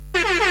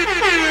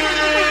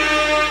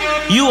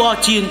You are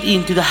tuned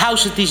in to the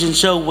House Edition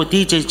Show with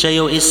DJ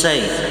JAYO SA.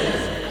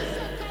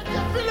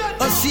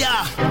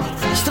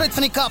 Strijd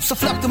van die Kaapse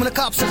vlakte met de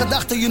Kaapse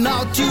gedachten. You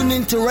now tune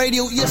in to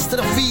Radio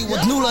Yesterday.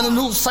 Wat 0 aan de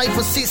 0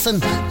 cijfer 6.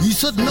 En je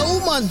zit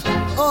nou man.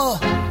 Oh.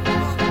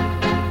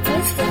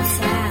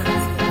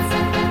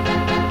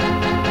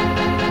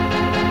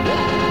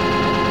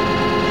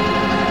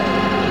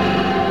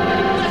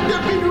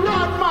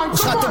 We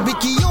gaan een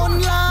beetje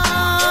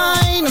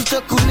online om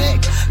te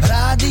connect.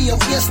 Radio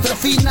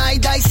Yesterday,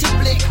 night die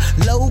plek.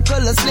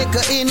 Local is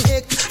lekker in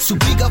ik. So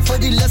big up voor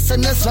die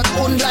listeners wat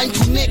online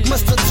connect.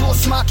 Mr.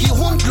 Joss maak je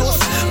hond los.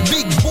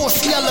 Big boss,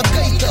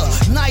 alligator.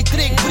 Night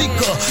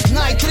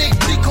track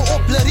brieken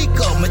op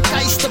lirieke. Met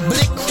ijs te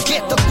blik,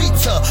 kette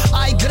pizza.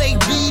 I grade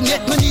B,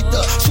 net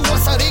minuten.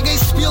 Zoals een reggae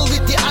speel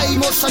met die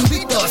ijmers en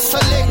bieten.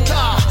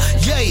 Selecta,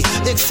 yay,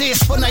 ik zes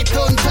vanuit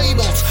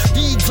turntables.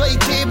 DJ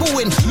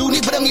table in, Looney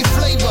bring je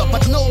flavor.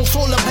 But no it's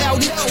all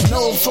about it,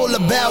 no it's all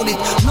about it.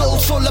 No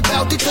it's all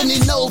about it en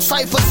die 0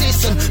 cijfer 6.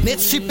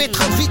 Net sip het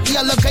gewiet, die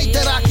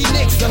alligator raak die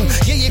niks ding.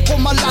 Je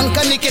kom al lang,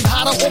 kan ik het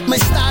haren op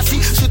mijn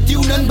statie. Zo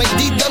tunen bij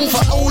die ding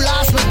van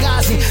Ola's mijn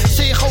gazi.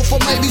 Zeg gauw voor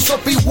mij wie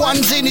op die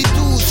ones en die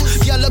twos.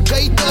 Die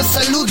alligator,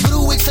 salute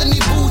bro, ik zijn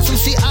die boots. Hoe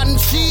ze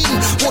aanzien,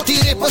 wordt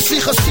die rappers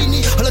niet gezien.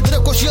 Hulle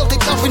druk ons heel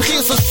tijd af en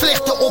geef ze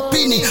slechte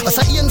opinie. Als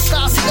er één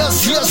statie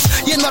is, yes,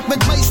 je wat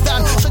met mij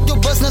staan. Zet je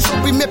business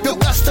op je map, je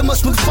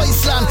customers moet face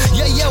slaan.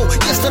 Ja, yo,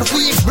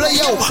 yesterday ik blij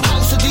jou.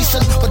 House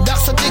edition,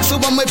 vandaag zet ik zo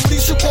aan mijn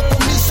prijzen koppen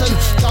missen.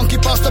 Dankie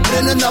pas te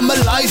brennen naar mijn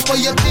life bij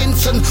je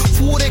tensen.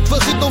 Voor ik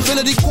vergiet om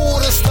vullen die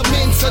chorus te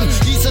mensen.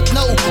 Hier zit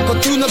nou,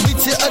 kantune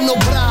biedt ze in op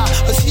bra.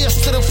 Is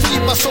yesterday,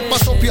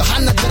 pas op je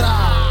handen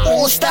dra.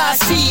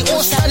 Ostasie,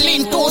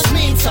 Ostalintos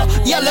mensen.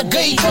 Jelle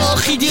gator,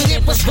 gie die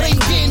rappers brain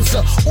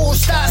cancer.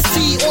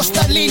 Ostasie,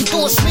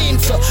 Ostalintos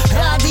mensen.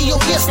 Radio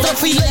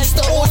yesterday,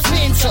 luister ons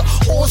mensen.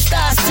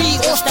 Ostasie,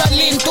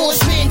 Ostalintos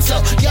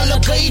mensen. Jelle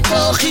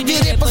gator, gie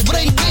die rappers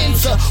brain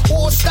cancer.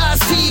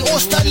 Ostasie,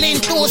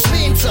 Ostalintos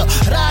mensen.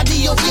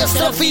 Radio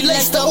yesterday,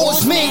 luister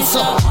ons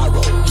mensen.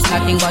 It's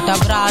nothing but a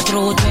broad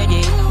road with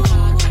it.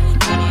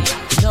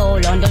 No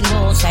London,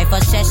 no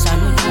cipher session.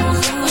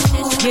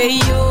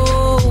 Yeah,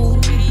 yo.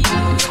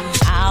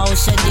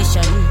 House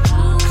edition.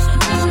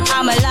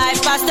 I'm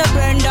alive past the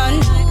Brendan.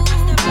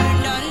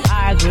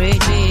 I grade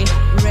B,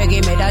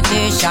 reggae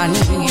meditation.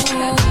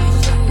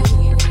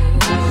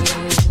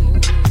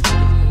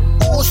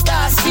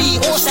 Ostasie,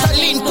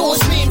 Ostalintos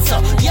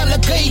mensen. Jelle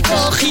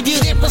gator, gie die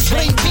rappers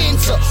brain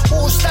cancer.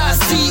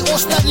 Ostasie,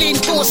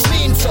 Ostalintos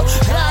mensen.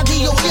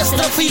 Radio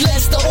yesterday,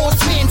 luister ons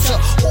mensen.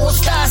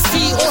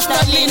 Ostasie,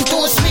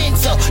 Ostalintos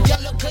mensen.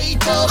 Jelle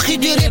gator, gie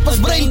die rappers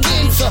brain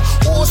cancer.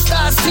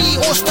 Ostasie,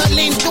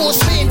 Ostalintos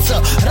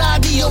mensen.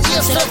 Radio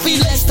yesterday,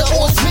 luister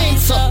ons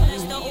mensen.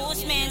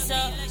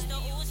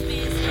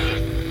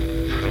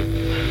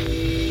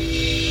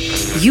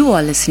 You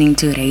are listening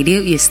to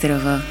Radio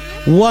Yesterday.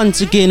 Once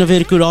again, a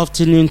very good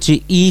afternoon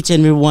to each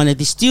and every one that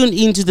is tuned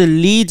into the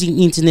leading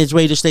internet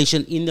radio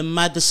station in the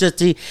mother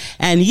city.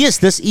 And yes,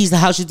 this is the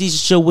House of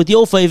DJ show with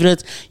your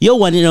favorite, your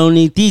one and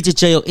only DJ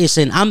JAYO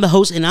SA. And I'm the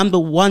host and I'm the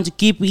one to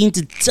keep you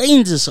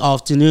entertained this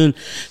afternoon.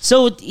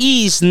 So it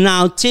is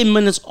now 10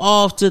 minutes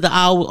after the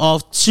hour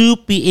of 2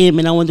 p.m.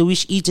 And I want to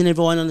wish each and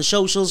everyone on the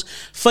socials,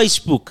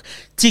 Facebook,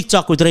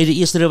 TikTok with Radio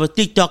Yesterday,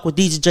 TikTok with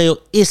DJ JAYO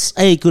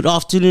SA. Good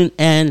afternoon.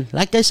 And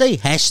like I say,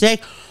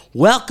 hashtag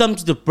welcome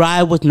to the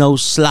Bride with No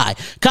Sly.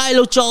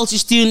 Kylo Charles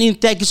is tuned in.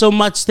 Thank you so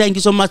much. Thank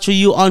you so much for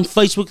you on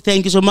Facebook.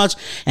 Thank you so much.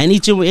 And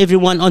each and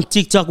everyone on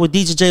TikTok with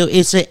DJ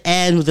JAYO SA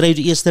and with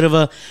Radio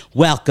Yesterday.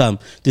 Welcome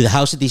to the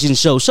House Edition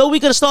show. So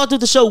we're going to start with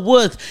the show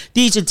with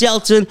DJ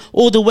Delton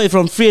all the way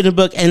from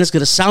Vredenburg. And it's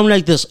going to sound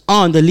like this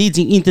on the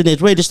leading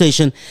internet radio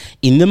station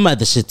in the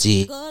mother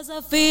city. Cause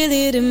I feel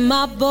it in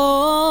my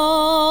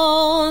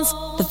bones.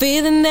 The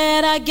feeling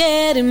that I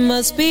get, it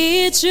must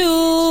be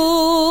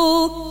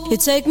true. You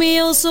take me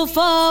on so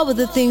far with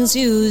the things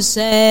you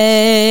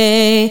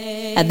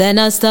say, and then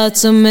I start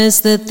to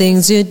miss the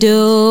things you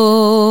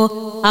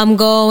do. I'm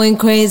going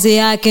crazy,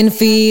 I can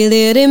feel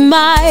it in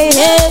my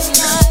head,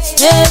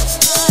 head,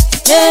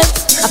 head.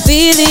 I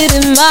feel it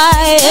in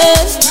my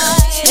head,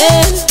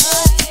 head,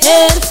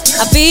 head.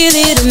 I feel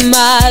it in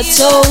my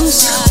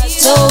toes,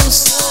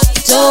 toes,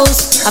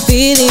 toes. I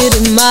feel it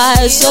in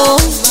my soul,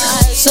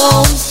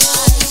 soul.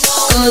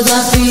 Cause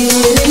I feel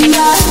it in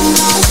my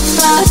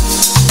heart.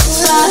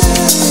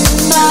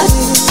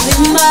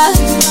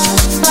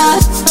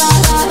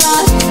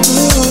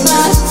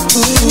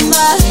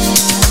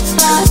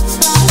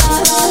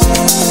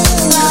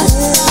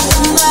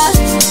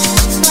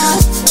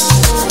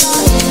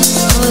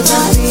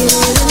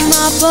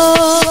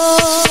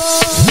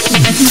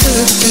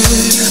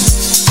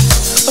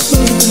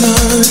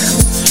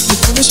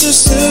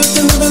 Yourself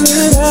and never let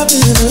it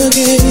happen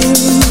again.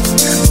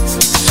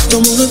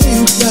 Don't wanna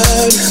think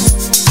about it,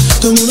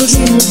 don't wanna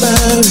dream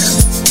about it.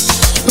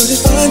 But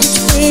if I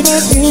get way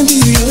back into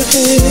your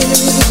head,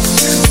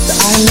 that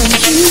I like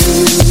you,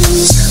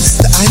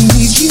 that I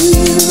need you,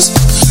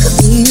 the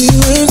only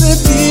words that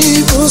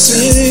people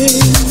say.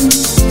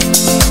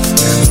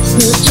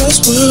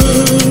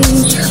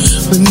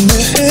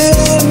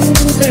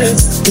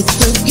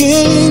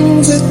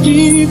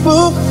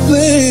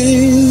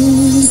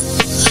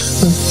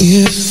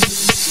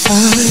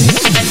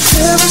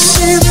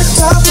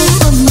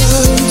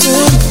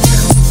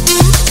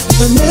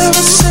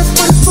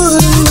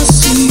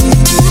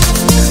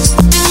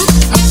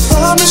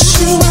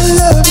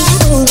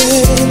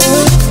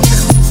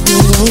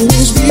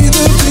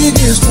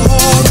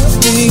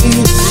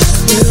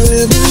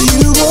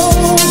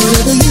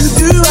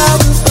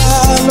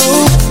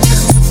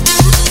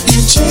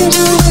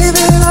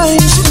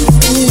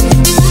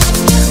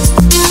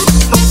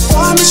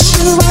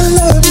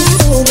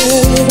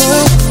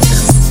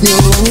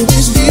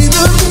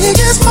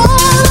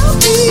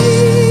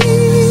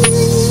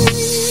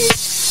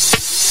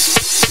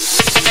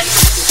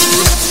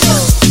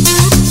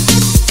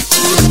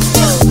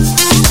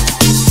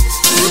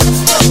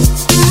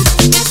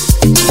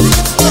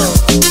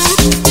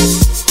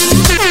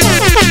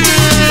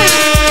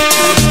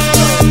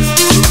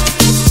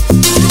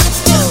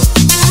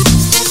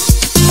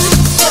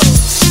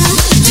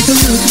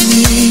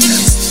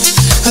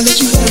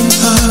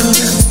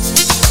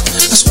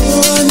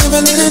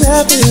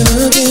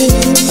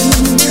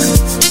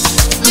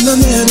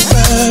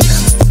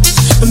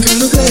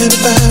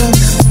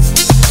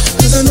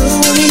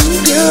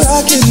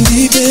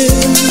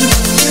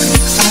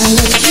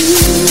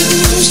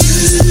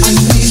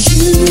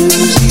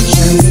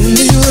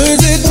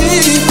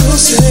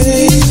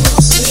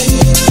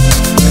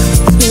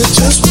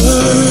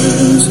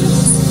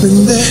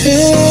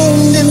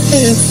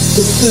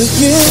 the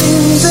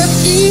games that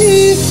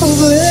people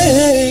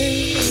play.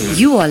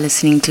 You are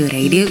listening to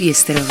Radio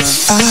Yesterova.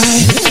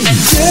 I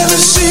never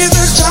see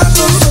the top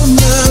of the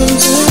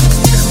mountain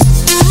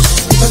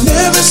if I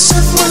never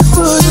set my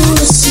foot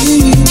in the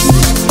sea.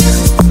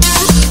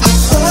 I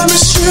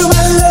promise you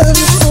I love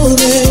you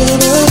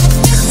forever.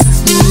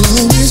 You'll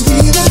always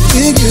be the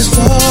biggest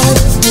part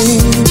of me.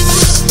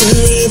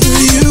 Wherever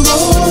you go,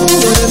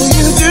 whatever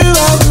you do,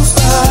 I will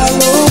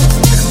follow.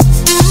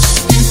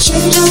 You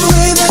change the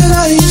way that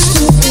I used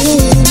to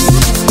be.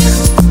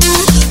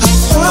 I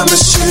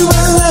promise you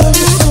I love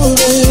you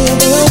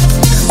forever.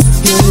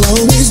 You'll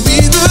always be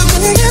the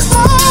biggest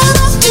part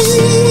of me.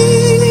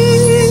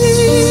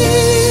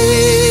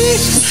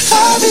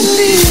 I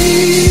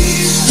believe,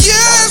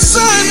 yes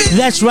I believe.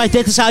 That's right,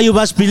 that is how you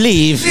must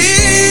believe.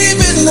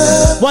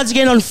 Once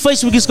again on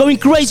Facebook, it's going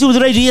crazy with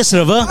Radio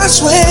Yesterova. I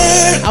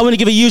swear, I want to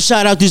give a huge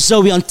shout out to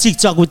Zoe on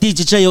TikTok with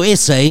DJ JAYO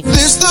SA.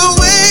 this the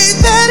way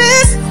that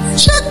it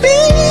should be.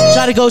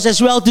 Shout out goes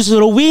as well to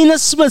Rowena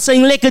Smith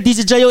saying lekker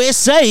DJ JAYO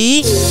SA.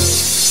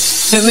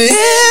 And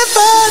if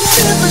I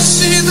never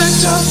see the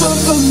top of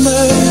a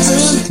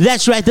mountain,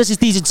 That's right, this is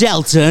DJ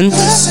Delton. I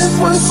set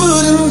one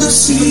foot in the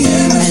sea.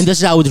 And this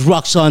is how it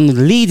rocks on the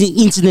leading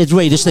internet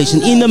radio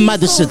station in the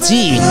mother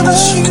city.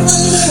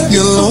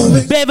 You'll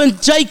always be Bevan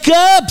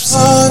Jacobs.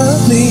 part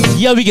of me.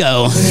 Here we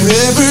go.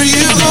 Wherever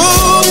you go,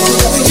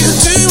 whatever you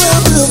do, I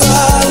will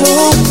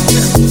follow.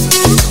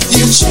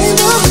 You change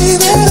the way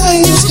that I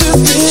used to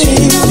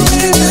be.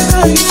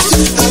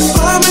 I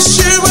promise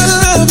you I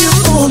love you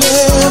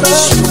forever.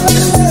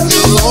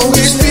 You'll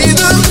always be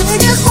the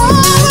biggest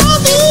part of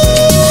me.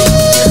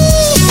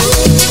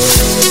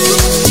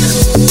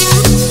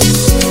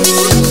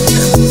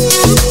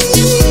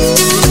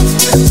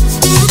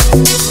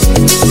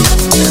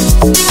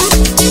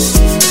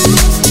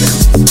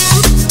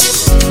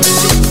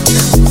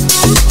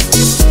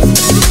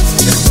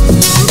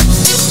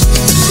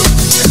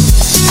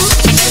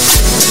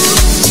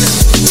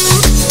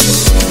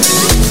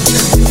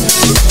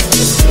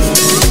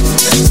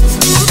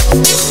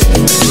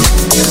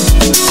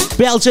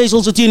 Belcher is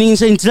also tuning in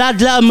saying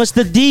Tradla,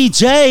 Mr.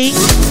 DJ.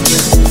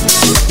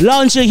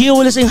 Launcher here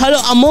will saying hello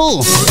Amol.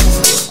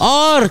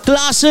 Or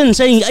Klaassen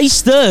saying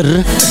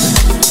Easter.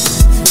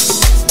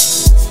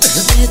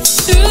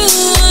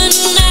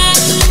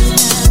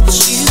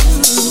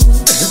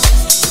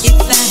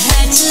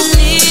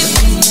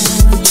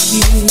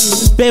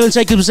 Bevan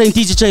Jacobs saying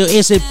DJ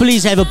JAYO SA,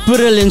 please have a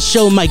brilliant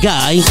show my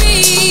guy.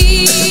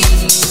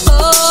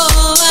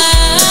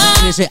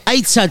 En hy sê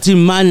uitsit die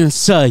man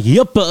se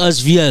heupe is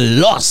weer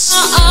los.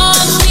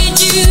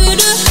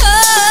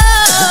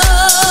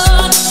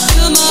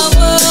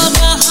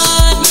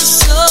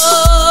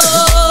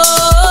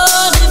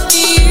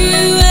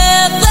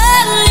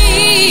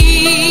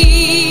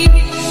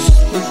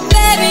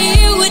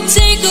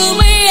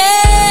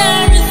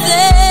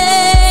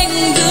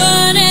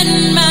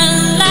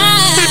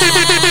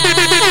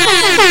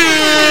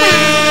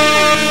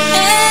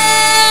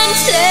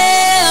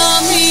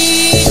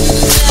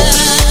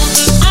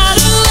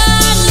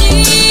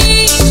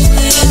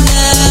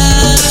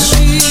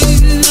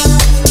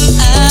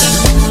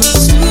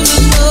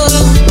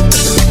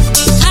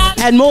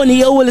 And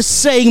Moni Owell is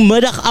saying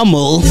middag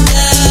almal.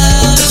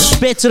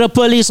 Petra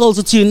Pillay is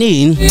also tuned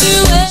in.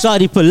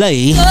 Sorry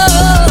Pillay.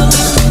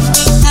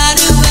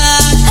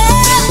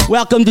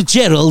 Welcome to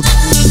Gerald.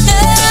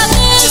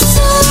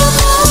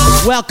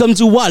 Welcome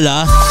to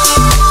Walla.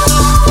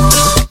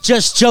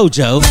 Just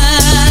Jojo.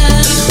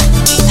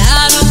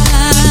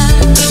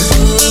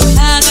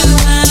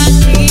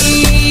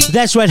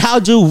 That's right, how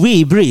do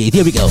we breathe?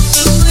 Here we go.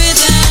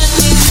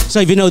 So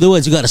if you know the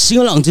words, you gotta sing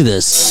along to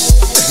this.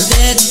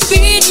 There'd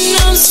be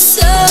no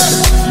sun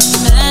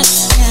in my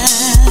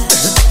sky.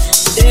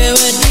 There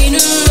would be no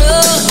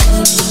road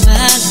in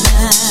my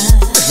life.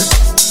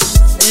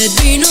 There'd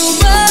be no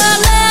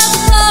one left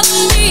for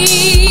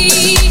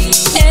me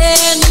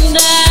and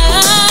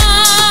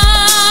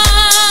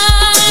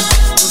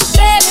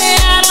baby,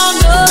 I don't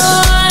know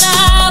what I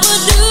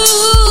would do.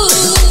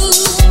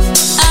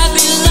 I'd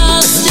be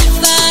lost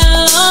if I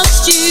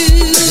lost you.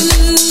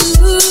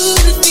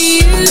 If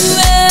you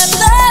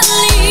ever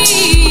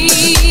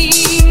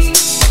leave,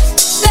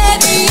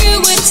 baby, you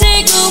would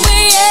take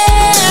away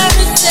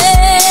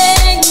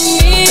everything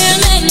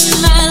in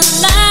my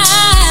life.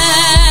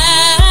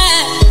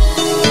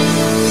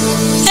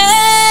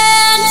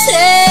 And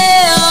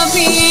tell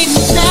me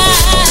now,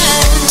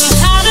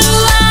 how do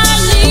I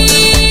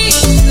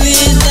live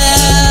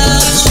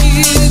without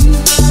you?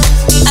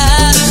 I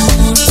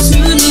want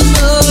to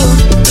know,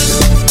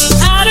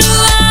 how do I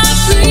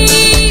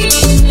breathe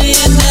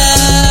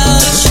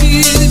without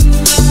you?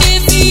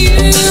 If you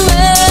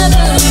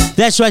ever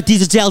That's right,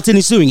 DJ Delton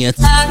is doing it.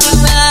 talk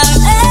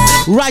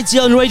about Right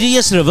here on Radio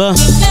Yesterova.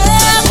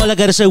 All I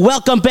gotta say,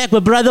 welcome back, my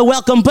brother,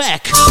 welcome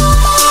back.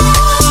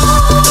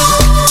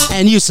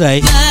 And you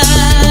say, how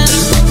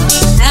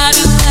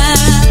do I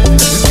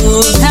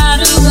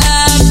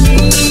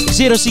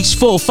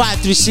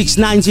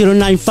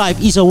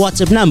 064-536-9095 is a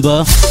WhatsApp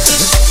number.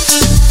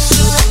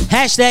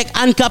 Hashtag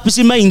uncup is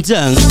die main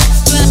ding.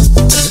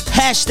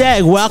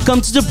 Hashtag welcome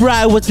to the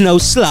bride with no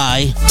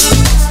sly.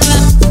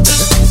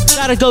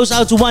 Shout goes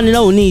out to one and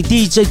only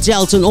DJ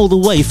Delton all the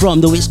way from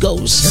the West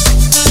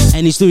Coast.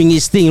 And he's doing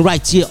his thing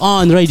right here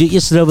on Radio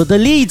SA, the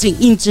leading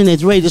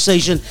internet radio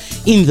station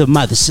in the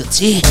mother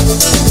city.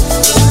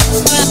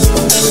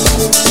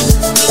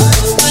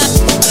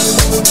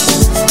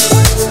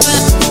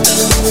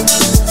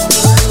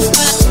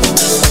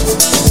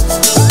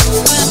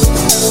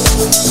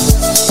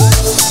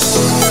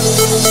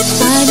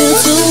 I do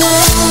to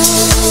walk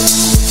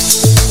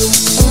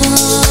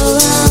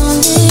around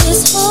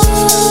this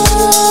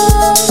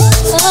heart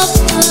of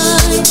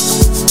mine,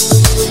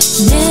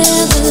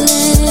 never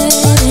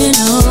letting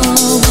no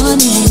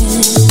one in.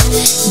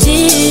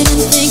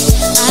 Didn't think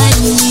I'd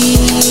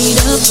need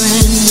a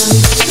friend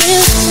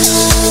until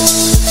now,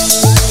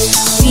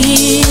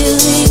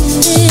 feeling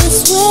this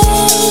way.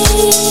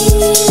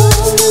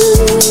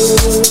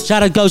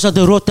 Shout out goes out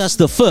to Rotas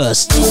the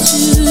First.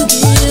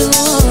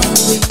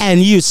 And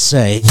you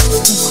say, the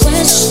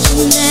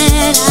question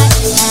that I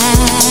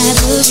have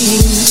of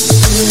you,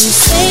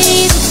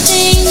 say the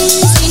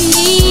things you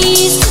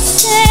need to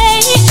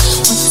say,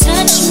 or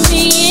touch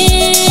me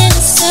in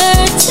a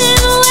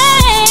certain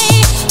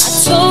way. I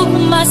told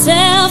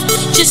myself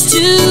just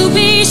to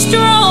be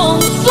strong.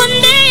 One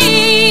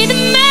day the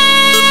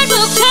man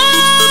will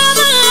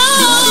come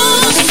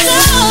along.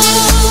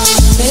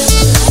 So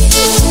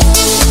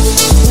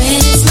when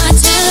it's my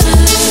turn,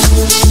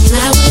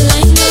 how will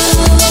I know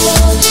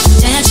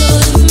that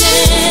you're the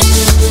man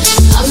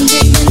I'm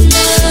dreaming of?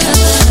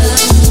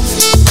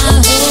 I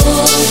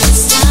hope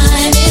this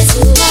time is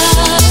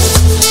love.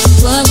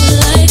 What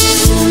will I do?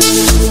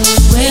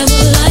 Where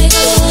will I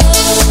go?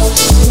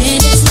 When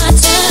it's my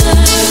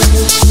turn,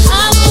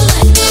 how will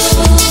I know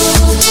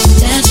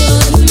that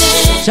you're the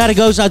man? shout out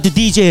goes out to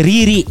DJ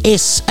Riri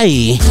SA. I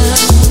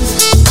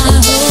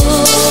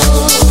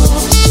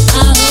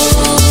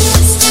hope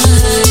this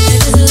time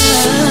is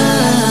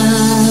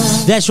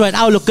love. That's right,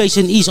 our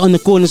location is on the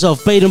corners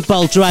of Baden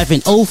Powell Drive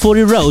and Old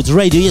 40 Road,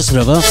 Radio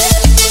SA.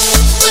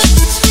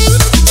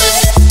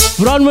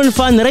 Bronwyn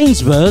van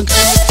Rensburg,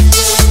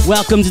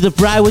 welcome to the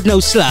bride with no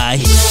sly.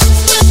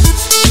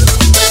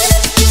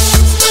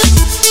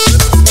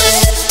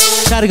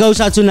 Shout out goes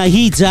out to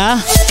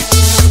Nahida.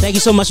 Thank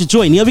you so much for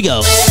joining. Here we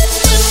go.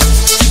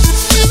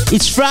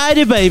 It's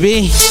Friday,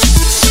 baby.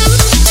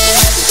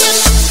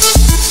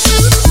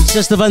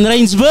 Sister van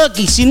Rensburg,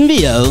 ik zie weer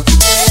jou.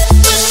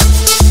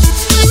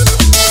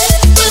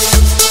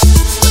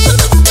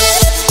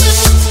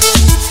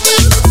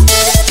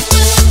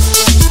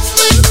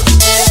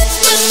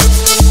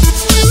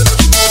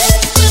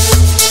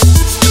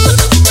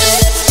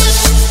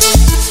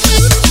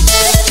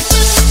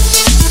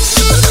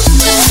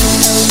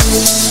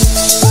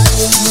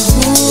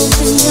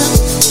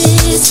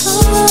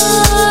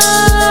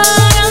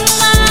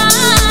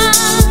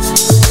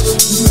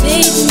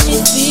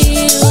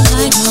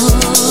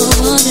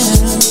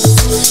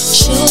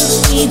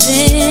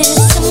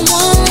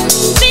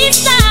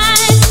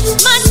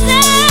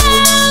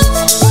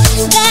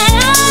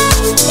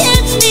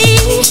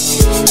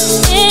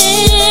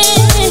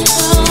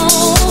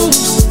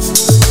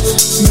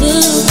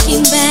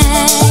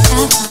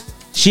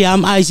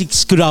 Shyam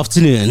Isaacs, good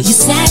afternoon.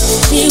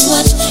 Exactly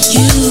what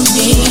you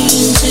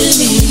mean to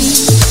me.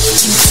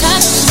 You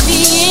touch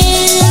me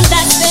in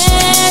that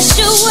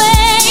special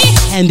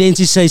way. And then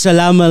she says,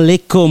 Salam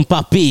alaikum,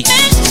 papi.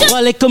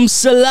 Walaikum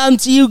salam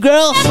to you,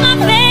 girl.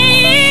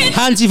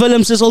 Hansi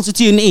Willems is also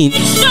tuned in.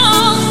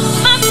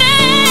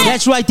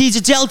 That's right,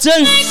 DJ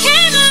Delton.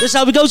 That's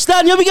how we go,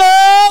 Stan. Here we go.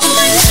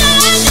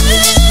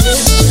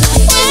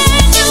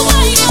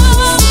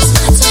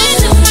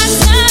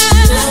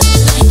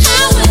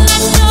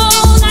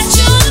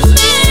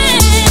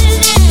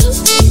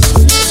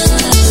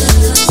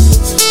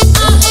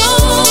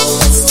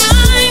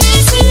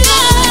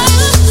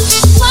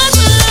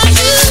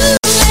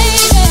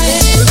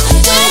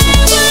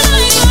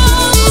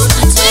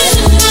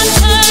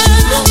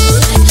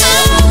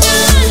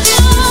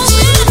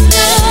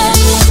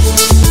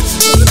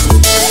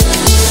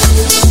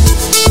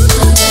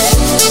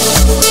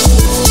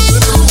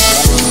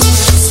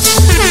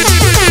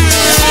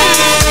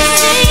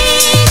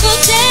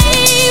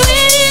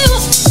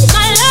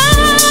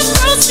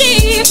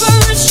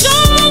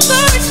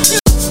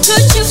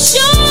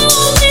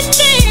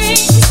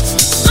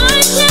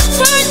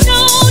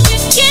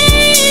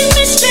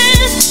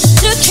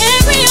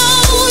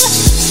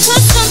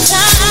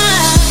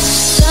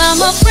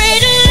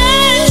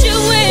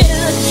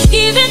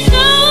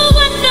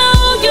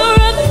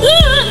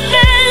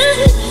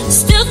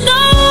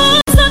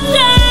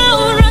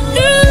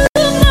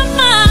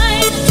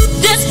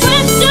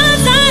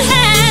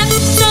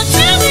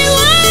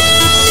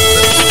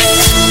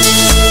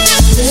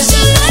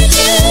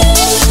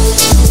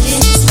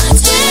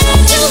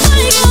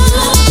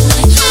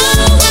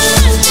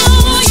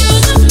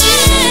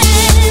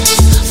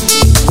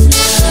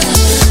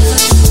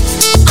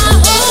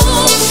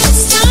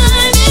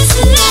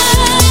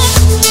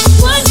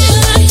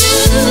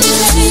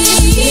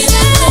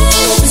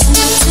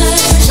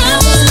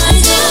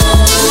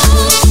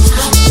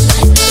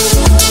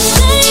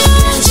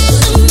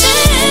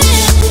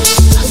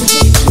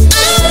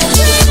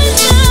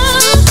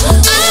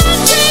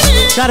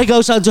 Gotta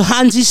goes out to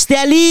Hansi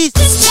Stellies.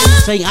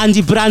 Saying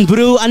Andy Brand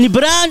Brew, Andy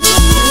Brand.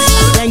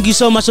 Thank you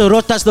so much to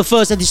Rotas the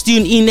First that is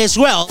tuned in as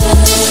well.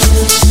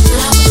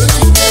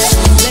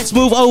 Let's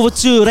move over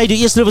to Radio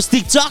Easter's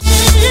TikTok.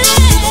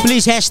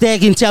 Please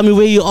hashtag and tell me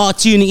where you are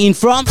tuning in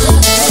from.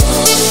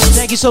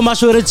 Thank you so much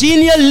for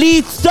Regina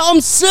Lee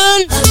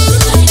Thompson.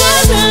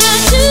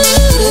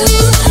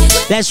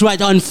 That's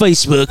right, on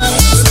Facebook.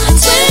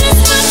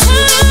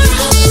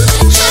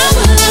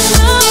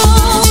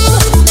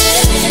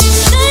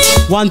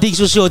 One thing's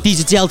for sure,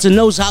 DJ Delta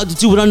knows how to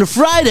do it on a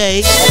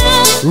Friday.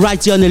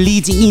 Right here on the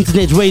leading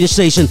internet radio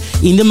station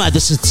in the mother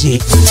city.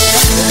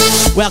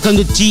 Welcome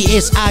to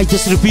GSI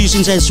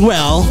Distributions as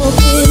well.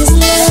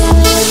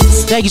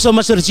 Thank you so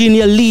much to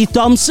Regina Lee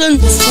Thompson.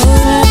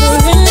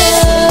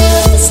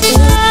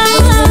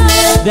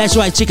 That's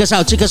right, check us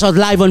out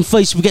live on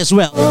Facebook as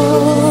well.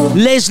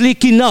 Leslie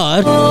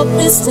Kinnard,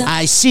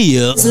 I see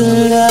you.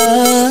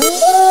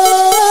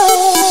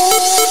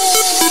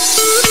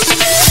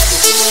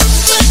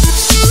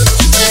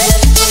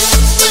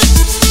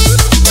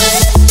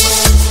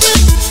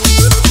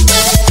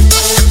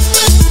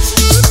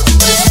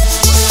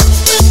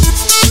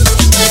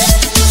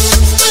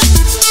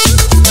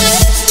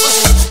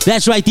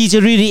 That's right,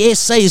 DJ Rudy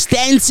SA is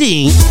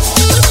dancing.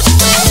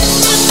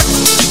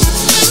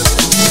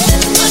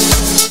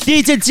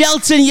 DJ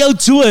Delton, jou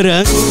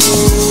toeren.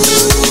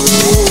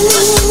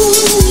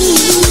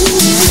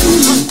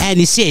 And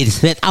he said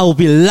that I will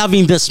be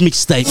loving this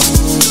mixtape.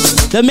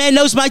 The man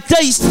knows my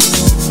taste.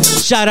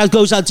 Shout out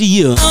goes out to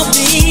you. I'll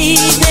be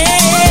there.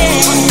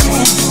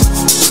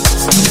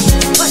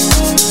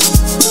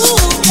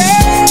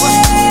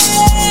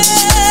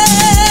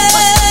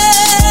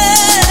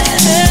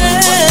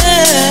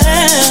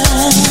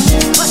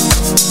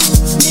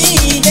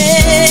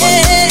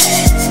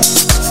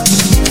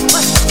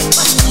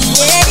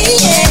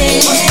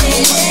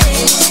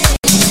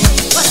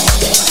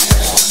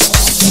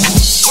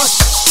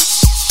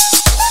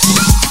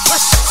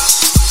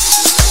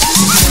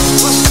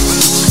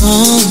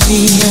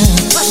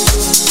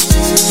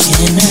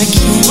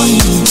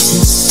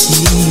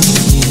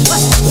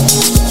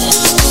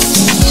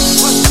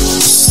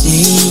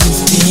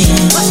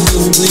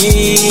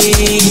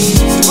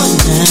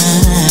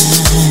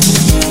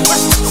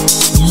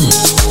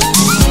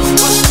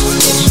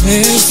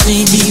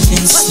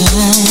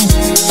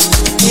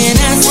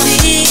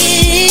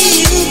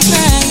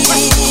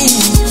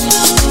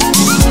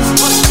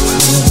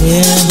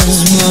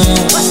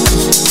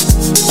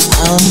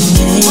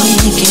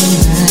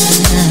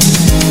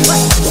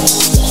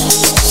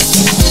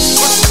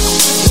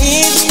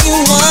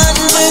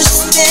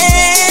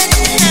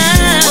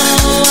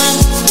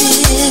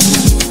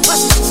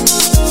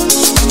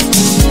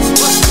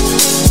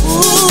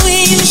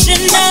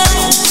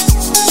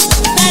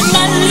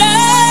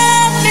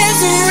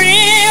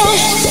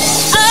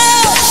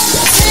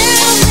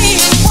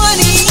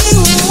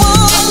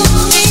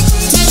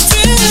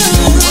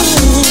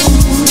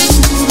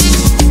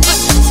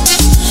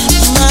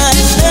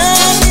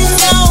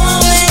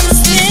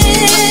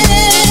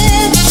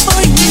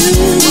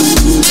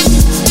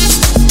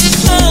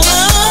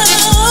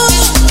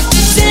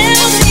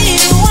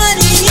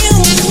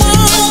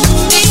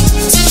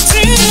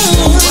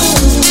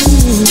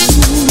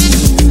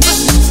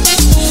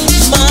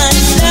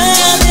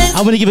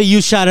 I want to give a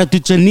huge shout out to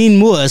Janine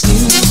Moores.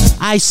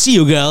 I see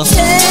you, girl.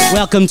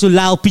 Welcome to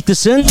Lyle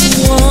Peterson,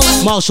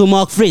 Marshall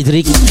Mark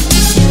Frederick,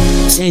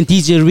 and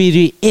DJ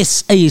Riri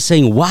SA is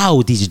saying,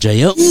 wow, DJ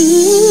JAYO.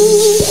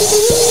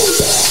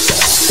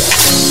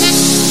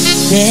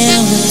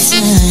 There were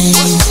times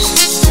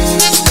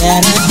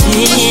that I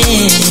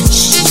did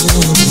show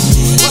it.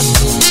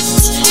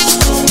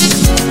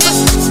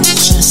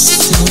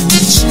 Just so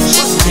much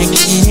I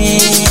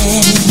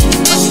cared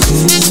for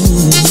you.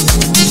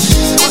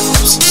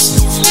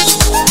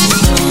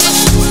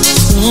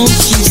 Don't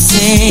keep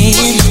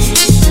saying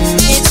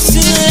it's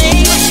too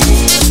late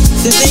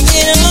to think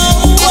it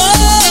over,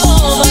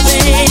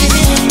 baby.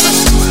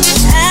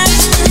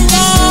 After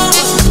all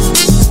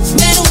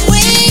that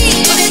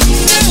we've been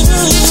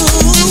through,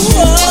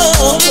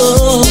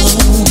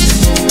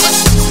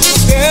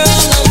 girl,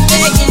 I'm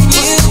begging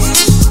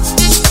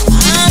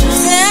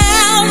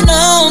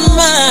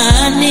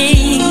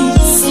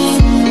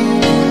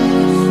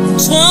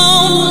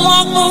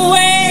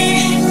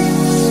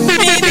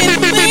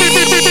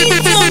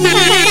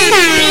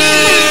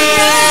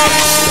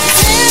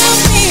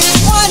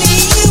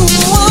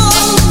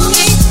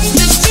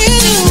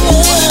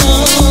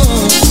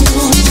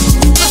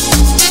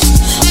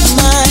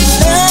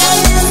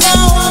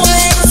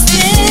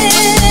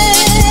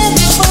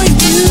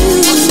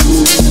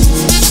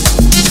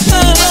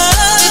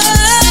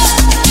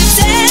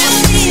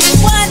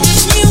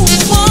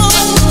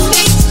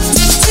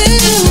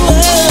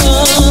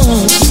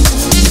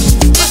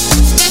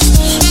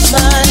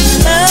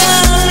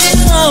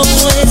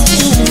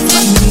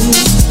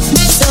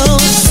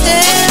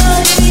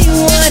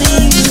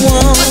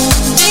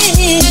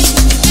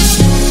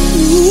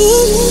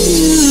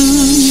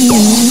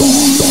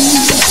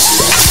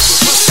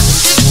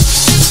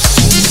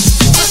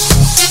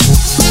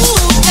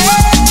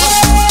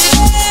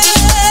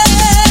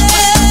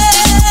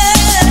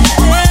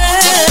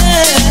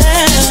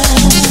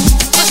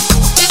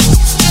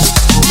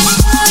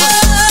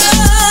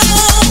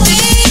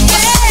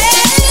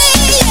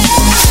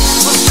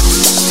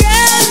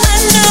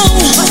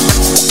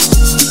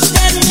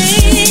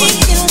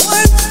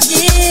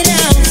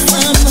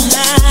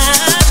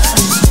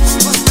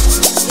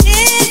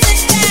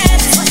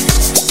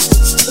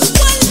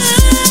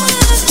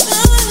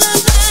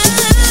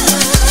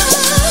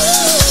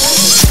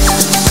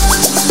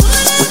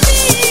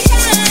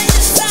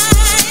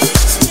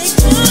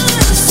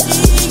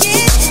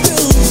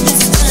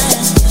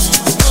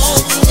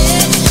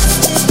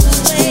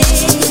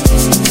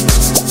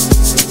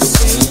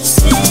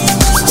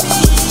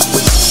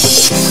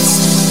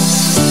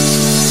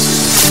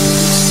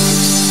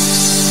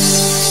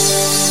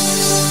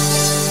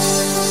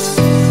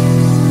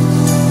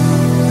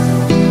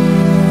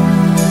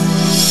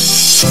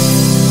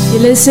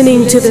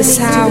listening to the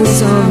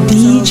sounds of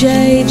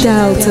DJ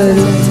Dalton.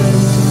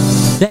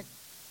 That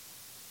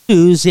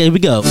news, here we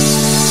go.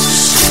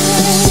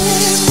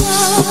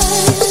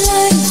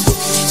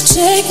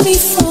 Take me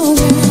for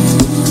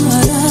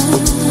what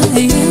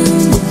I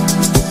am.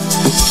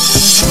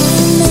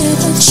 I'll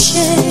never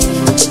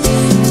change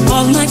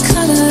all my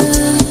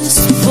colors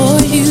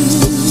for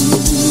you.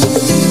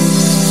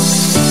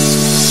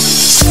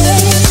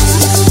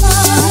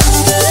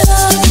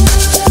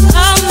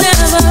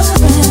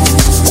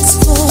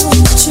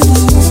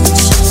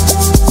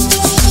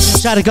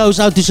 Shout out goes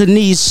out to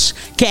Shanice,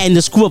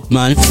 Candace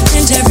Quipman.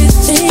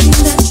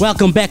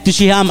 Welcome back to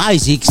Shiham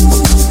Isaacs.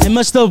 And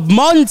Mr.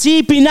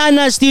 Monty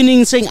Pinana's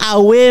tuning saying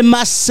Awe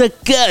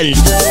Masakan.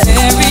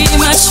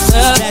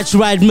 That's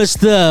right,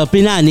 Mr.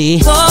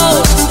 Pinani.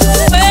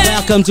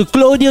 Welcome to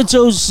Claudio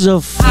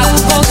Joseph.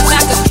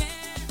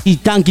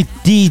 Dankie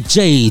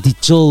DJ, die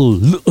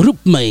Joel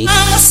roep my.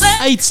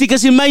 Uitsiek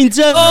as die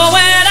myntje.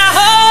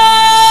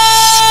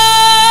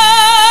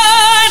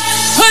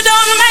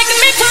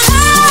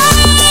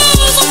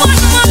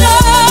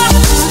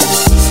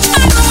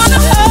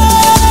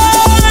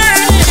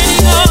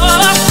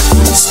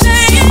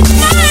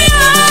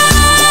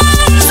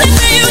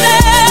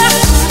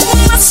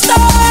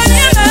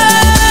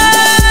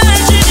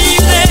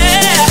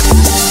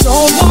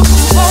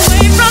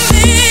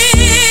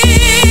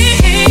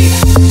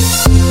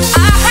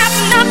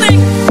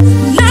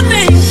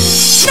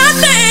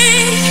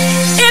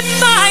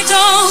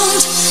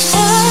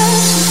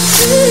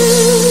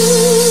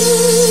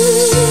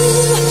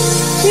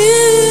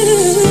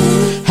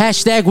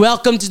 Hashtag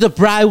welcome to the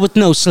Pride with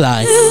no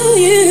slide.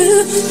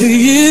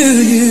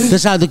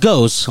 That's how it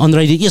goes on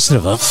Radio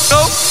Yesterday.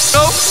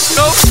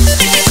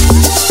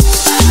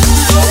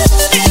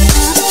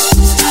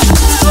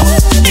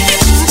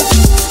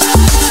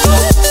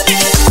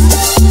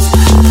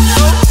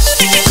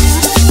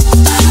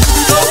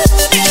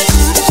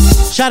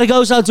 Shout out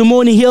goes out to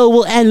Morning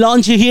Hill and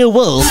Laundry Hill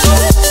Will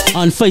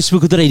on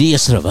Facebook with Radio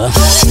Yesterday.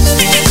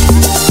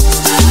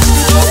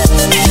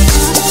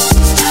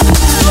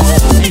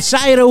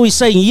 Sairo is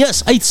saying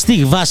yes,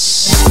 uitstiek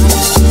was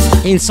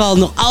en sal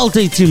nog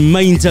altyd die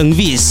myn ding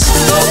wees.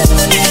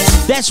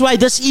 That's why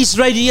this is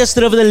Radio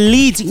Yesterday, the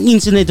leading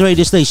internet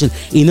radio station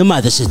in the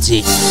mother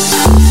city.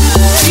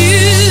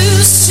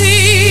 You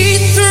see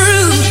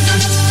through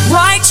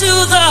right to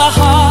the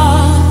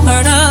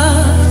heart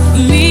of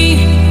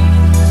me.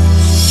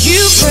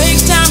 You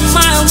break down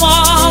my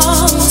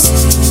walls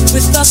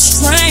with the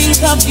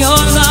strength of your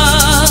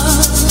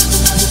love.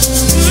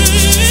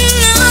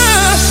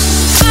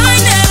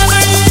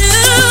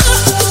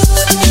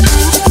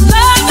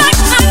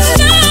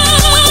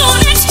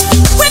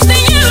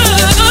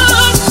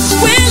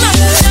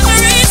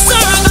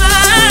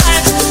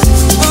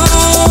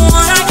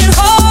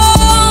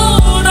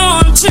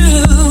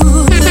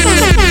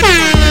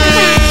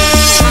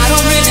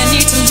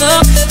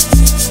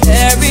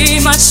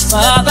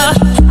 Father,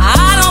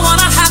 I don't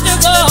wanna have to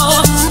go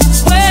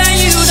where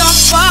you don't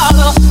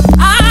follow.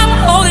 I'm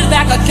holding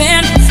back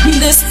again.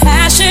 This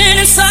passion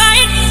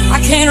inside, I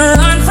can't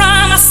run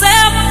from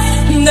myself.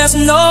 There's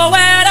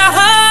nowhere to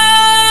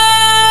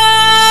hide.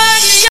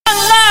 Your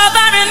love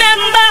I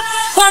remember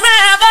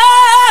forever.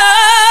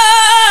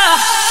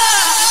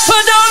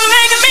 But don't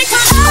make me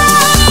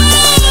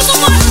close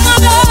one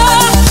another.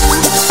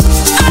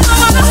 I don't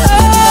wanna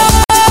hurt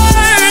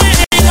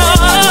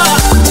anymore.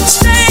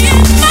 Stay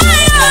in my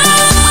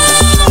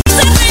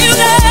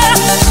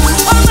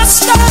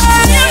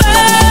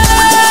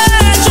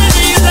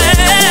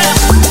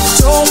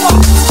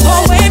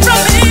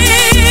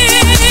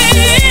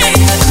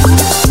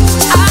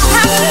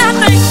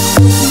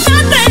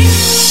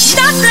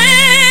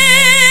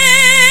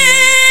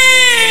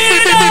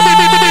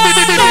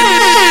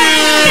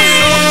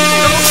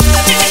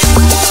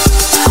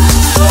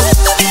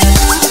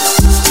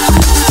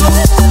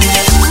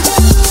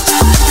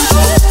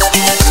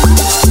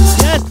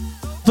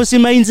was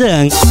in mijn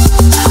zang.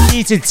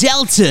 DJ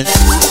Dalton.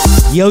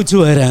 Jou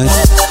toeren.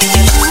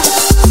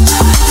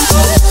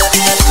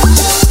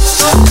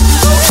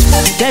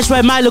 That's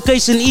why my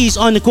location is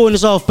on the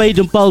corners of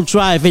Baden Powell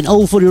Drive and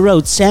Old Forty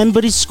Road,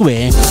 Sandbury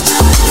Square.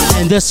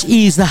 And this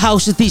is the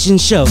House Edition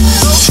show.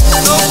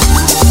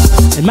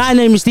 And my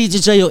name is DJ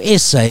JAYO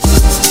SA.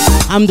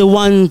 I'm the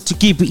one to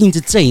keep you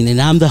entertained,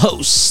 and I'm the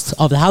host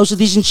of the House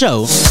Edition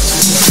show.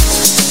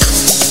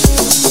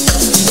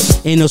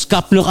 En ons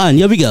kap nog aan.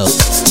 Here we go.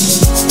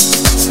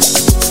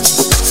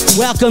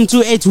 Welcome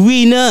to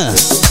Edwina.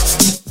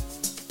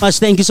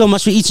 Thank you so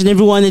much for each and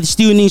every one that is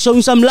tuning,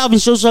 showing some love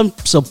and show some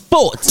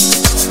support.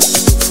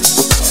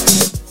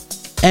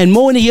 And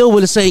Morning Hill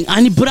will saying,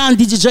 Annie Brand,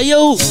 DJ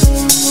JAYO.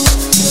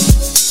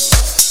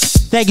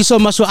 Thank you so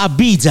much for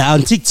Abida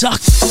on TikTok.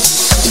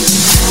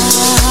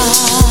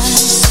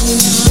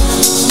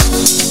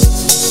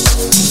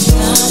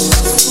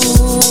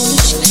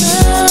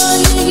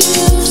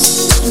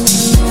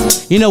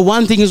 You know,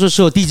 one thing is for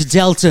sure, DJ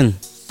Dalton,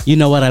 you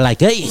know what I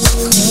like, eh?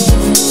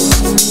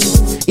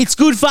 It's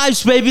good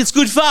vibes, baby. It's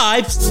good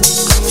vibes.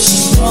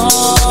 Stronger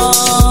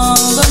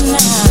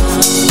now.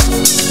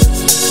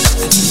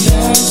 I've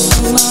learned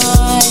from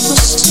my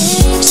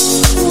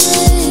mistakes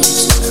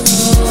ways to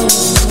grow,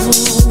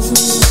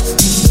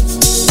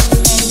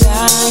 and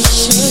I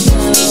should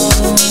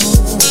know.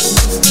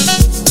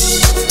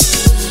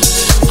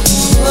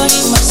 I put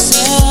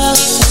myself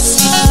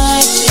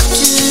aside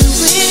to do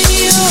it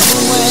your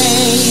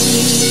way,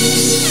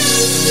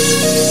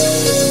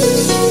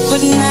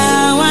 but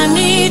now I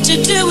need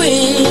to do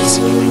it.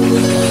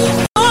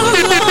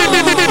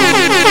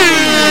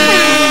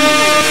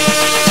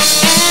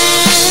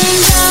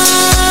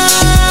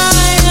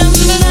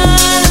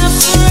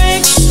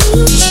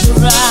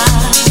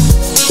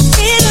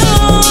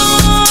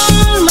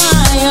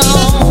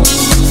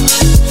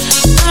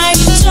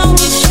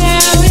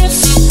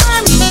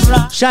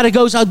 Shout out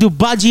goes out to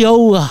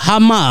Bajio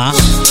Hama.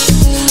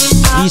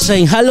 He's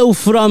saying hello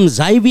from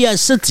Zaibia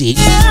City.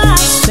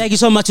 Thank you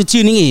so much for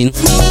tuning in.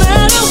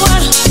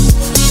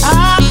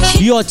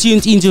 You are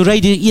tuned into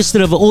Radio East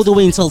River all the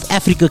way in South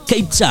Africa,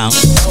 Cape Town.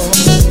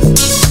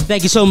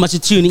 Thank you so much for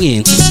tuning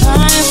in.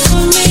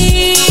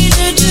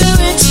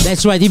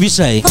 That's right, if you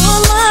say.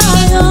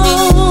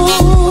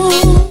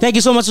 Thank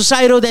you so much to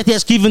Cyro that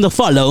has given the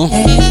follow.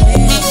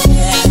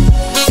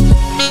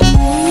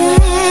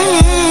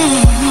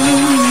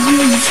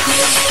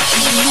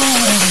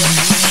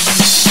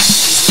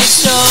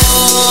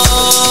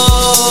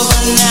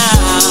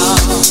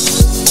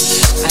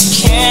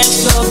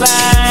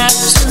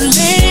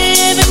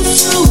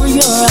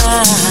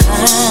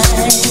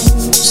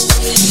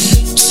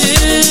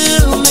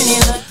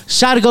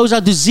 Shout out goes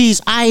out to Z's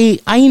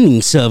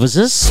ironing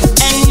services.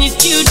 And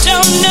if you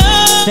don't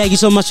know, thank you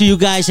so much to you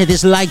guys that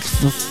is like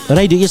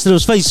Radio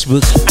Yestro's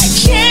Facebook. I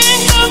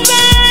can't go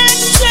back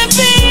to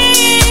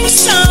being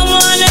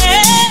someone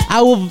else.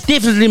 I will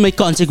definitely make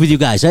contact with you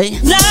guys, eh?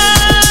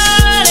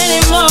 Not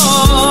anymore.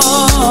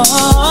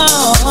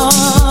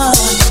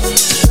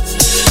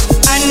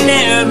 I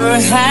never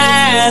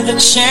had the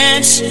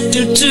chance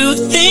to do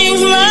things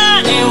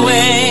my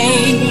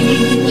way.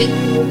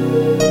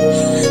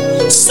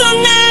 So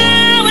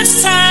now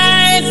it's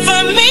time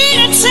for me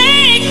to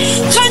take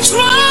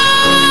control.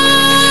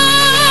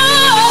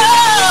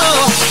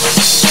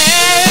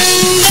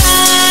 And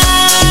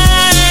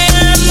I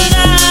am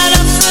not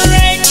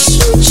afraid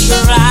to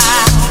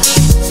try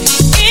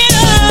it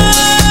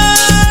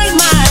on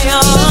my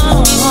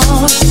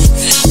own.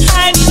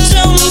 I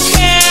don't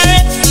care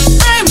if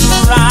I'm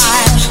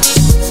right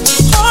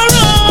or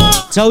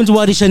wrong. Don't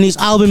worry, Shanice,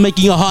 I'll be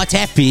making your heart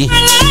happy.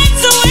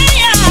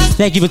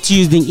 Thank you for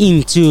tuning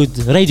in to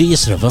Radio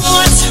East River.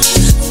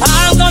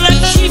 I'm gonna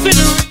keep it.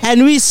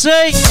 And we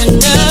say, time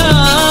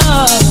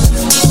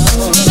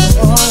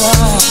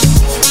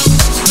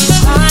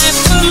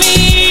for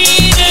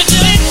me to do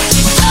it.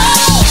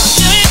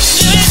 Do it,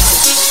 do it.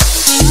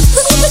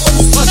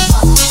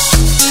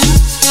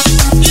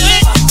 Do it.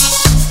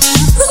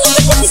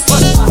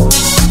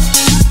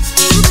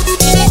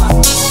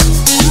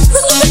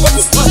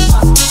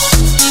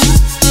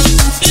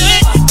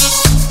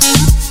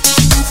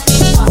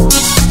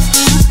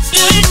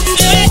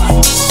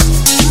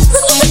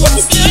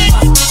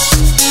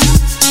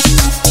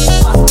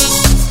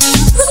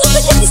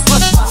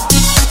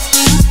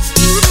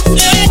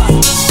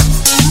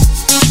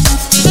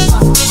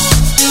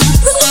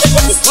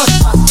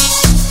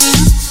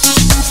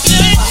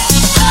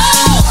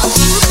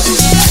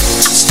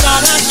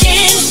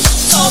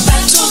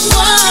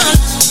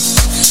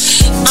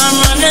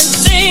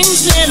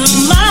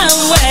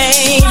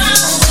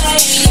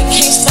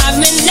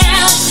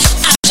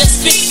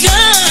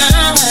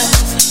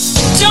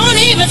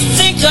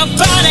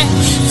 About it,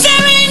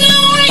 there ain't no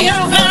way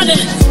around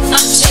it.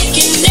 I'm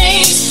taking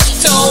names,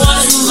 don't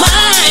want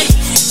mine.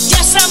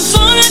 Yes, I'm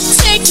gonna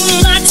take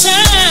my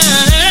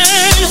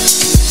turn.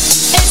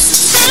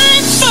 It's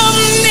time for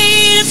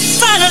me to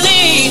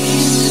finally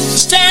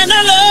stand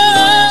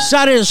alone.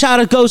 Shout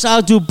out goes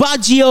out to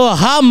Bajio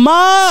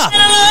Hama.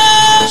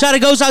 Shout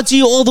out goes out to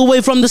you all the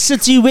way from the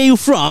city where you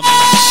from.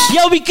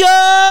 Yo, we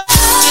go.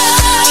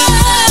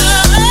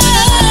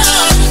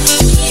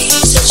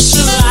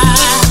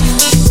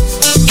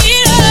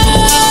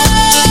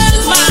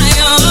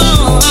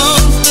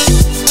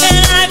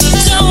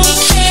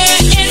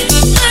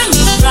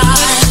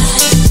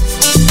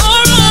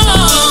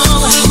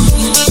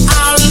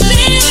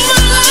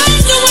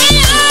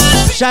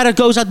 Shout out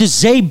goes out to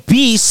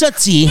ZB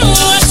City.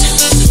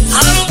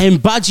 And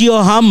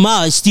Bajio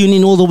Hama is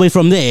tuning all the way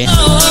from there.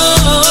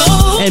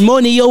 And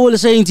Moni Yo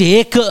is saying to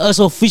Heka is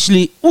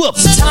officially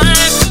whoops.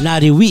 Now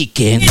the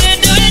weekend.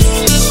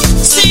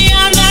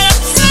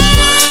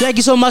 Thank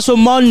you so much for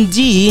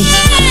Mondi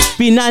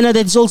P9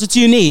 that is also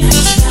tuning in.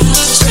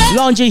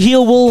 Lonje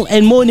Hillwell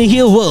and Moni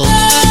Hillwell.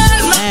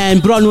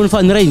 And Bronwyn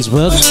van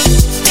Rensburg.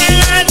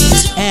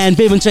 And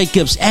Bevan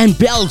Jacobs and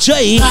Bell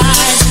J.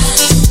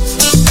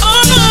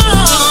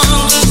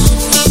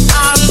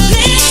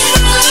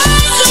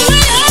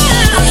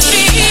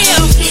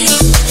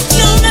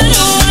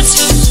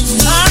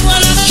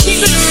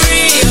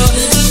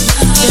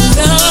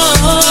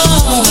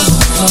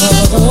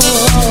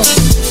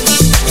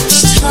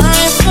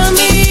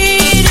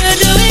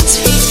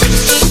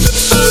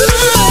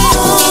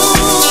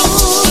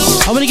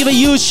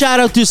 shout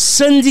out to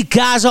Cindy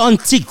Gaza on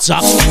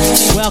TikTok.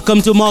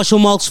 Welcome to Marshall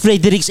Marks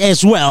Fredericks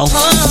as well.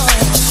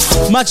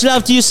 Much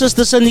love to you,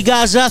 sister Cindy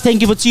Gaza.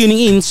 Thank you for tuning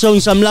in, showing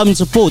some love and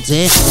support.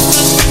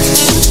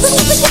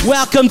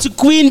 Welcome to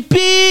Queen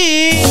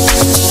P.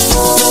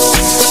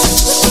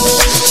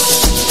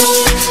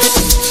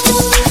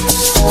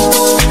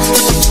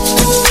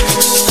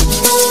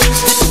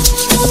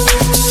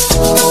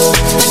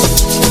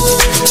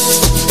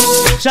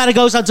 Shout out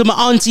goes out to my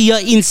auntie here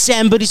in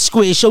Sandbury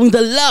Square, showing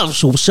the love,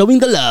 showing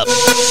the love.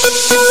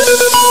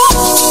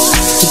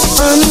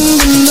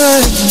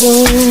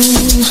 Undeniable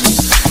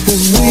that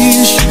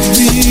we should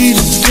be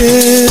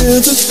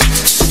together.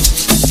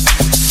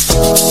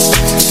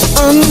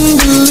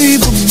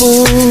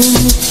 Unbelievable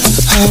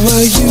how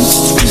I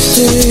used to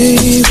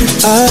say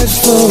that I'd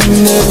fall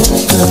now.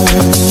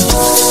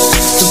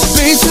 The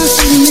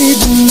basis you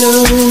need to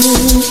know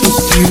if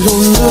you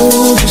don't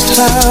know just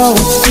how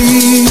I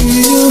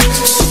feel.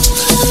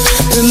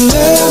 And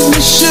let me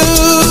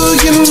show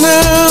you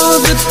now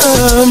that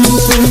I'm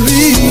for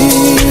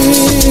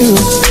real.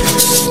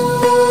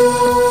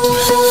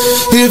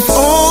 If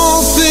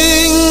all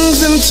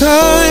things in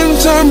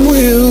time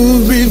will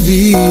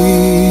reveal.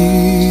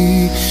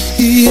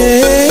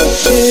 Yeah,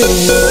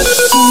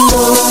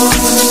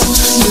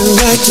 you're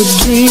like a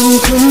dream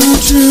come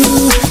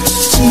true.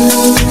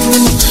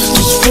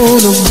 Just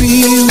wanna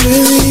be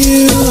with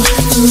you.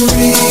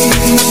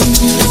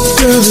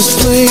 Girl, it's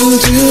plain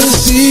to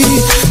see,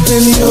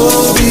 then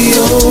you're the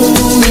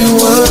only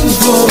one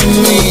for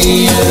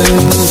me.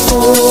 And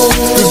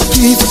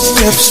repeat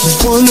steps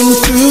 1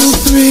 through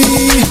 3.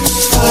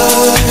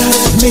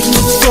 Make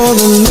you fall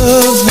in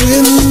love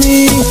with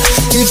me.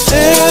 If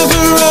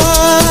ever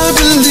I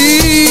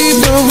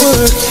believe my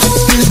work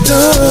is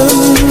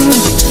done,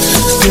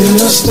 then I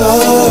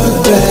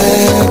start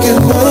back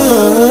at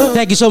 1.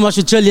 Thank you so much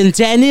for Julian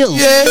Daniel.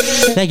 Yeah.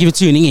 Thank you for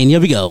tuning in.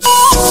 Here we go.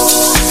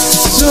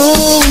 So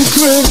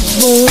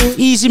incredible.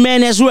 Easy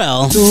Man as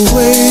well. The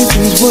way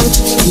things work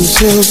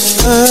themselves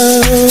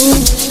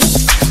out.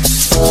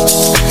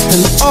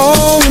 And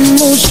all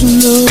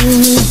emotional.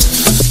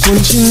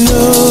 Once you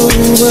know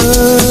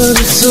what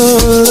it's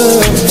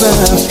all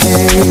about.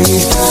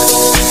 Hey.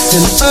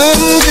 And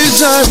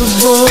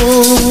undesirable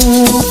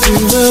for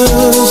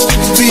us to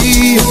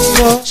be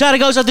apart. Shout out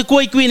goes out to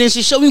Koi Queen and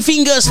she's showing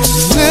fingers.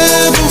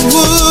 Never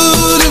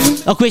would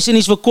have. Our question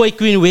is for Koi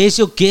Queen, where's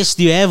your guest?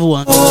 Do you have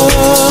one?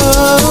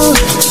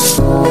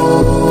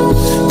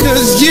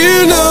 Cause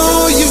you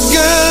know you've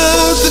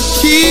got the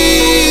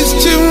keys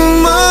to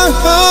my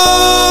heart.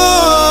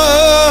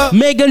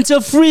 Megan to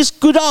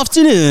Frisk, good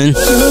afternoon.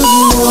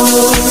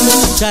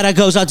 Shout out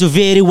goes out to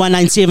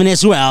Very197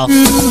 as well.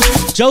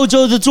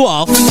 Jojo the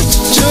 12.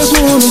 Just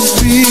wanna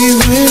be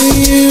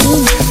with you.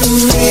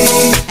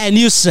 And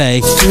you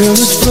say, Girl,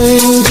 it's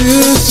plain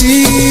to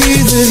see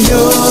that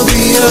you're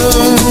the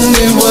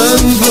only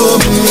one for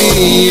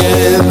me.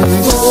 And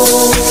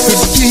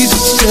repeat the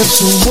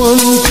steps 1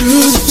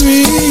 through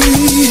 3.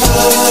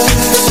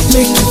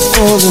 Make you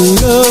fall in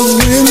love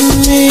with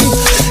me.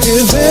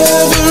 If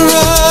ever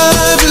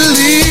I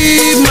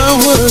believe my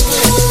work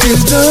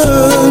is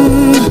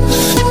done,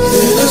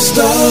 then I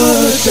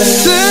start that.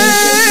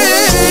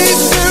 Say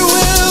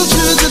farewell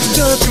to the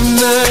dark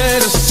night.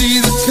 I see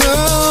the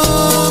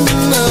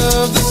coming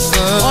of the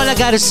sun. all I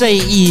gotta say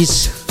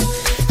is,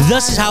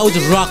 this is how it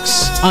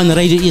rocks on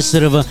Radio East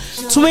River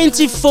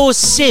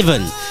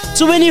 24/7.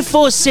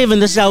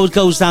 24/7, this is how it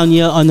goes down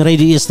here on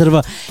Radio East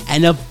River.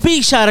 And a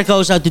big shout out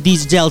goes out to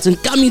DJ Delton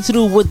coming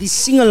through with the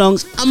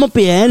sing-alongs. I'm a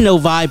piano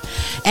vibe.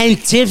 And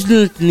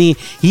definitely,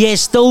 he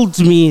has told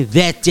me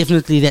that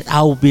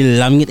I will be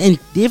loving it. And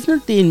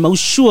definitely, and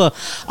most sure,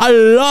 a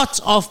lot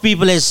of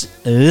people has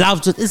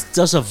loved it. It's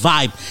just a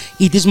vibe.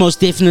 It is most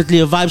definitely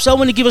a vibe. So I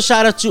want to give a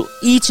shout out to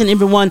each and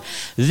everyone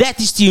that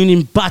is tuning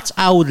in. But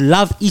I would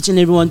love each and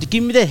everyone to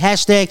give me the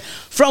hashtag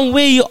from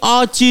where you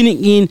are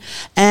tuning in.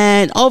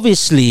 And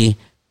obviously,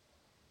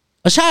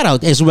 a shout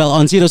out as well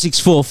on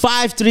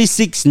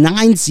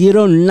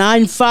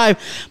 064-536-9095.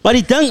 Maar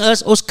die ding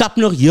is, ons kap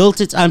nog heel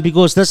tyd aan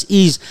because this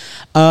is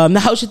the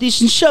House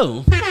Edition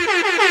show.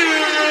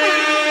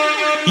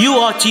 You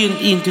are tuned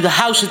in to the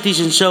House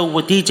Edition show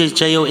with DJ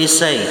JAYO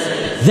SA.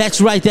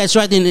 That's right. And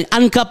the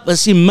unkap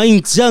is in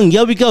main zang.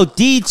 Here we go,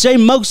 DJ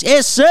Mokes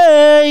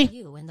SA.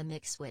 You in the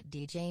mix with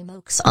DJ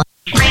Mokes on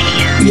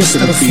Yes,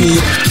 our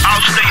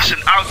station,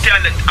 our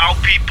talent, our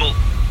people.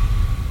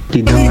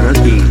 Hey,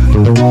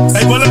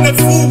 wala net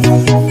voel.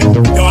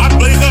 Jouw hart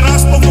blijft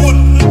geraast bevoerd.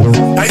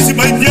 Hij is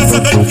bij het jazz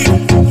en hij kiet.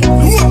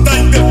 Hoe het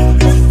denken.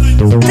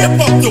 Keep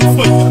up your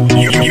foot.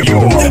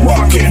 You're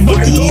walking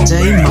with DJ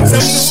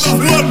Mokes.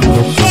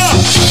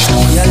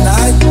 Ja,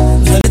 laat.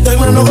 Het is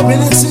maar nog een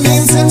minute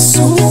sinds en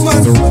zo,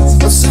 man.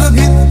 Wat is dat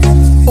hit?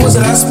 Ons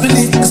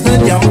raspelen, is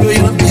met jou door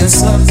je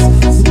pieza.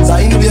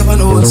 Zijn we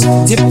van ons,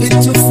 tip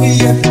it to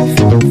free.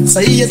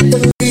 Say it to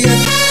me.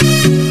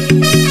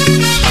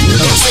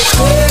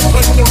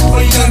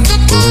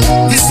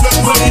 This love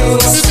for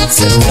yours,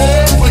 say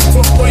hey, wait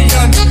for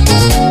Boyan.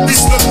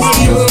 This love for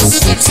yours,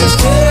 say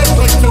hey,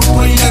 wait for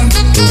Boyan.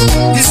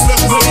 This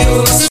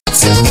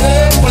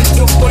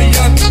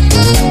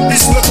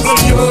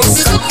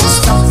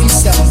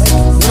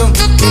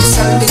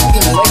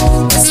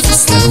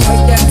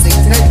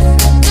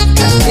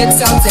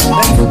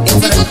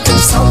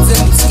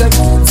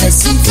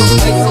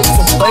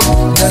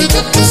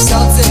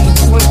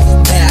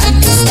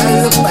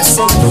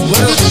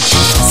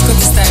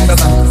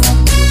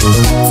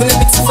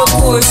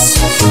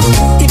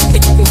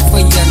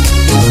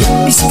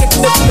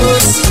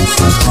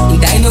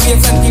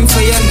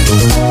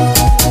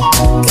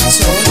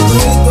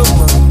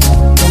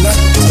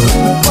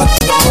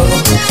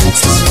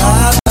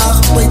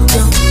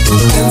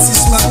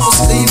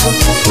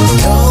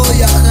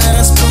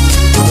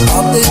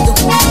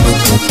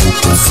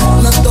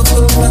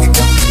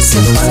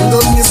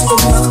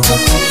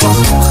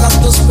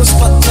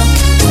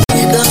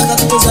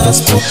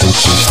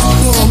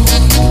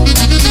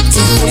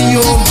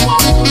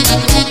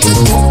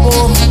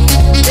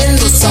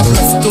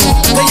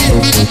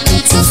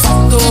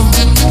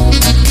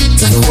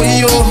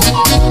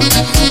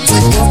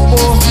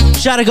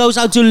Shout out goes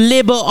out to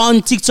Lebo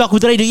on TikTok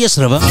with Radio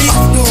Yesterday.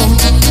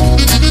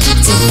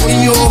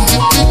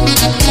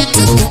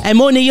 And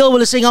Moni Yo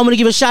will sing. I'm gonna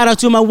give a shout out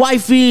to my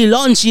wifey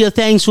Launchia.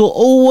 Thanks for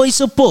always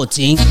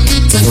supporting.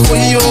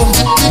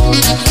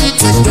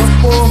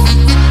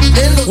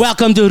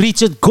 Welcome to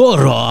Richard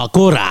Gora.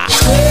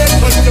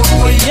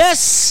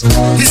 Yes.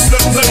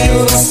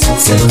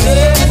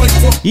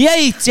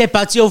 Yay, tip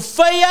out your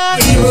fire.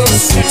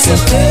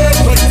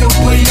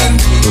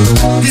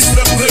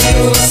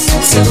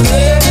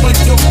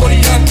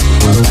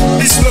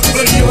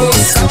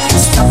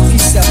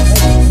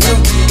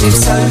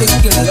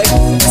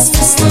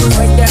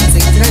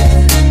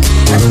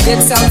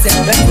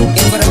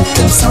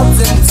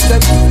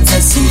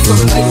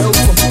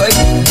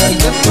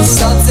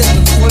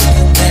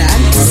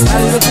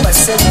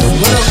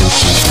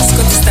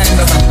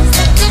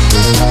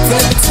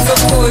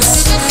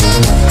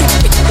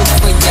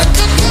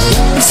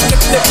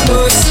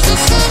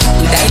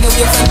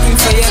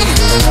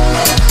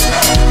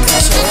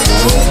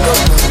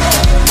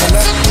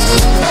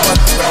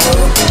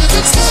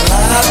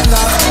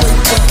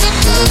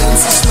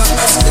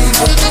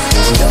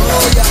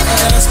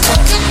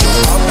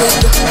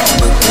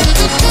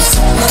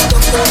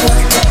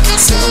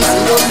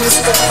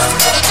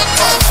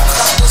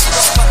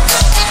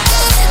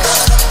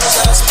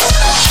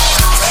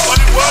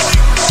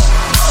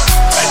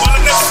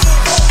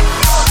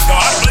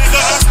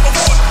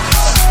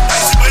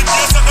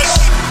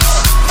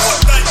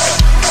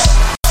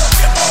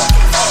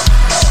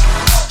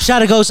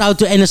 Shout out goes out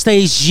to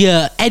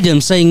Anastasia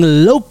Adams saying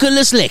local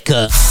is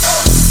lekker.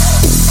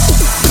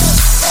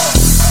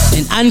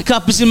 En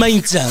Ankap is in my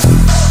inter.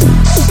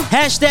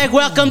 Hashtag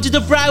welcome to the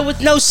Pride with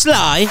no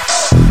sly.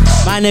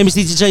 My name is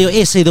DJ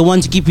JAYO SA, the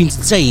one to keep you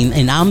entertained,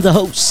 and I'm the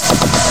host.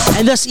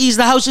 And this is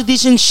the House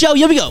Edition show.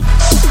 Here we go.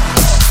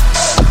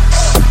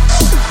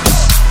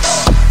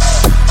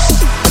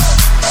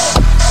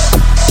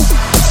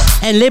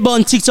 And Lebo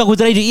on TikTok with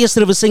Radio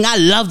Yesterday was saying, I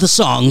love the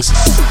songs.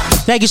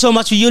 Thank you so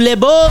much for you,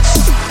 Lebo.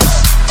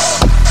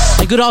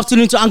 And good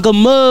afternoon to Uncle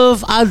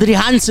Merv. Aldri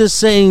Hansen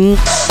saying,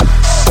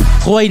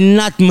 gooi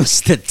nat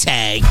Mr.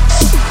 Tag.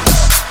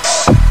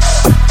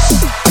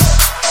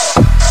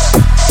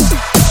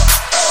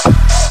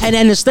 And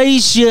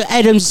Anastasia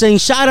Adams saying,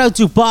 shout out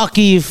to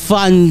Parky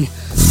van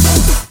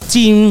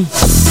Team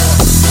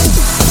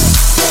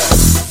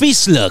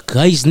Vieslik.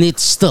 Hy's net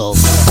stil.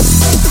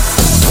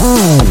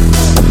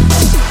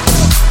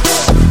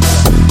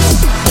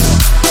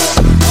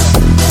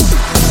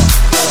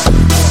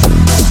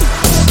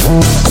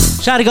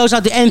 Shout out goes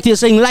out to Anthea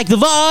saying, like the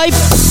vibe.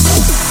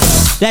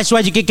 That's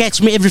right, you can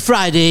catch me every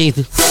Friday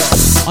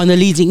on the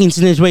leading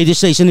internet radio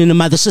station in the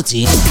mother city.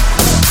 You're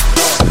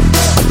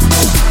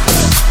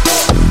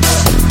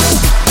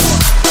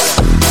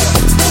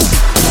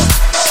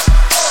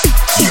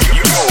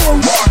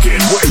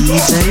rocking with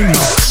DJ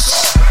Mox.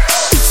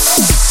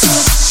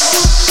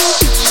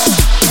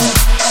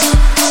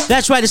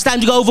 That's right, it's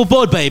time to go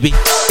overboard, baby.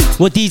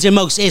 What DJ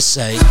Mox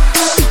SA.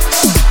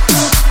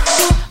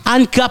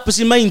 Ankap is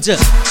in my inter.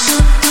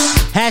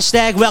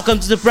 Hashtag welcome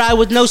to the Pride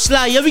with no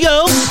sly. Here we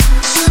go.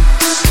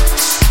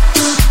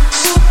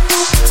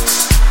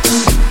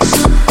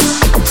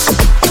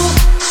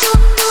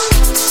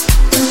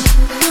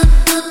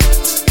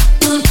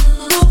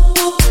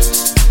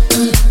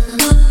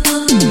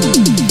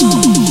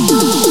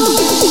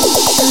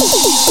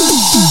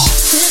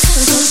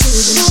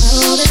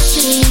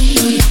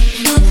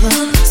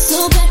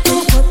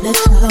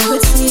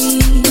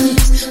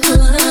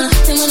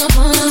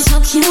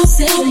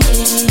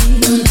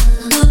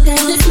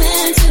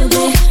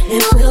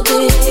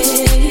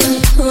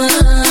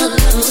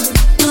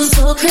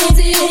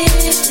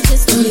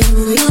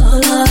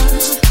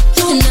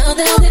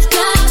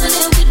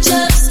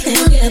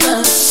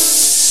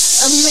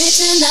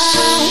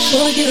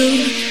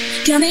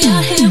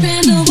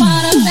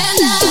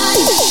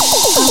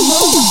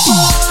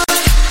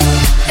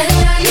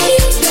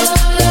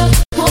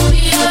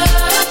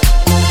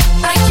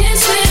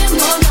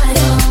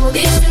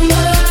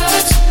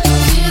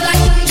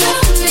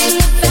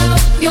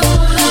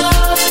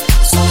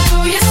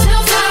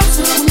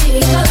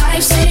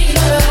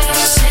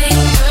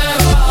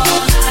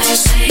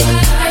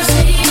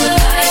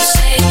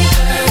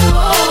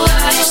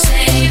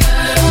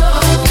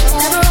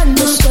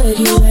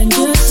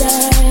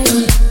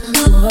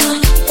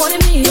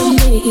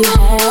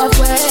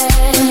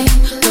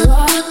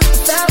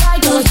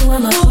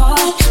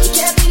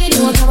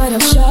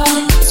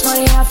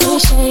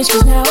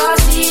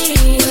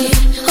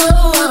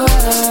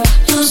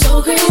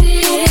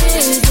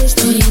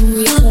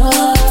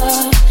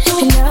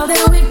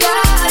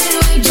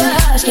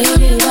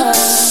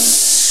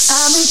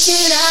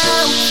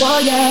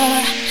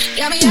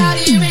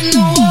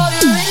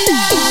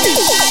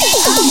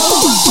 I'm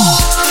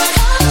overboard,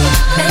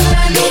 and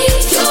I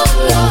need your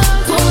love.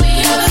 Pull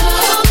me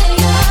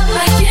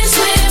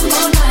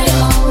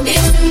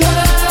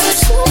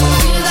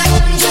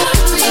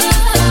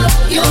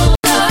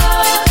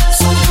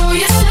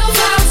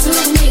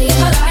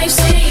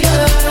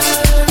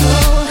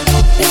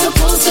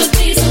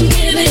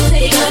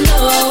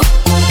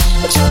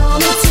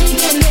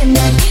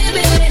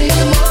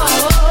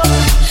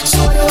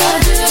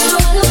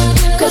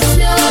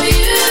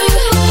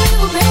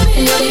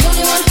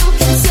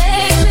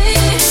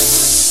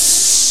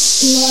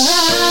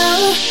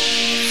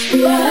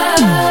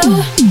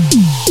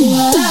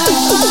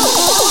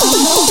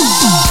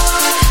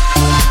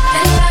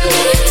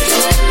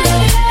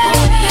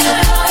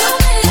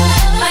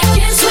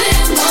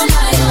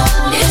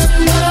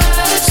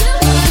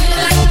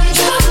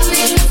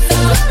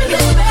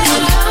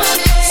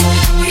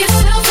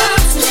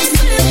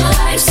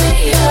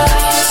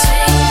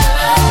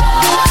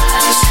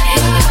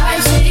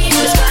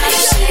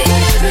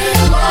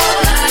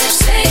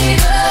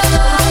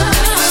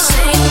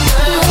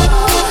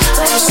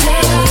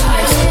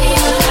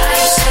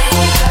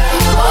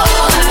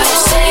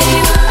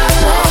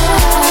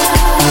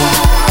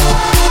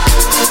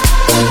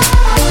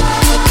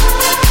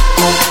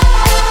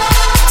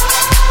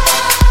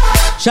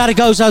Shout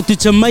goes out to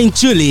Jermaine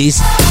Chulis.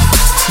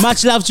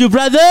 Much love to you,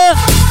 brother.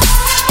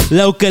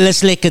 Local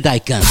is lekker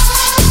duiken.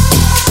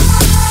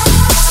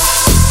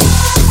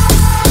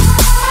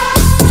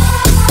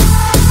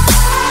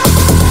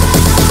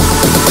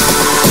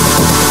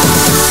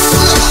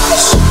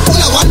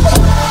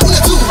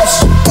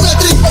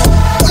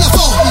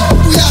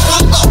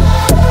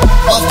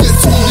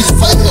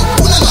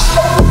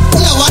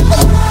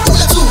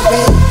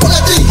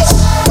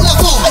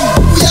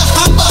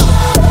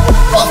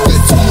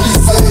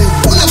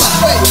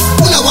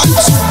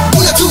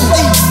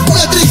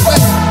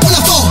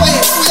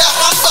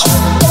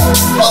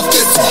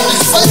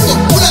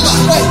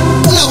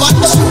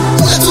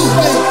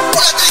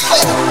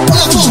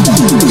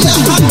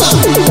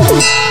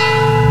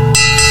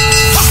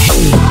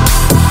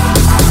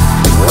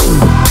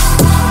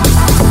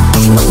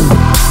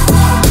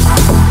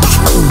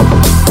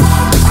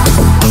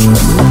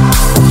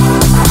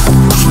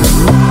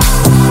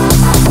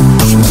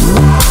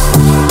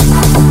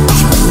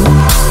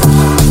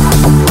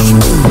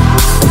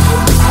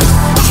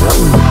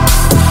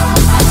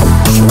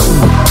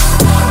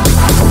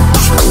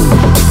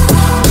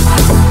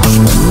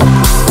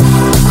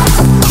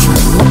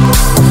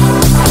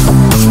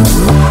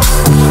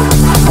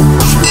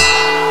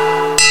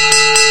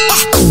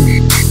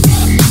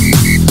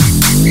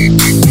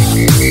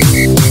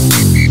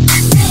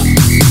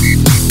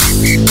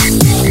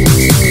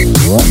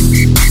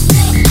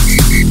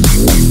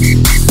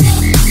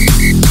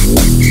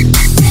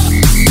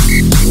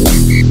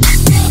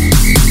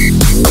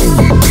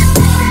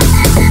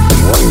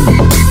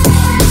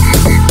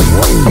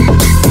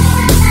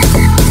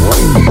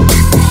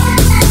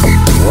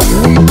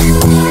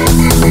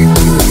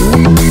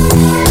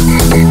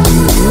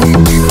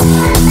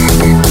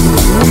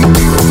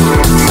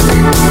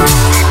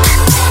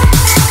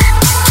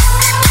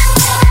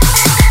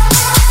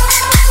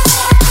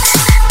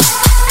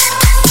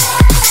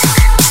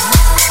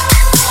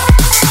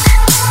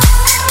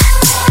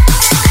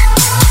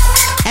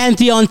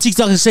 On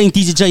TikTok is saying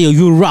DJ JAYO,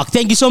 you rock.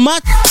 Thank you so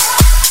much.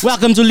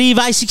 Welcome to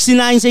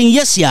Levi69 saying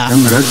yes, yeah.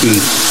 I'm ready.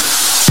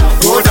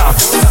 Go down,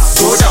 baby.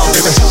 Go down,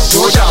 baby.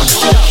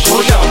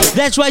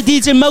 That's right,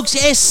 DJ Mokes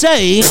SA.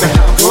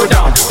 Go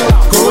down, baby.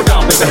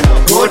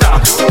 Go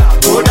down,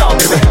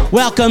 baby.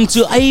 Welcome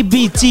to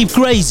ABT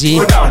Crazy.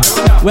 Go down.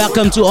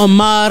 Welcome to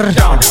Omar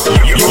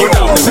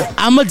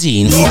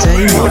Ahmadine. Go down,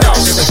 baby. Go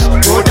down, baby.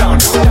 Go down,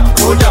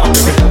 go down,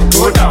 baby.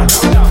 Go down,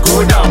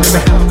 go down,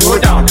 baby. Go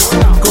down,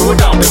 go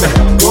down, baby.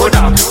 Go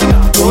down,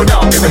 go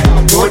down, baby.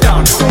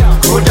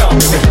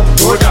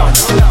 Go down,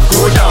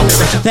 go down,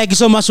 baby. Thank you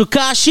so much for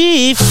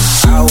Kashif.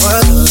 I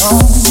was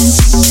alone.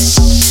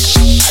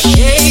 I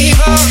gave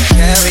up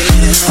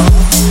carrying on.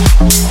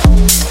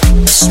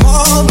 A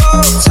small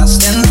boat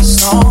tossed in the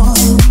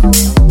storm,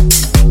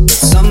 but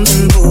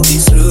something pulled me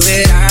through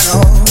it. I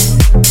know.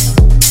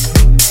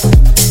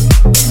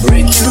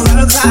 Breaking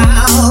the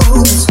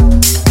clouds.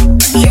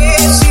 I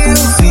guess you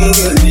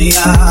figured me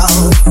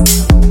out.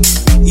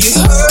 You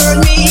heard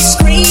me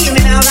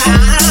screaming out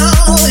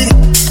loud,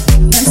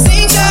 and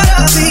things that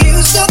other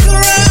you stuck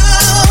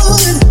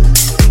around.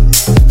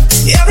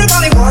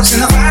 Everybody walks in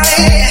the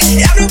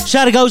valley.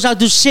 Shout goes out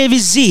to Chevy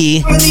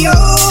Z.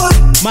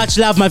 Much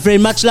love, my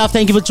friend. Much love.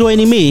 Thank you for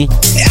joining me.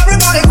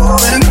 Everybody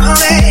going and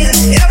coming.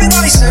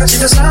 Everybody searching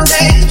for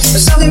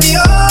something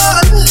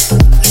beyond,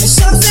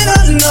 something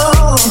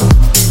unknown.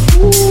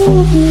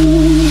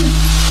 Ooh.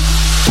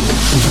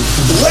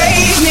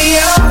 Wake me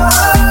up.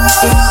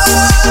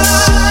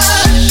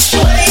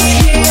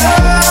 Wake me up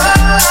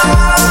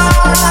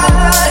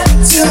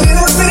till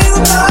you feel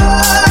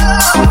God.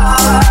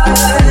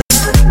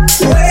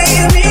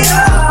 Wake me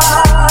up.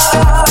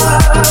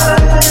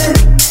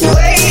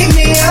 Wake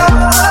me up.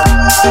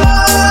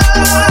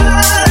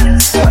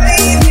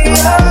 Wake me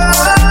up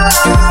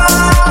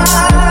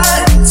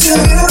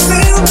till you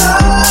feel God.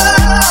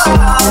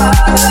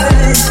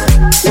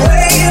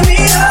 Wake me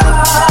up.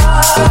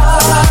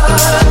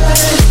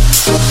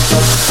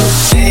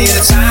 Day at a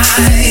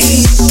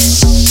time,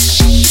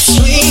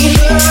 between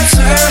the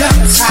turn of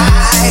the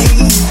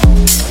tide,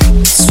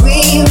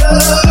 between the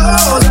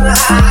lows and the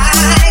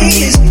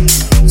highs,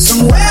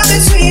 somewhere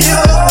between the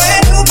low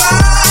and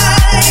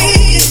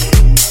Dubai.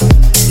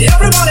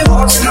 Everybody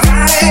walks in the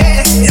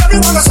valley,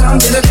 everyone got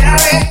something to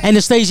carry.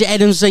 Anastasia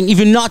Adams saying, if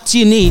you're not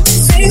tuned in,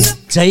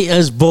 day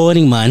is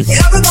boring, man.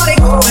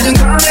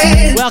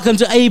 Welcome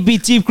to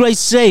ABT Grace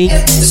saying,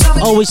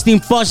 always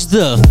think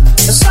positive.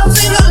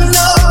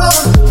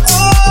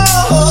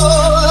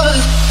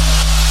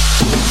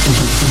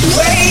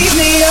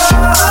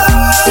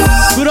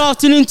 Good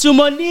afternoon to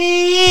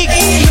Monique.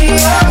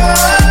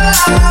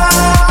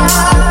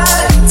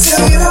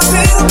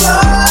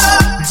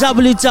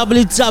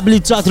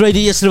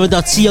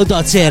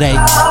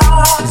 www.radioyesterday.co.za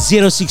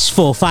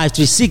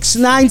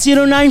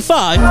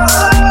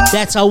 064-536-9095.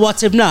 That's our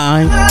WhatsApp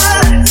now.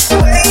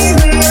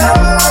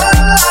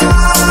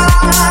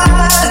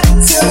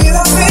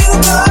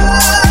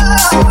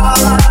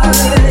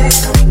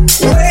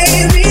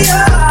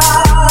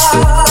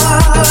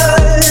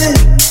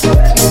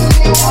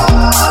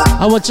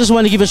 I just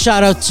want to give a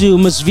shout out to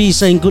Miss V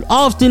saying, good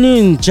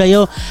afternoon,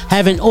 Jayo.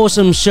 Have an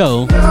awesome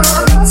show.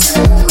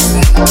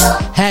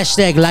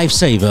 Hashtag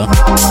lifesaver.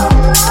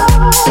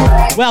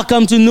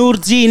 Welcome to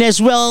Noordine as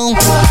well.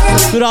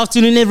 Good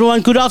afternoon,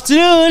 everyone. Good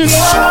afternoon.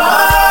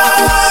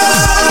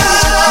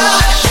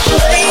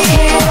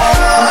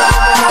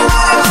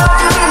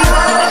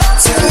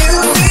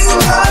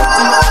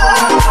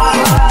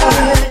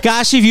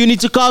 Kashif, you need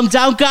to calm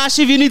down.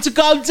 Kashif, you need to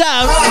calm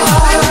down.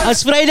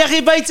 As vrijdag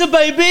hier buiten,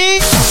 baby.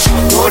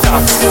 Go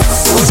down, go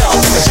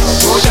down,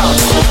 go down,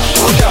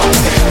 go down,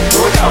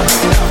 go down,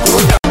 go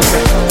down,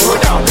 go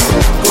down, go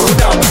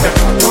down,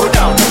 go down, go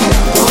down, go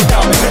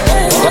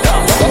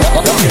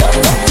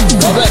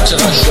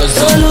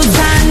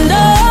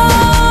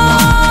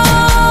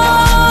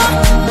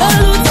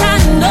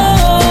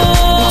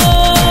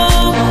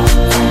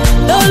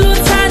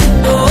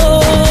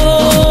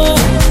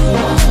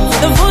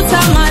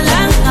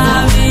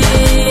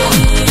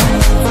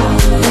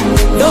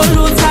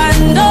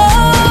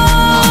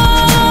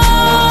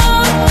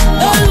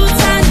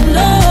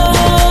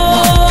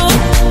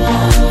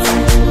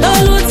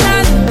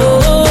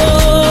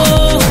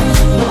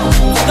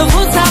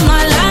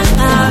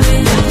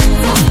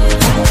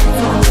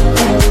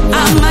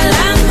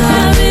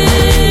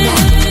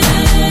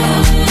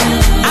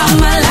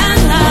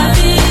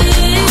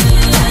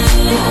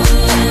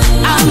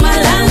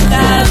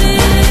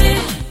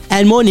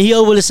And Moni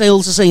here will say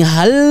also saying,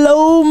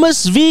 hello,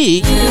 Miss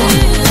V.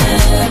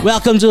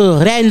 Welcome to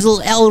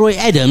Randall Elroy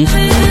Adam.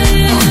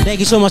 Thank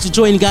you so much for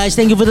joining, guys.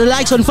 Thank you for the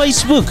likes on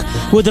Facebook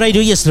with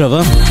Radio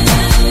Yesterday.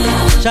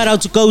 Shout out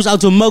to goes out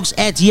to Mokes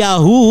at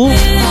Yahoo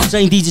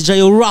saying DJ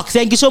JAYO rock.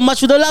 Thank you so much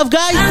for the love,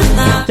 guys.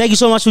 Thank you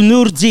so much for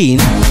Noordine.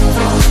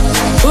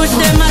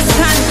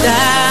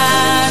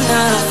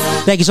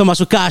 Thank you so much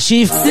for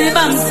Kashif.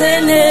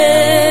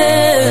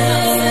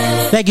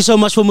 Thank you so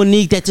much for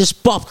Monique that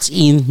just popped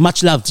in.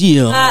 Much love to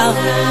you.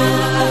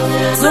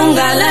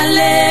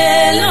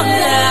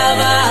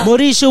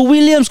 Mauricio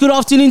Williams, good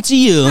afternoon to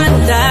you.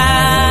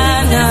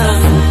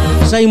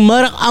 Say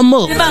Marak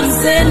Amo.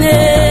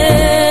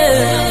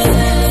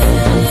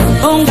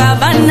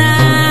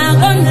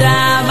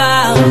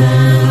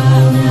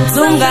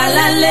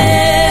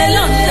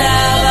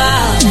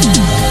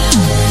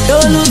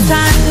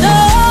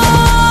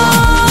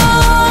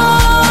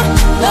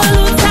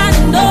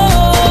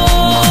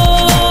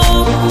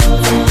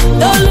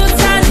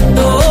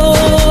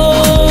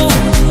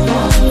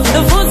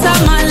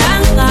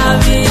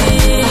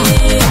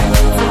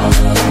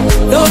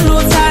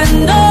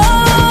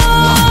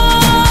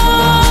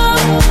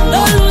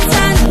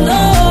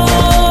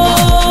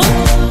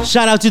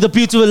 Shout out to the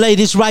beautiful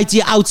ladies right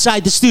here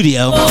outside the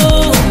studio.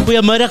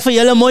 Goedemiddag voor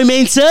jullie mooie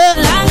mensen.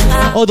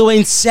 All the way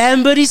in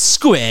Sambary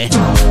Square.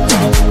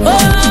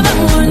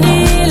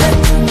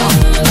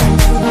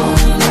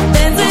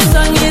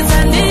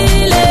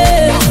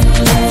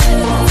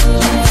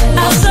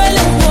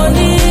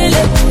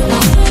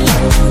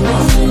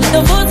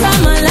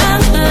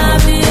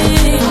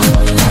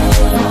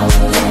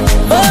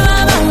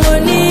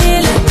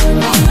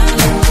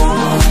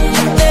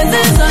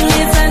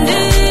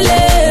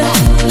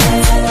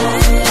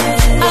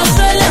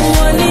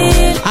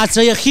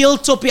 Als je geel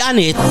topje aan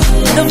hebt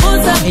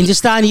en je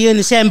staan hier in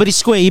de Sambary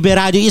Square hier bij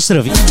Radio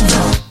Yesterday.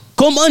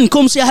 Kom in,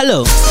 kom zeg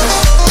hallo.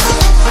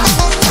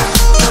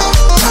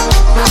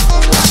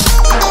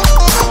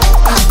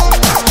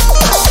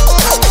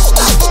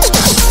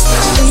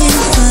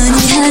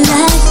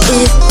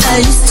 I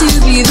used to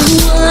be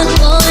the one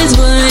always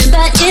worried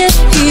about if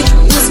he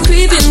was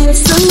creeping with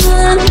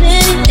someone.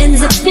 Then it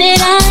ends up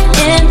that I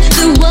am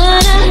the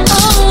one I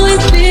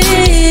always been.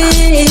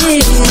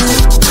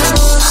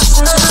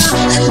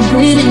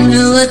 Didn't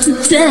know what to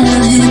tell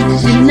him,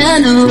 and I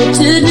know what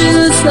to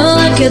do, so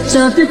I kept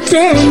on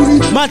pretending.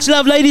 Much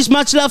love, ladies,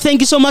 much love.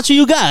 Thank you so much for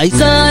you guys.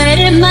 Saw it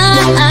in my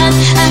eyes,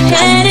 I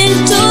head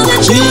into the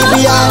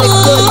trouble.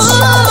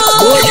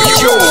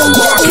 You're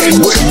walking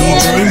with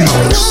DJ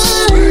Mouse.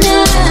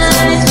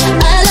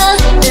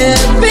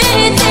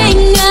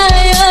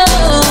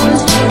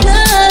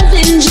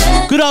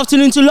 Good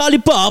afternoon to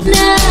Lollipop.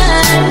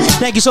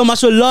 Thank you so much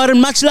for Lauren.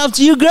 Much love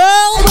to you, girl. Now I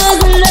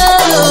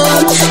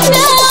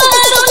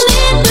don't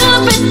need to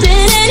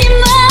pretend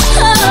anymore.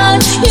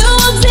 You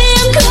won't see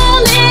him come.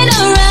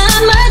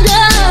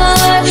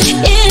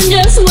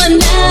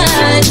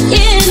 night,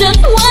 in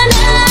just one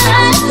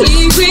night,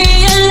 he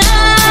realized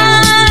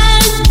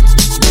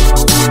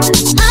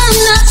I'm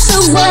not the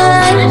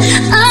one,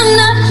 I'm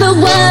not the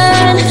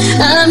one,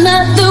 I'm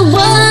not the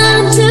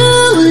one to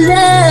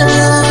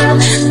love.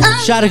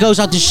 Shout goes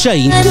out to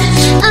Shane.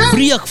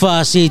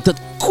 Breakfast heet het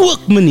kook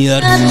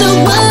meneer.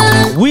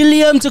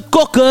 William te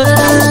kokken.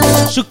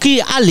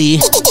 Suki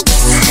Ali.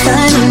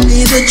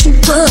 Finally the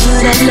truth put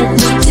I let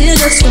the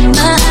tears from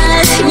my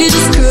eyes. We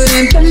just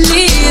couldn't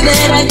believe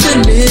that I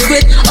could live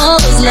with all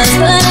those lies.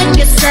 But I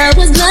guess I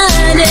was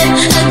blinded,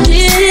 I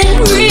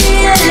didn't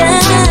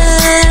realize.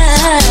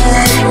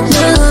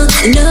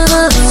 No,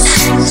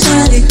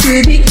 thought it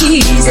could be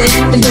easy,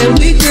 and that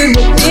we could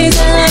work things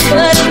out.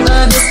 But I'm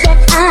obvious that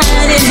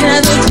I didn't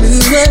have a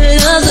clue what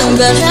love's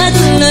about. Had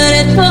to learn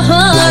it the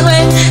hard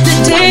way the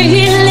day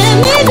he let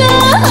me go.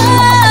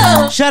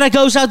 Shout out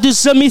goes out to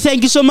Sumi.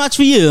 Thank you so much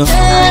for you.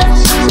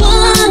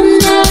 One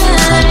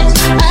night,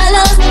 I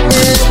lost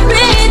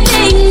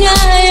everything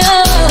I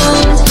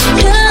owned.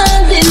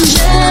 'Cause in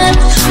just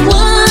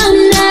one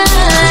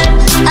night,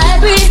 I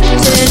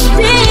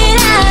pretended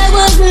I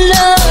was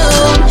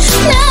alone.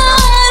 Now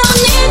I don't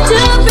need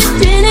to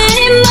pretend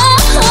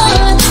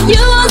anymore.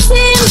 You won't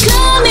see him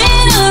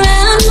coming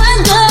around my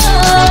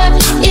door.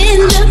 In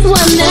just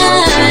one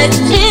night,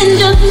 in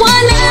just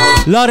one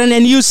night. Lauren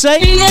and you say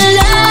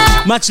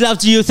much love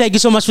to you. Thank you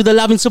so much for the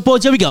love and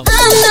support. Here we go.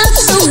 I'm not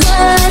the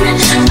one,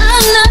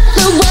 I'm not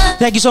the one.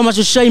 Thank you so much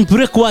for Shane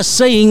Brickwas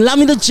saying, love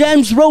me the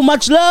James bro,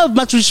 much love,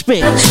 much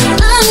respect. I'm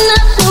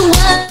not the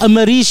one.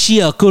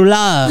 Amaricia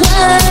Kula.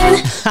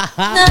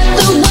 Not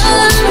the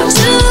one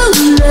to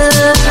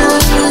love.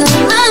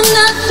 I'm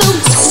not the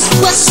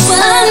one.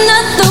 I'm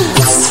not the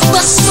one.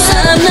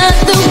 I'm not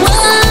the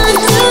one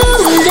to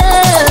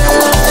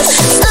love.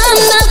 I'm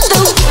not the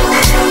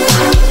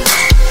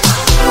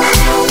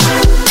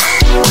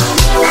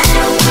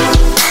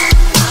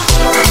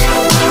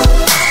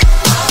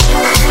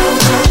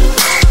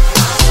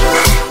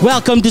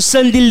Welcome to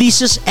Sunday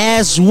Lisa's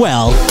as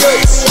well.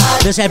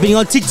 That's happening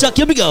on TikTok.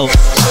 Here we go.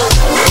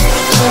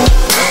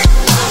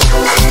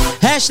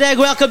 Hashtag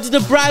welcome to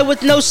the bride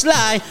with no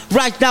sly.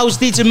 Right now is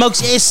DJ Mokes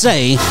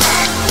SA.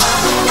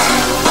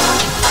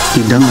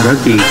 Tidang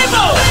Ragi.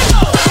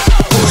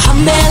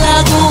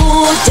 Hamela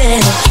gute,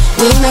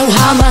 winang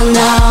hamang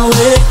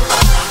nawe.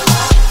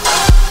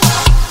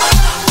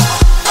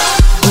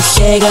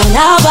 Ushega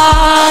na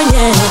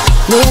banye,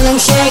 winang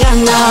shega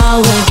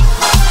nawe.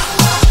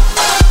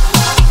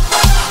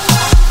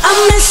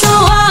 I'm so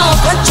out,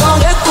 but don't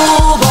get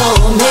cool,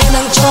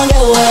 meaning don't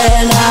get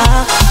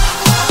wena.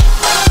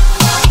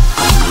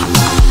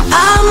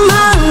 I'm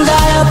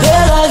under a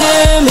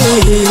pelagame.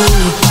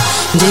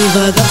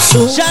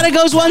 Shout out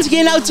goes once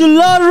again out to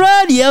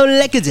Lauren. Yo,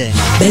 lekker day.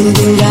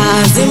 Bending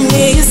guys in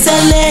me,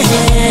 sale.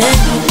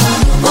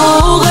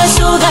 Oh,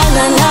 sugar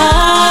na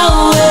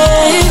nawe.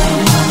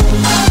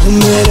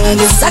 Mera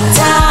ni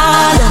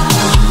satana.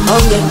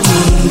 On the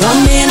thing,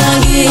 I'm in a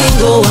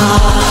gingo.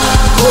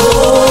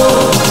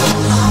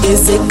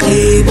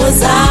 Izikribo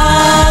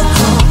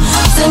zakho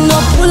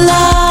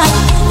zinopula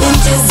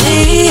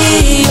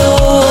inhliziyo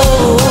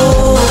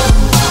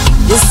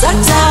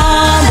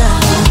isathana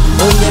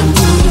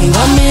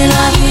uyadinga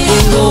mina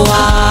ingo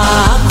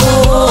wakho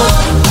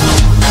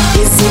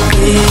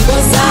izikribo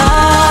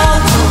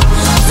zakho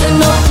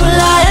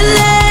zinopula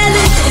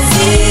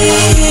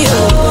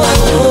inhliziyo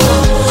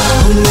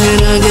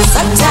mina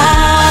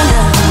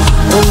ngisathana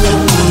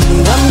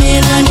uyadinga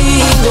mina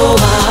ingo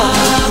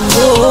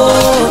wakho.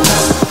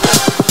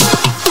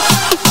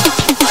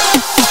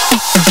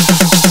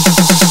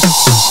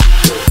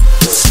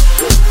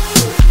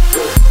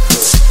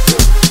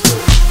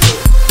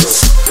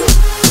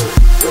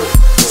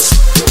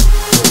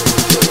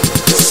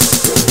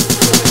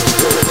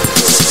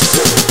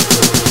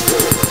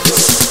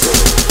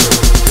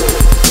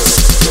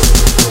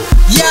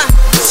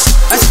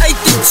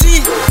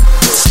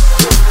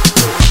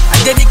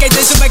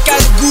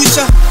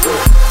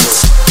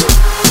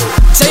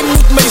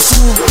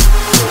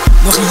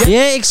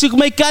 Yeah, ik zoek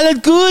mijn Colored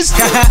Goose.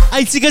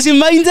 Uitziek als je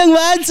mijn ding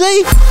waard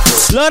zijn.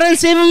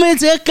 Lawrence even met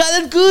zijn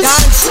Colored Goose.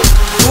 Dans,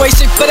 hoe is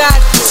het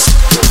praat?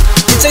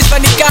 Dit is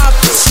van die kap.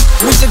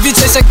 Moet ze dit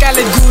zijn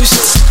Colored Goose.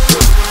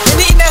 En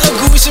niet naar een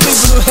goose, mijn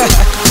broer.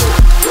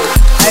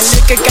 Hij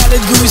lekker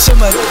Colored Goose,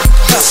 man.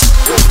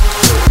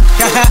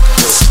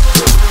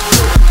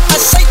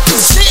 Als zij te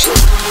zien.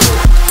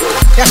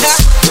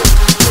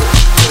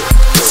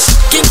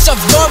 Kings of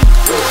Dom.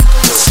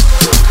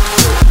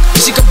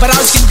 Is ik een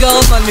brown skin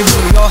girl, man, mijn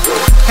broer, joh.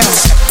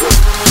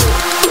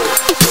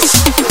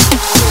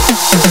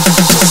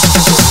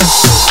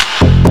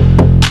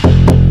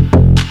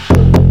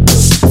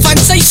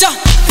 Fantasia,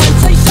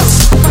 Fantasia,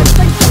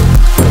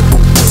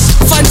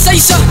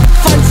 Fantasia, Fantasia,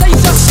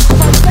 Fantasia,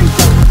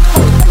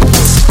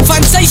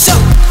 Fantasia,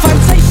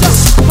 Fantasia,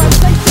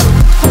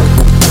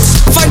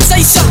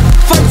 Fantasia,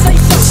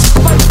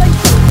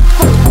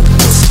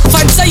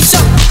 Fantasia,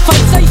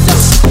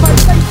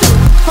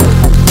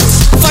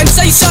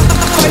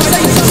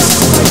 Fantasia,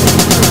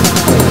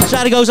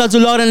 Shout goes out to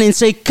Lauren and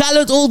say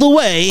colored all the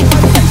way.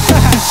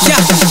 Ja,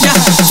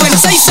 van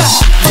zij ze,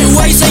 de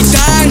way zij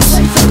dans.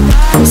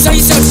 Zij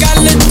ze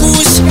colored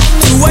goose,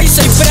 de way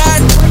zij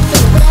praat.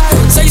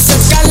 Zij ze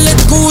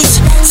colored goose,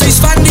 zij is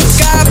van die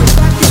kap.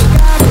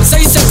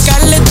 Zij ze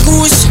colored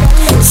goose,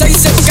 zij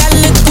ze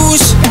colored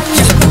goose.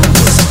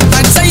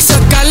 En zij ze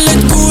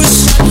colored goose.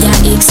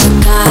 Ja, ik ze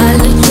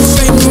colored goose.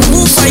 Kijk hoe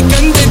move, hij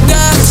kan de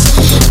dans.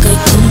 Kijk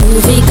hoe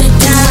move ik het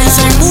dans.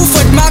 Zij move,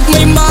 het maakt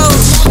mij mal.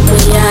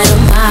 Ja,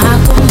 dan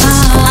maak hem mal.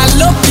 I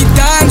love die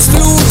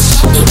dansvloer.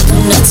 Ik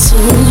doe het zo,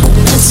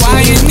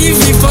 waar je niet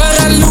wie voor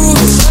een loer.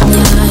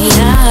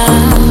 Ja.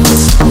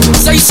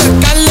 Zij ze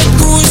colored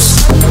goose.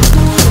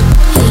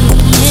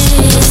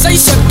 Zij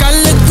ze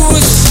colored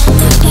goose.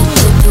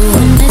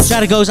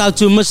 Shout goes out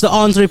to Mr.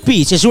 Andre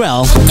Peach as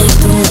well.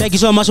 Thank you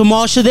so much for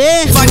Marsha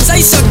there. Van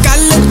zij ze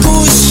colored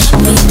goose.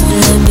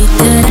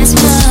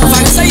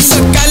 Van zij ze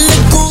colored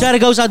goose.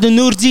 Shout goes out to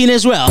Noordine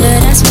as well.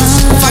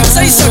 Van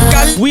zij ze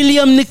colored.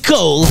 William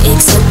Nicole.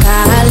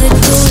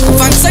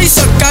 Van zij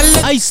ze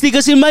colored. I stick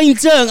us in my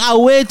tongue. I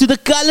wear to the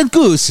colored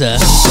goose.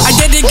 I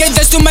dedicate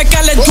this to my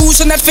colored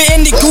goose. Not for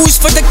any goose,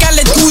 for the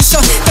colored goose.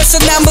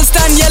 Tussen namen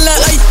staan jelle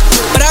uit.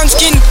 Brown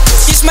skin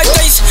is my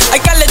taste. I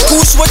colored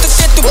goose, wordt het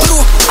net to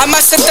blue. I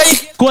must say.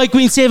 Koi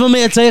Queen 7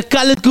 minutes, say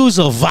colored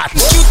goose of what?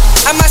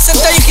 I must say,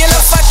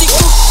 jelle fatty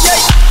koek.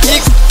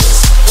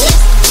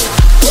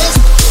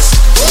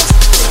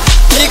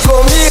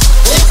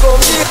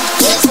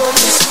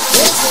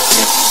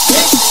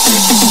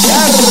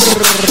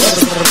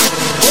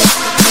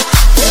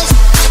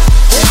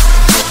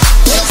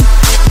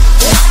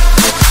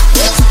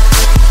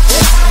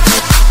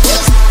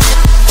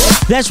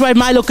 That's right,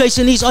 my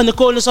location is on the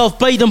corners of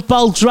Baden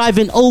Powell Drive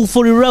and Old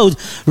Forey Road.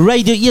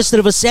 Radio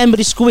yesterday was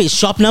Assembly Square,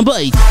 shop number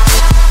 8.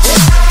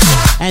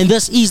 And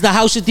this is the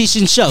House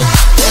Edition show.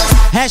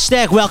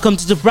 Hashtag welcome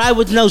to the Bride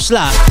with No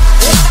Slack.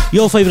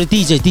 Your favorite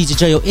DJ, DJ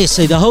JAYO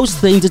SA, the host,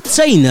 the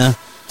entertainer,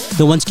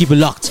 the ones keep it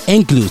locked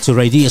and glued to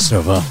Radio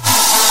Server.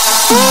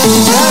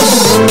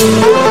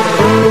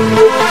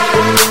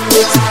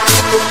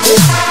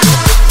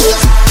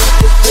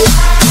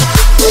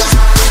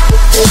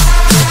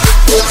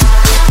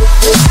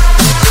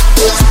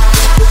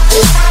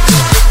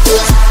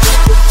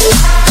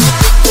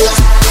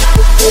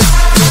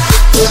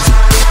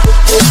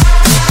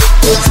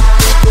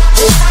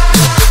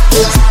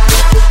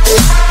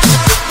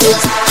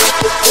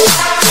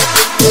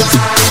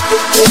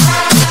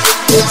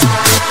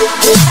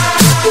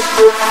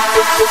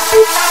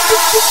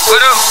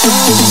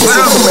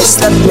 Voor mij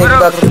staat mijn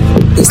bak,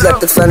 ik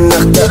slaat het van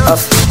achter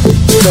af.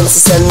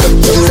 Mensen zijn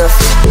op de naf,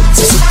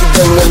 ze ziet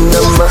die dingen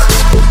naar mag.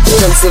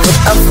 Mensen wordt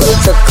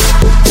afgedrukt,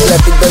 ik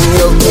laat die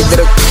dan ook niet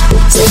druk.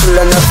 Ze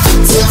voelen af,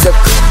 ze druk,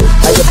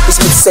 hij heb iets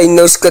met zijn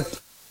neuskut.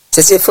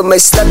 Ze zegt voor mij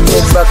staat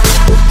mijn bak,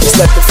 ik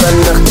slaat het van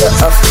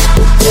achter af.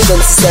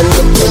 Mensen zijn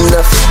op de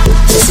naf,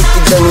 ze ziet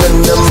die dingen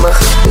naar mag.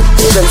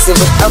 Mensen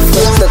wordt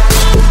afgedrukt,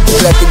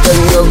 ik laat die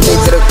dan ook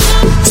niet druk.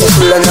 Ze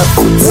voelen af,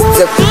 ze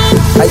druk,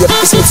 hij heb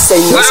iets met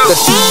zijn neuskut.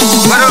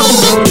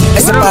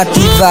 It's a party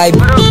vibe,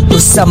 we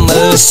summer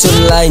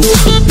online.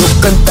 You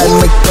can time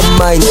make a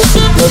mind,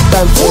 no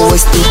time for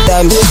wasting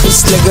time.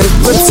 It's like a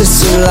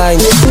princess online.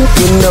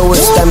 You know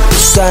it's time to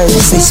shine.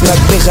 Say smack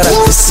bigger at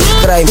the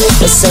crime.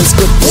 The sun's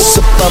good to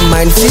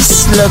supermind.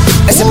 This look,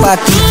 it's a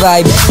party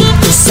vibe,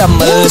 we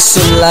summer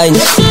online.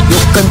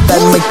 You can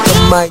time make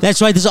a mind.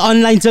 That's right, it's an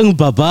online thing,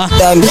 Baba.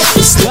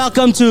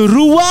 Welcome to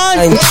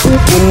Ruan.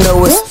 You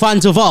know it's fun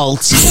to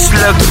vault.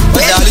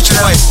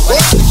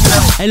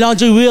 En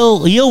Landry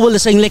Will, you will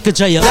sing lekker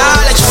Jaya.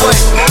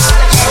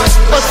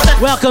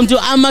 Welcome to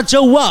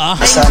Amajoa.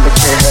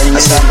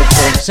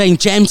 Saying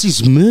James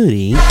is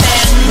moody.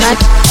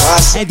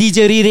 And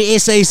DJ Riri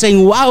SA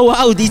saying wow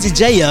wow DJ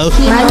JAYO.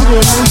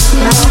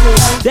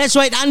 That's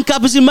right,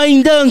 Ankap is in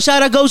mijn ding.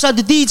 Shout out goes out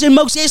to DJ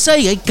Mox SA.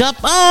 Hey, kap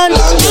aan.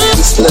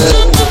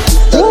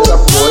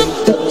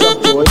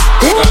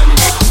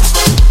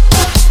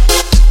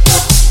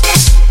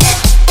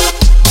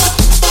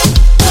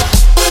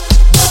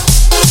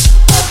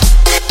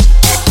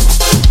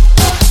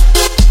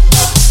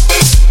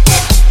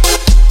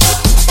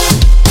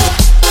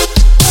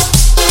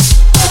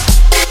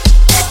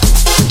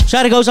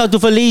 Shout out goes out to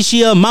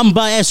Felicia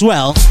Mamba as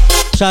well.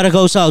 Shout out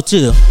goes out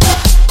to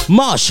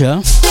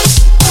Marsha.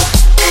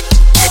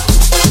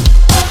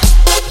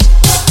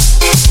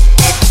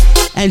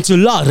 And to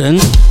Lauren.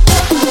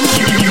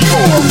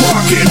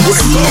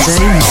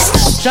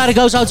 Shout out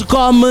goes out to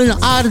Carmen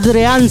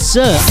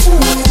Adriaanse.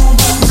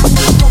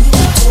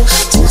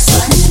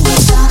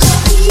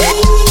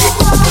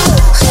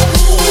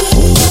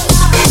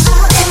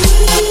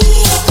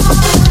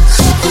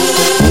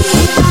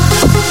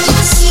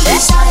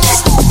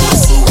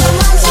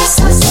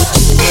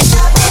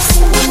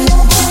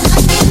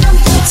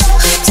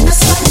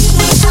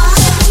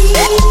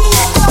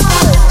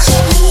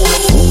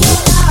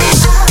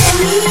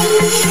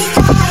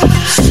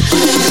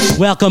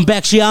 Welcome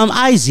back, Shyam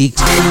Isaac.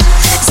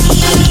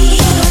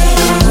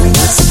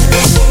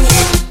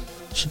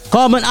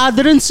 Carmen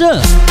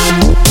Adriaanse.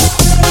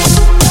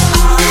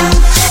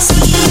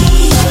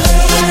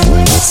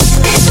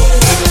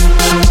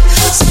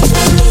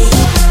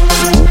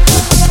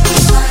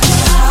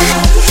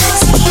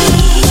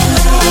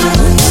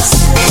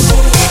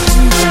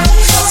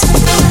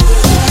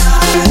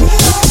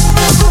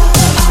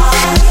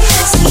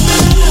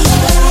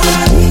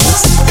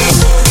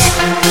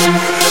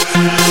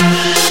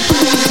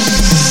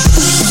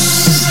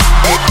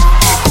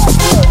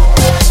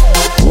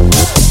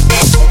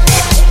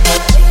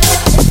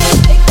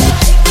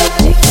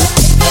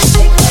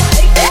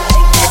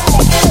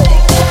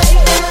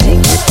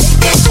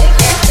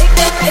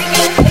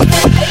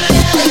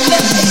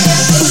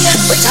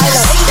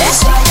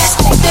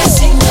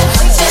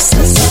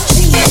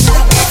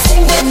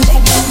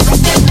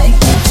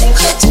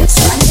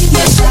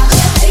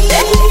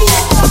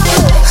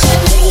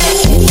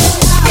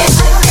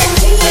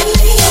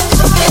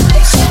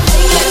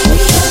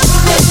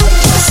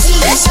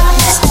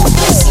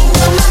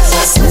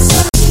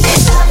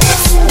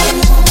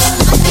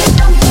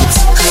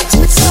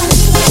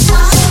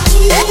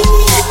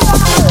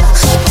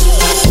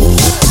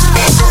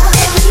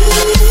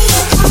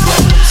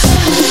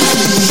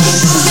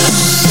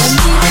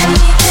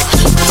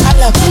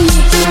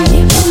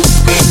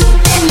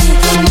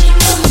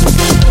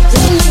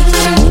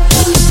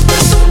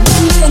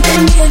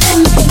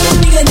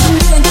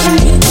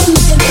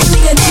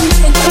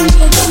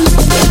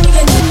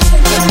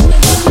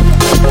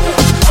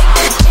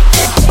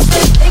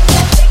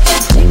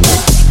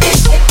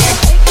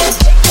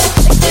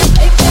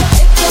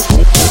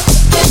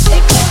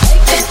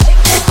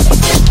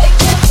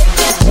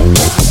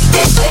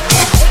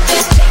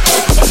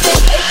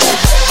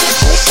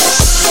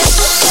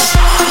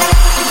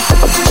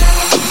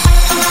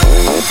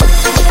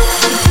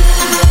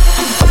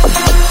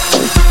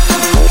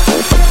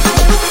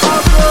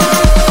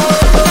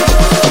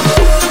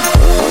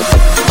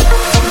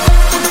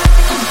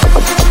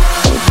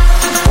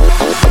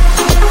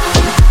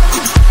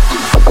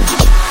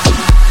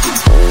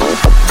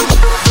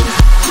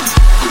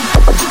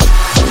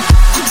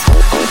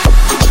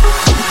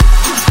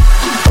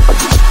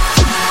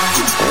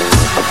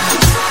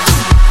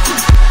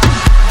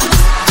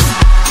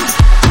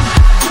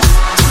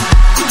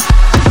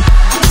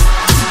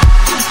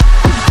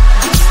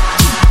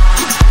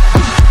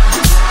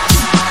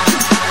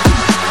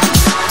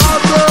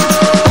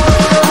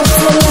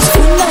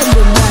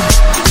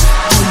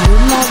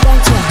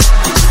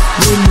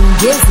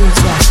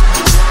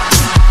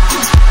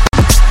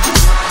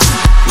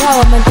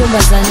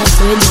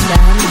 ngigcwele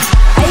nami.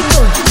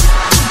 Ayibo.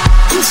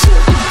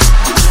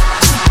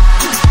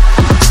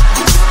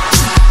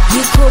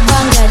 Yikho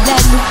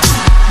bangalali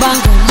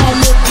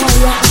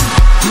ekhaya.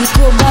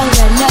 Yikho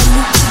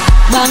bangalali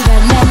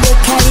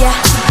ekhaya.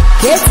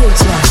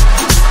 Gezeja.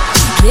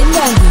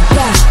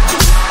 Ngendangika.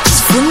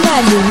 Sifuna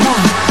lona.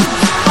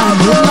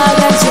 Angoma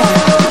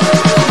kanjani.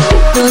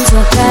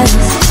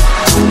 Donzwakazi.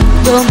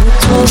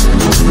 Dombutholo.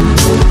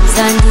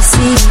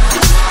 Sandisi.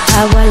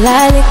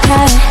 Awalala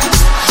ekhaya.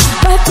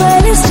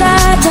 Bagcwele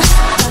istrata.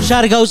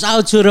 Shout goes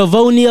out to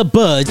Ravonia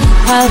Bird,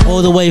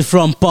 all the way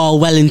from Paul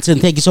Wellington.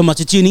 Thank you so much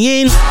for tuning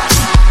in.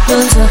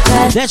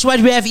 That's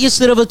right, we have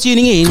Easter River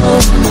tuning in.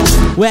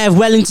 We have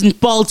Wellington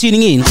Paul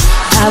tuning in.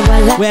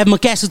 We have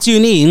Macassar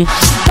tuning in.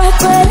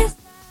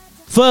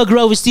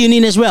 Fergrove is tuning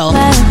in as well.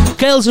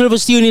 Kales River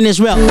is tuning in as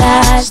well.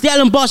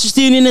 Stellenbosch is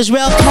tuning in as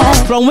well.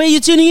 From where you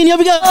tuning in, here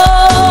we go.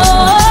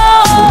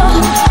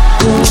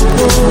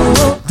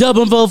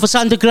 Durbanville for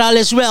Santa Clara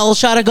as well.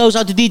 Shout out goes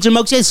out to DJ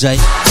JAYO SA.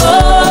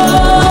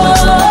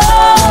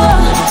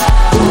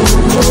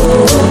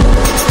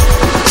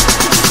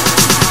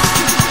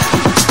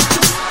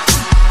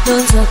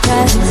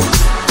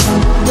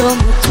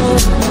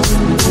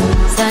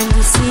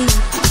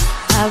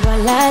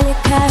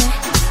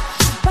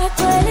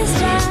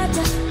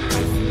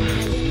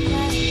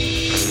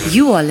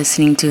 You are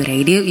listening to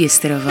Radio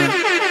Easter River.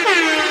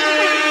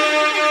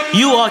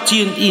 You are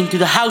tuned in to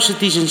the House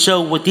Edition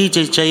show with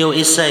DJ JAYO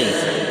SA.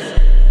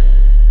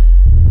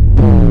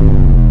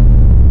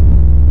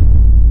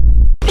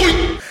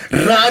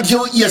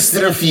 Radio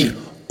Easter River,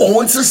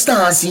 onze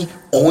stasie,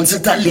 onze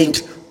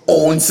talent,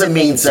 onze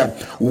mensen.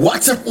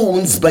 WhatsApp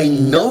ons by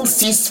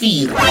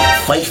 064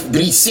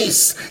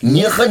 536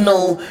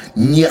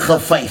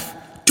 9095.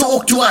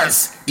 Talk to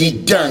us,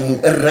 die ding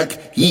ruk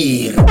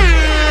hier.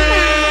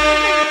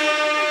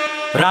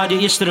 Radio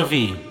Easter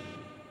River.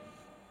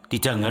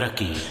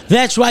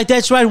 That's right,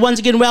 that's right. Once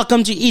again,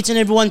 welcome to each and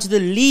everyone to the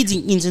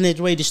leading internet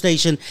radio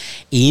station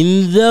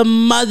in the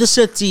mother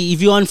city.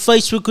 If you're on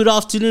Facebook, good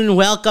afternoon,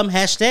 welcome,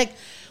 hashtag.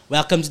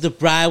 Welcome to the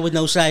Briar with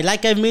No Side.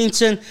 Like I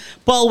mentioned,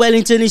 Paul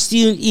Wellington is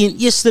tuned in,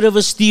 Easter River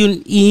is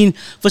tuned in,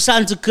 for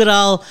Santa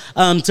Clara,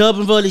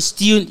 Durbanville is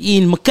tuned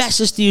in,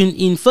 Macassar is tuned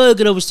in,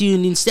 Fergrove is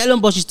tuned in,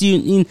 Stellenbosch is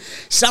tuned in,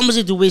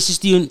 Somerset West is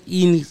tuned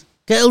in,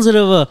 Kales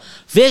River,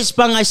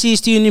 Westbank I see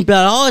is tuned in,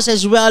 Blaarhouse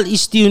as well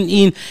is tuned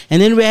in,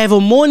 and then we have a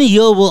morning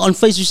here on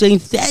Facebook saying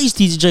thanks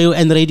DJ JAYO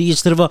and Radio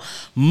Easter River.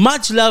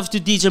 Much love to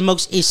DJ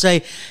Mox SA.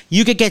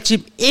 You can catch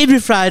him every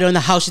Friday on the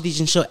House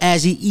Edition show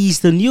as he is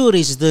the new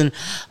resident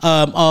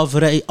of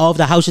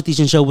the House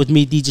Edition show with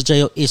me, DJ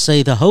JAYO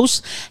SA, the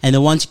host, and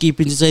the one to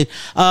keep entertained.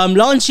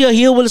 Lancia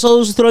here was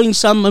also throwing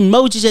some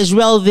emojis as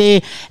well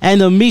there, and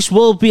the mix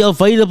will be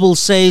available,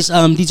 says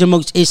DJ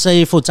Mox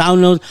SA, for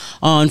download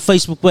on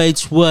Facebook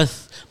page with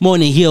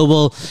Morning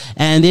Hillville.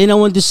 And then I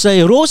want to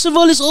say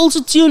Roosevelt is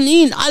also tuned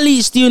in. Ali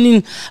is tuned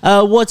in.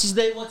 What's his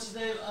name?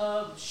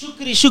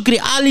 Shukri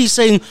Ali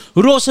saying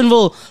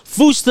Rosenville.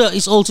 Worcester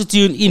is also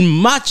tuned in.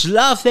 Much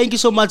love. Thank you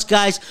so much,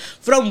 guys.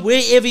 From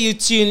wherever you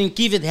tune in,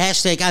 give it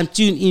hashtag. I'm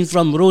tuned in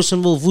from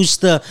Rosenville,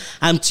 Worcester.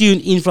 I'm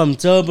tuned in from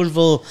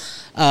Durbanville,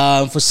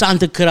 for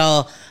Santa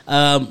Clara.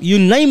 You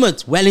name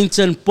it,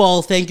 Wellington,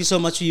 Paul, thank you so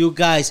much for you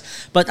guys.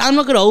 But I'm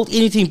not going to hold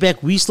anything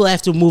back. We still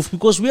have to move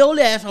because we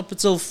only have up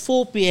until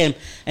 4 p.m.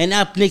 And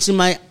up next in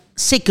my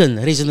second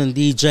resident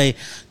DJ,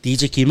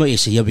 DJ JAYO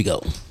SA. Here we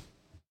go.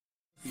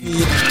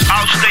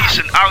 Our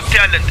station, our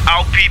talent,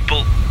 our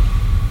people.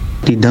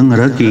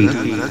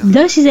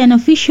 This is an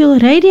official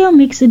radio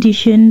mix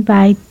edition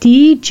by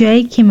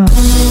DJ JAYO.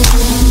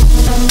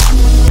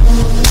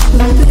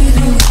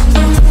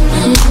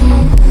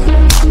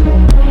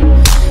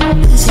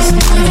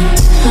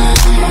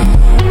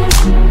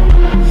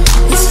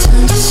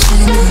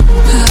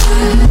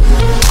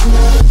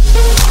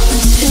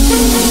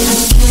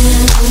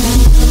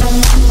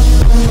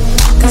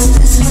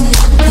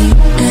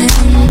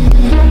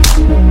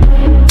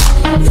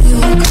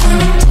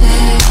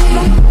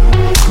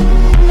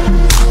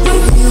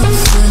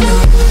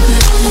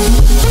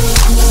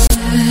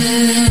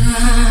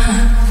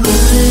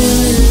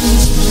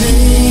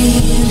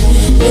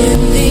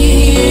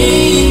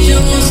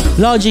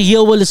 Lancia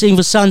Yowell is saying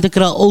for Santa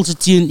Clara, also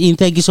tuned in.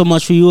 Thank you so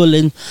much for you all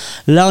in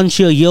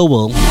Lancia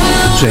Yowell.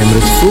 Jammer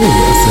het vol,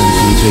 dat is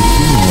DJ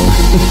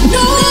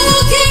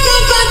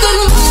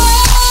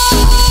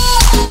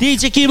JAYO.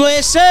 DJ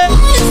JAYO SA.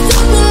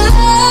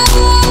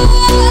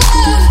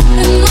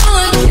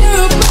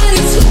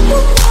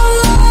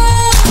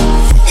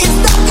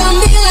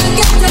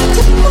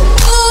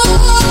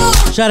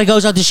 Shout out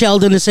goes out to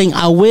Sheldon and saying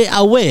away,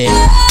 away.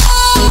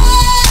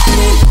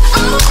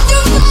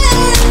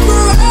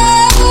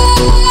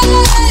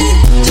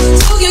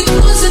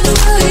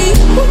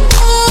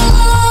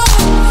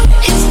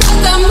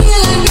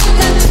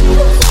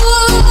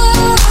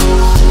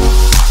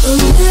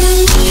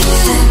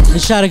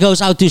 And shout out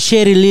goes out to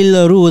Sherry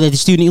Lilleroe that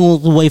is tuning all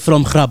the way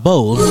from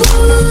Grabo.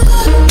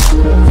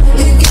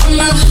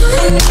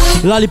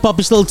 Lollipop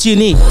is still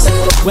tuning.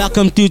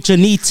 Welcome to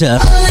Janita.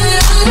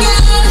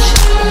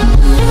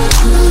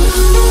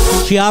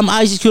 Yeah, I'm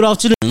Isaac. Good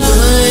afternoon.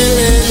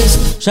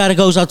 Shout out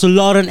goes out to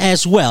Lauren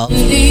as well.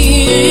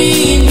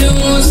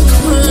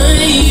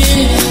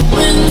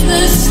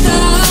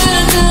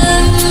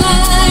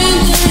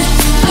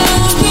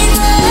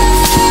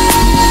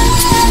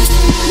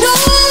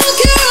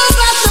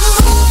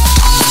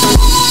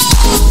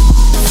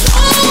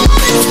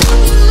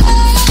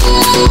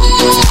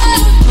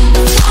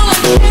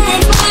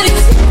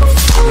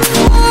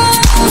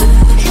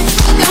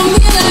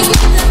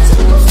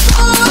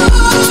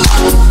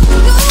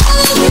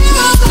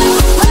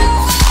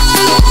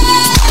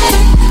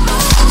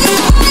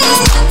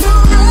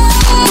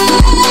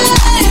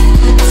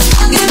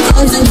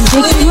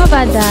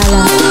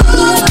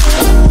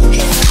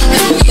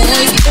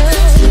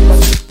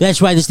 That's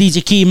right, it's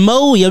DJ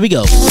Kimo. Here we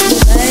go.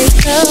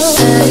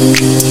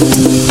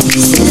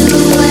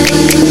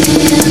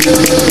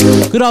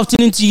 Good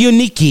afternoon to you,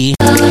 Nikki.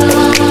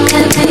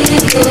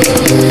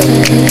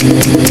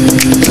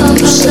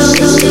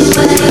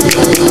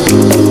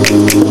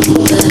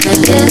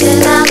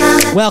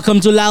 Welcome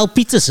to Lyle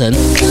Peterson.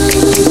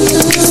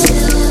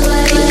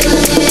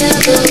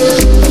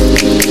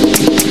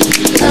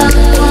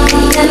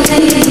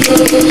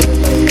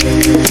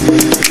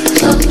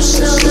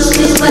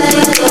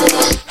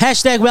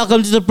 Hashtag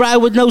welcome to the Bride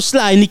with No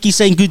Sly. Nikki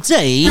saying good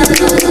day.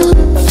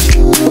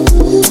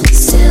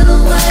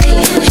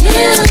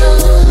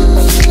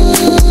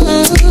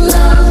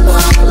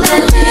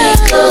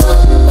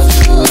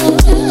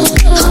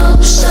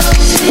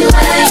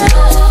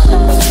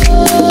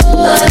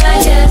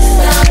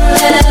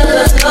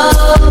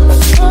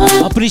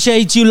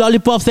 Appreciate you,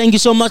 Lollipop. Thank you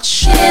so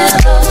much.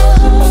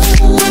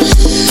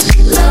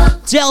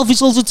 Delph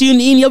is also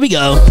tuned in. Here we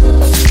go.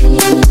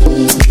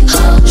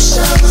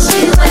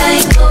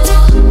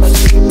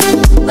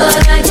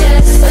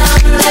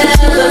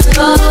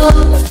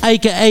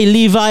 AKA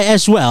Levi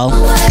as well.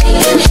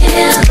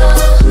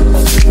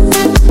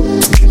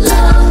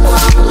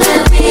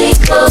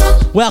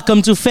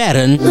 Welcome to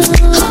Farron.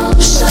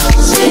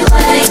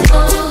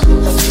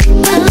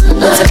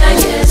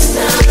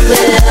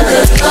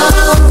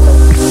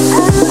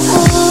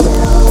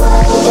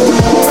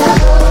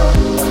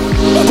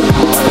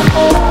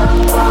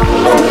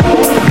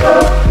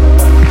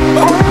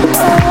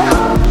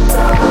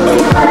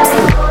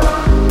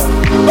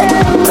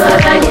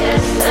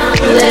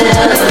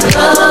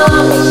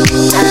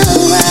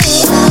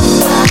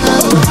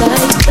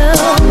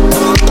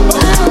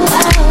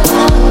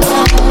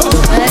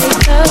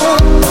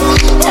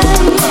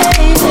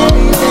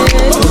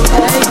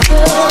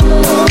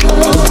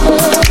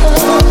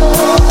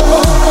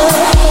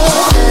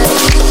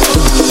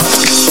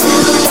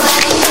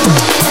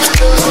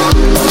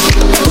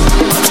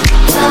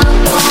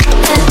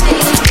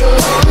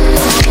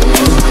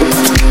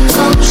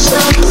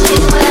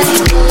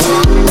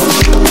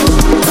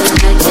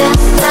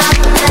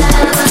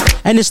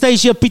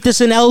 Anastasia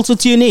Peterson also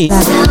tune in.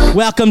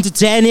 Welcome to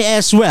Danny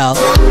as well.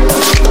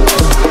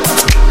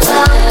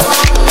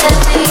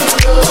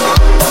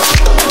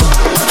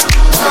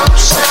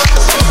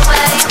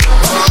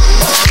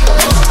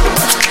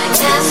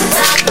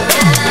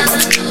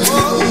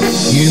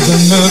 Here's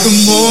another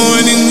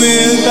morning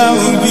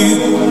without you.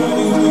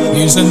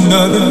 Here's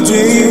another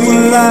day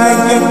when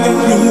life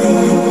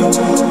ends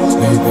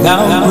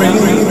without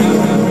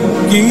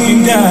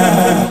breaking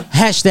down.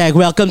 Hashtag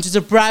welcome to the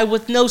Bride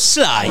with No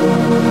Sly.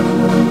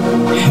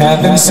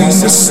 Haven't seen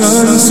the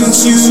sun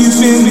since you've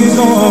been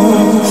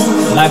gone.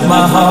 Like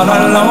my heart,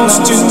 I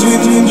lost you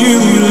when you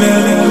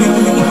left me,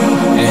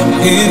 and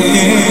it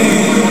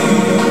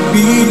can't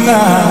be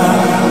mine.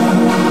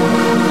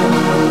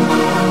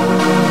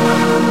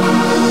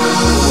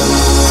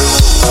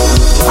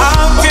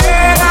 How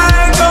can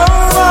I go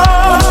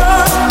on?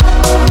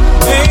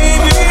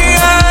 Baby,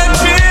 I've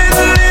been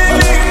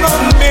living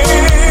on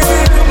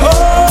memories.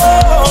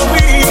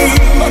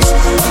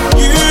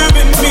 You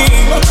and me.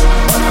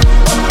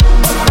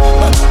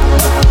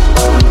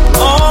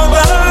 All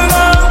the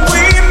love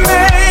we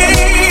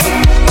made,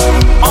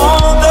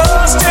 all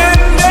those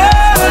tender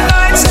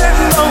nights and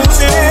those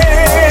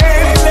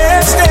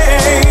endless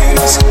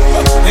days.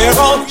 They're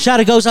all. Shout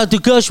out goes out to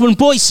Gershwin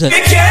Boyson.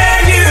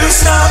 Can you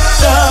stop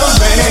the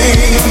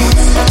rain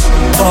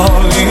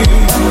falling?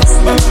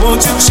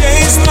 Won't you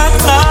chase my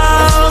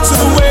clouds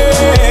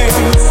away?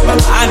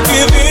 I'd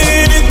give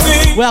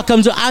anything.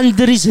 Welcome to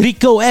Andres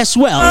Rico as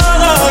well.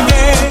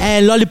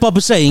 And Lollipop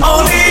is saying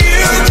Only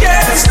you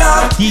can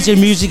stop. DJ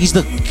music is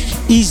the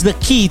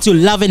key to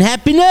love and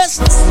happiness.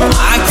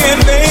 I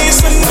can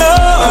face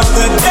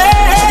another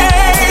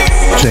day.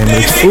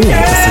 Shameless fool,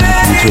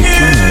 DJ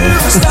JAYO.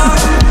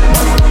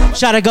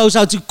 Shout out goes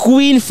out to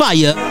Queen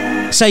Fire.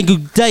 Saying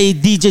good day,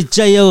 DJ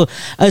JAYO.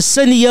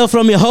 Cindy here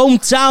from your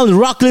hometown,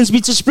 Rocklands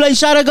Beaches Plain.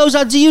 Shout out goes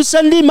out to you,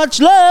 Cindy. Much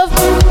love.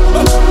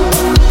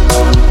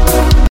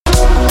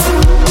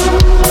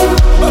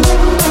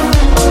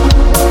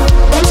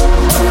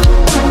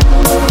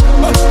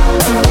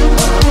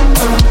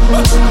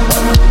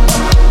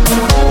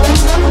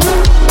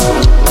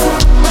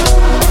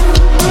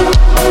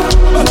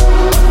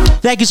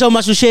 Thank you so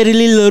much to Sherry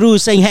Lil LaRue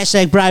saying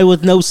hashtag Bri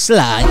with no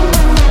slide.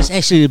 That's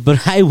actually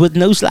Bri with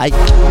no slide.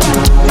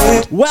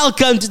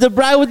 Welcome to the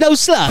Bri with no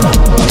slide.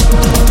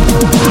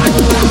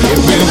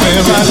 Everywhere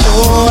I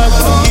go, I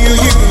feel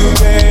you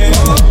there.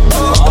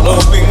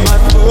 Following my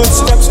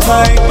footsteps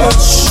like a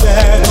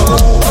shadow.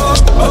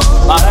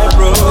 My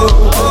broken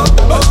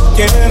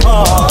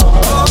heart.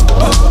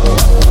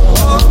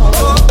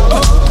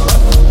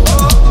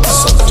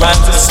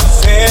 Sometimes it's a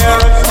fair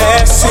and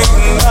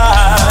passing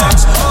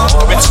lies,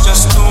 or it's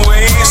just the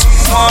way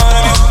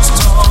someone is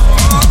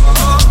talking.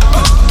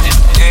 And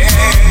there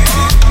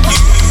you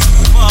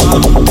are.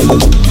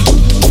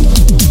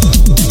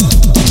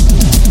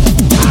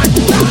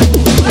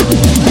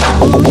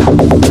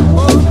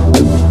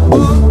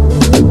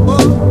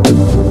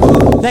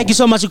 Thank you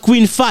so much to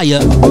Queen Fire.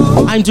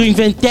 I'm doing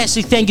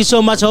fantastic. Thank you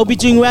so much. I hope you're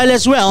doing well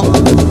as well.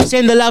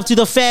 Send the love to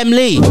the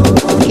family.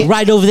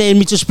 Right over there in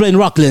Mitchell's Plain,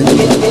 Rockland.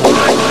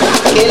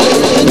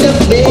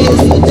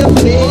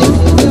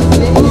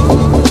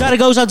 Shout out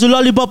goes out to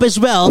Lollipop as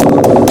well.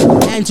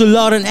 And to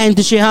Lauren and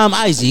to Sheham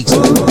Isaacs.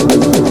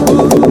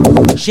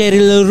 Sherry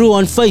LaRue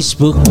on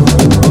Facebook.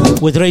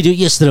 With Radio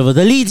Yesterday,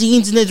 the leading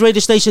internet radio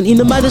station in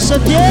the mother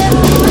city.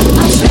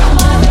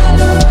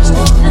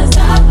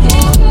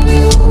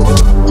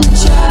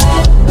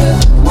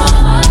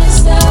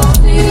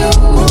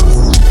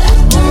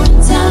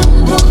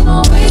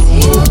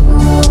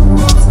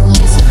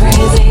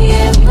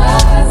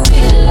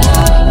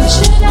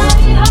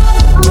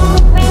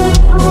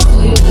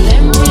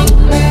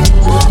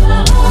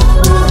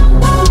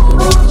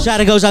 Shout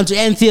out goes out to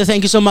Anthea.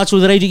 Thank you so much for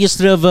the Radio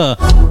Yesterday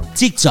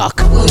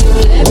TikTok.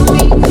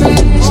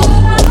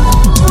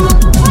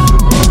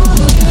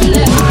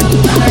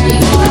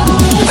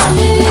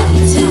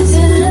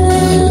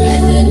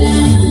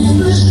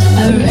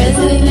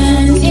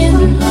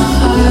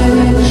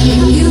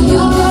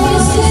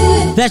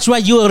 That's why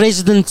you're a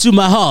resident to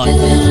my heart.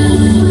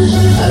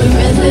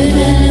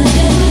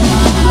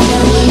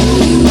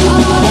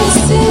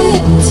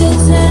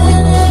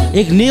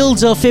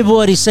 Ignilda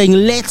February saying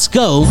let's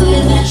go.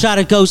 Shout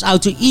out goes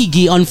out to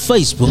Iggy on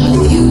Facebook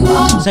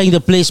saying the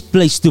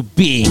place to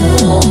be.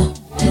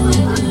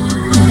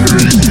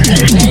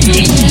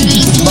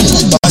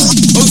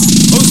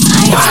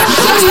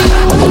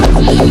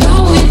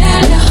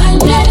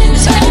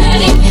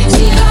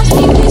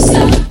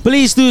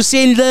 Please do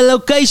send the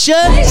location.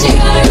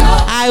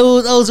 I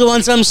would also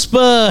want some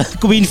spur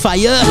Queen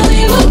Fire.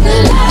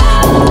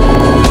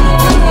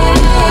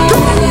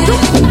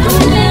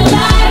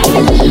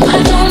 I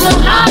don't know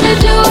how to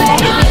do it.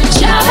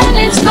 Trying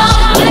it's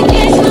fun. I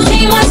can't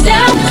see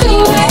myself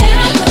do it.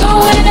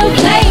 Going to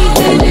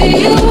places with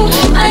you.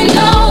 I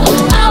know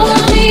I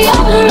will be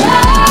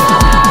alright.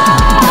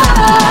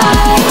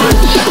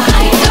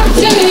 I come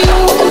to you.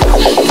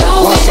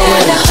 Going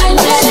at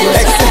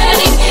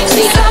 120.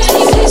 See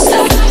something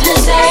sister and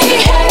say,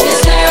 hey,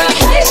 is there a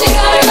place you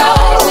gotta go?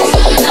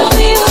 I'll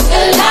be with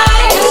the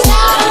lights.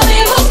 I'll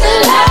be with the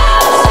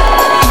lights.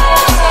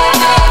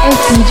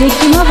 It's DJ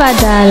Kimo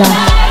Badala.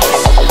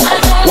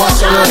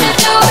 What's your name?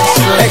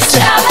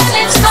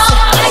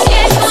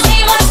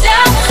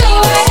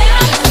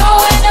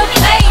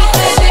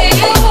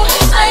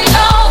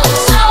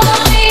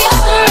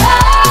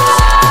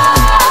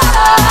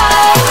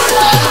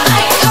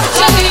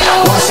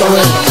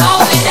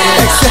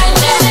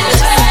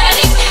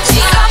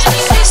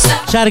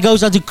 Shout out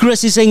goes out to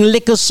Chris. He's saying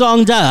liquor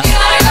song da.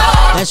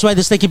 That's why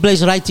this taking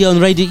place right here on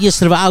Radio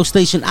Yesterday, our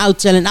station, out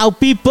telling our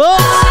people.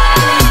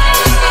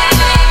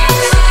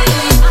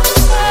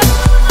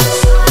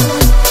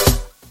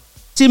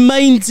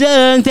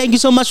 Thank you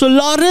so much for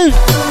Lauren.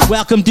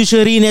 Welcome to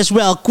Shireen as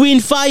well. Queen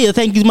Fire,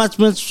 thank you much.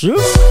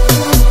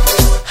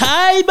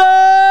 Hi,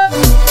 Bob.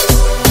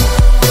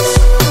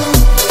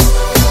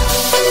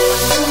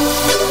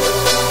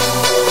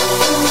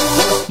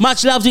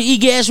 Much love to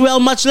Iggy as well.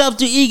 Much love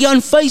to Iggy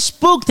on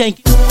Facebook. Thank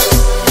you.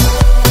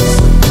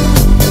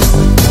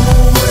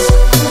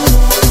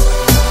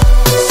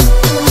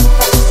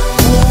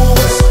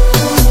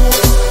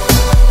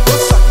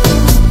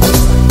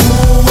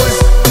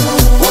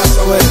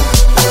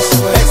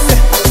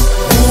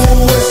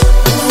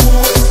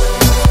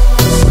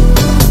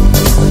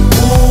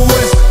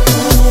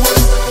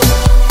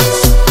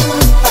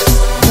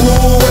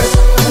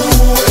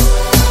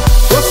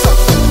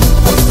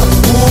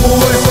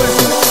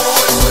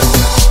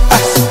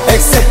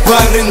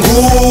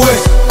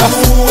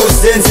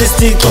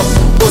 Stiko,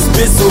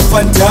 usbizo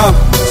fandam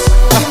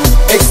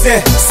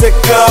Exe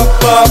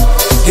sekapa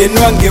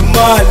Hinwa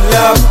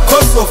ngemala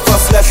Koso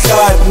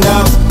faslahlana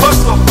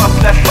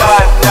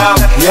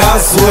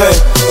Yazwe,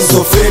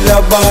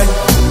 uzofela bani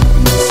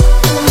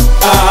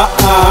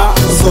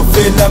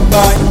Uzofela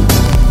bani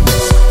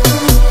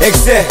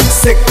Exe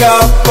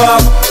sekapa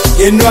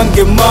Hinwa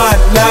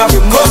ngemala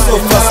Koso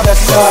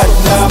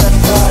faslahlana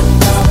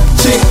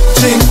ching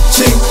ching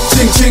ching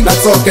ching ching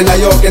natsoke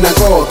nayoke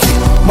nankoke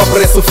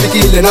mapreso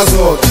ufikile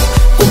nazoke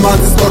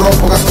kumanzi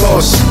sikorobho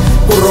kasihloshi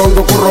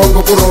kurongo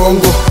kurongo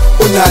kurongo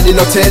unani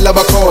nothela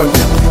bakhona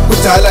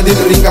kudala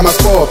ndiniringa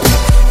masipophe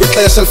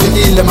ixesha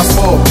lifikile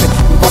masipophe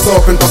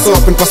pasophe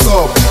pasophe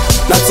pasophe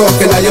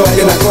natsoke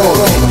nayoke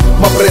nankoke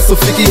mapreso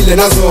ufikile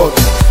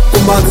nazoke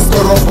kumanzi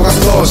sikorobho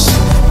kasihloshi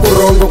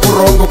kurongo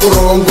kurongo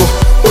kurongo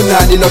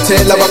unani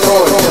nothela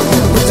bakhona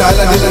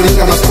kudala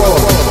ndiniringa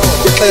masipophe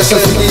ixesha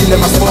lifikile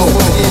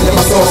masipophe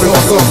pasophe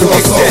pasophe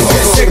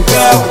pasophe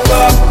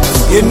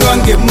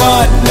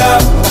yenwangemala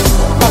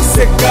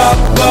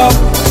asekapa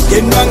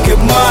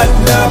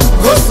yenwangemala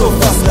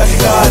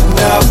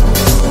gosofaslahlana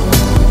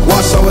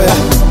washa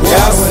wena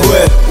yaswe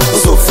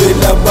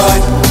uzofela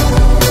abanye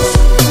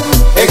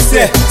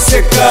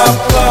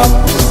sekapa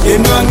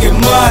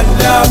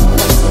yenwangemala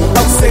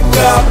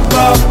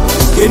asekapa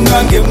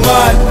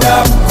yenwangemala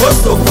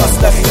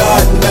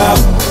gosofaslahlana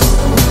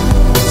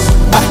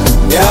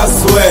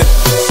yaswe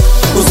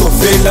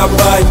uzofela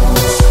abanye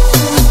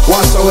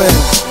washa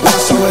wena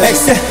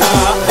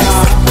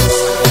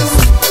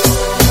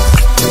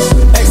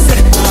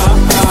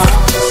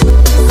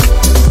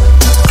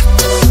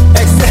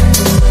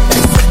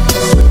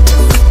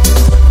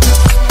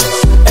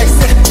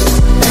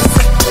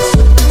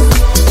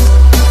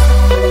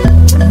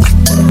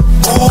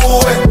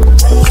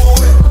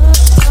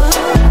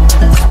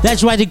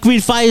That's right, the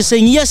Green Fire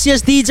saying yes,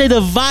 yes DJ, the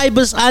vibe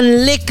is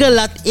aan lekker,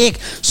 laat ik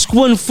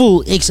skoon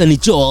voel, ik zijn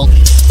niet jol.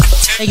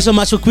 Thank you so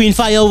much for Queen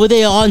Fire over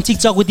there on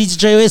TikTok with DJ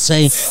JAYO SA.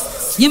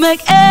 You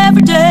make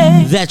every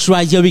day. That's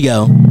right, here we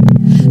go.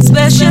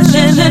 Special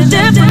in a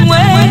different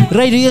way.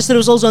 Radio Yesterday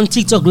was also on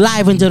TikTok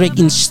live and direct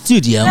in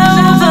studio.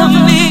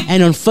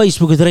 And on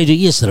Facebook with Radio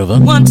Yesterday.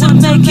 Want to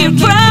make you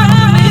proud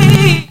of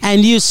me.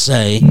 And you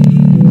say,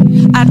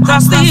 I'd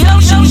cross the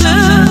ocean blue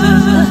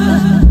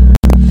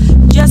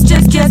just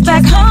to get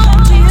back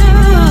home to you.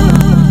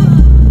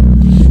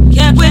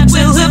 Can't wait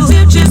till the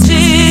future's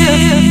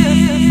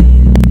here.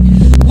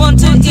 Want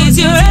to ease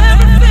your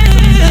everything.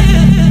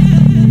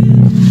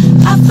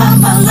 I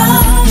found my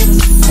light,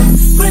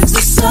 brings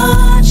the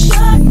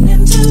sunshine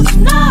into the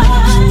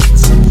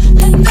night,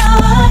 and now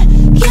I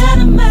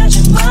can't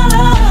imagine my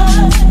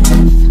life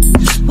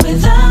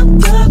without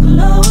the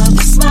glow of a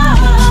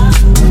smile.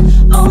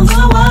 On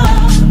the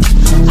wall,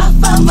 I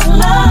found my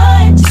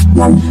light,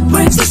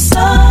 brings the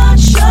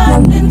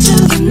sunshine into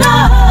the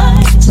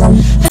night,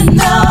 and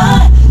now I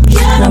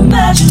can't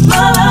imagine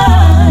my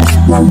life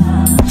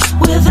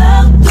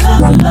without the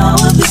glow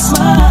of your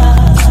smile.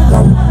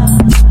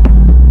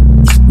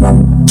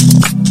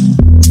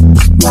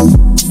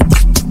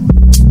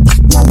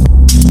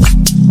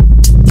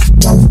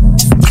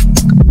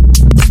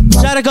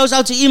 shout out goes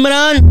out to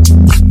Imran.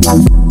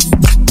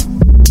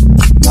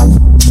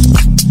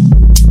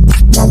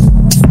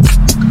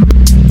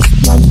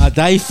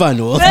 Die fun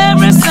hoor.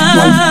 Every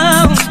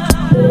sound,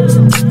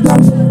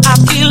 I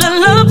feel a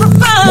love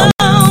profound.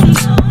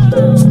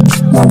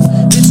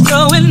 It's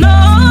growing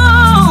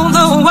all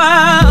the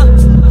while,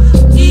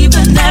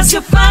 even as you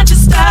find your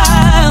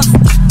style.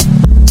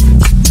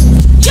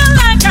 You're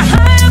like a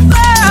higher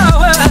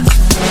power,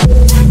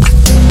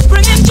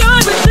 bringing joy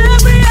with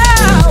every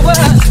hour.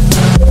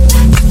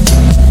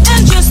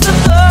 And just the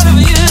thought of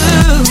you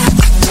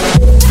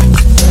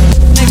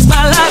makes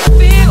my life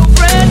feel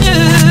brand new.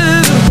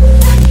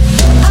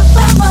 I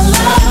found my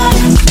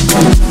light,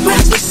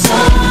 brings the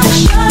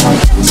sunshine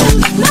into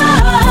the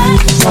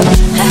night,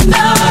 and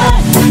now I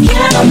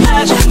can't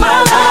imagine my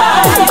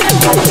life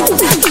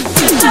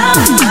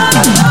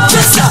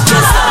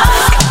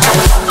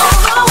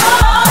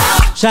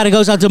Shout out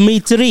goes out to me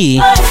 3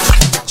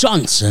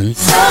 Johnson.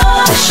 If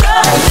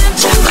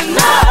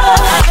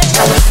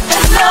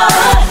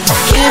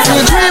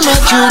you dream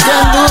it, you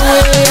can do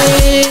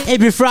it.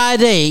 Every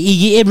Friday,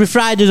 Iggy, every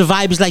Friday the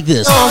vibe is like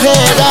this. Go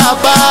ahead,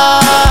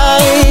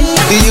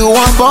 you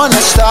want born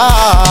a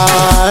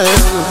star.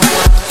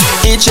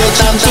 It's your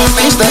time to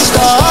reach the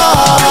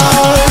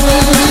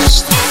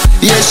stars.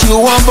 Yes, you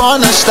want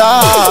born a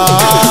star.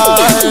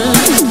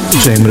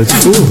 James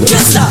Fool. The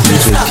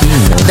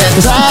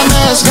time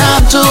has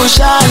come to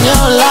shine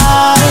your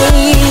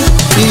light.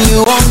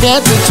 You won't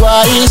get it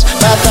twice,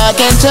 but I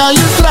can tell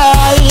you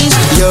thrice.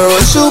 You're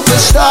a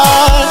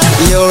superstar.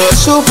 You're a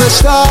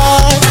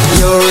superstar.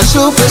 You're a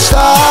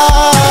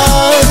superstar.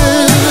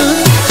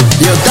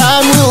 Your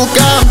time will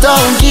come,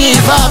 don't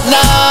give up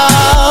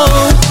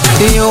now.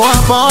 You are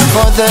born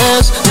for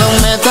this, no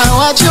matter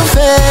what you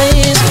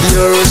face.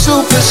 You're a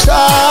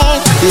superstar,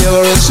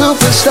 you're a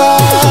superstar,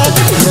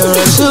 you're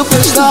a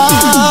superstar.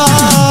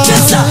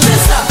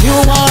 You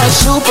are a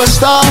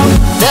superstar,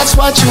 that's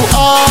what you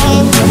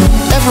are.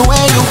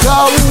 Everywhere you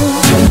go,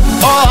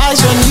 all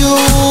eyes on you.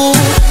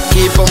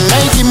 Keep on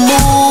making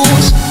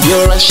moves,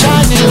 you're a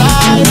shining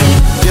light.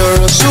 You're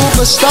a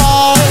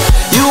superstar,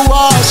 you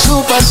are a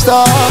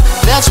superstar.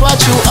 That's what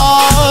you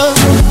are.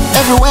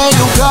 Everywhere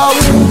you go,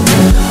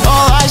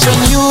 all eyes on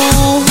you.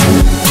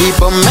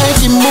 Keep on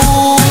making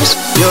moves,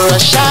 you're a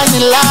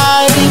shining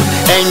light.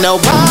 Ain't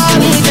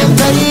nobody can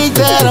take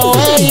that away.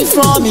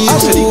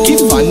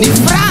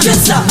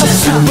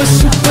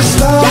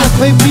 superstar. Yeah,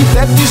 baby,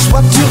 that is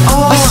what you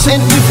are.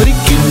 And if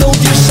Ricky told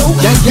you so,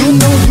 you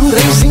know you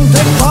raising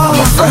the bar.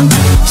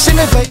 Sing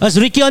it, baby. That's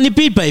Ricky on the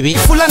beat, baby.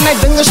 Voel aan my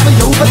dinges vir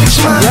jou wat ek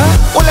smaak.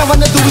 All I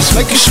wanna do is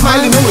make you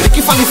smile. You know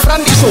Ricky van die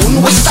front is so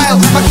nieuwe style.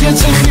 Pak jy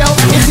sy geld,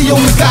 ek gee jou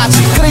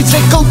mekaatsie. Krijt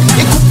sy koud,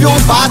 ek koop jou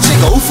een baatsie.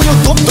 Ek hou van jou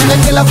dop, doen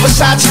ek hele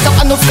Versace. Kap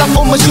aan of kap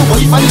om as jou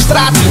boy van die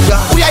straat.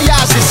 O ja,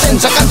 sy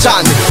senza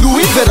Kanjani.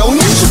 Louis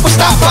Veroni,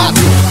 superstar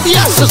party.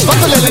 Ja, sis, wat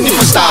wil hulle nie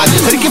verstaan.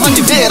 Ricky van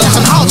die wereld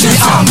gaan haal jy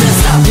aan.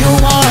 You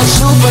are a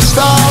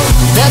superstar,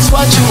 that's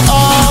what you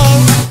are.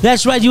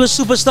 That's right, you a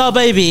superstar,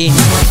 baby.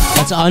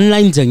 That's an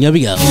online thing, here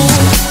we go.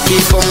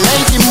 Keep on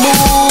making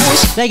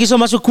moves. Thank you so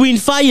much for Queen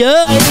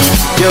Fire.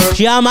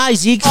 Jam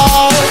Isaac.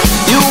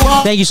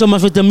 Thank you so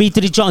much for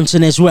Dimitri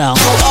Johnson as well.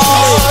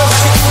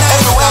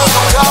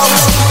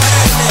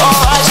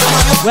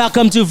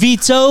 Welcome to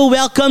Vito,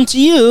 welcome to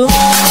you.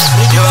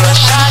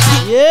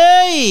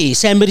 Yay!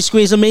 Somebody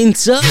squeeze them in,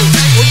 sir.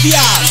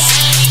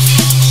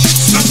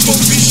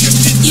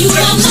 You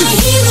are my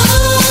hero.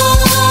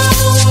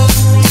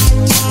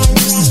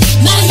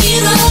 My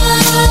hero.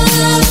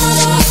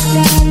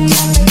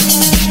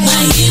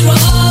 My hero.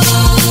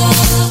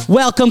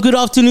 Welcome, good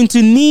afternoon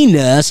to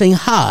Nina saying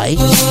hi.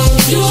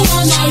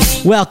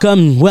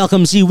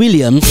 Welcome Z.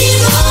 Williams.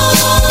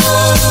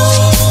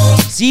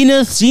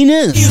 Zenith.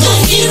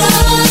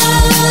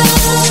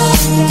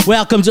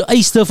 Welcome to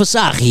Easter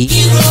Fasagi.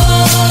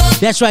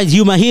 That's right,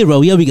 you my hero.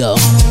 Here we go.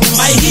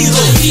 My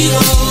hero.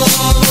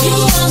 You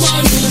are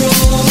my hero.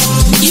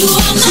 You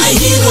are my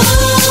hero.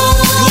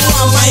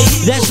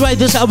 That's right,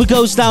 this is how it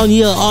goes down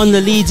here on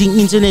the leading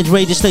internet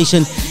radio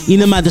station in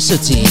the mother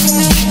city.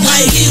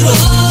 My hero.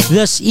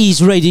 This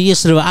is Radio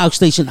Yesterday, our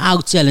station,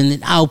 our talent,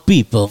 and our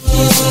people.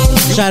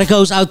 Shout out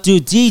goes out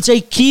to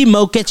DJ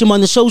Kimo. Catch him on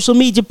the social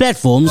media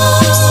platforms. My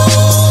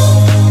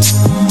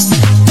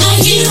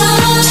hero.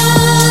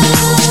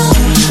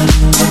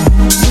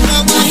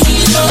 My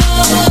hero.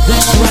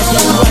 That's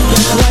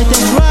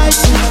right.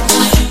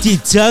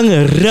 Titang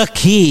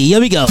Raki. Here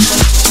we go.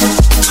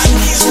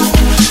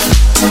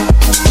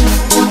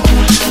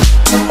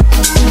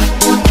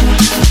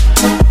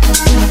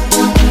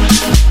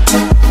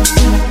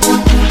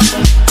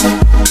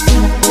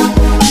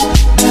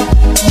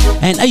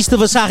 And Easter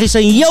Vasagi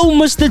saying, yo,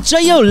 Mr.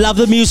 Jayo, love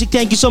the music.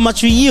 Thank you so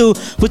much for you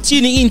for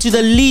tuning into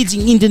the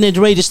leading internet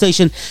radio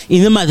station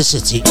in the mother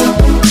city.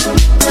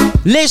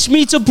 Let's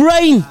meet a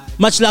brain.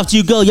 Much love to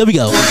you, girl. Here we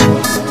go. We're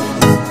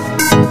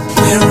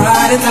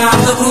riding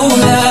down the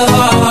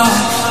boulevard.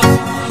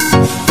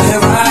 We're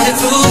riding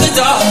through the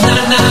dark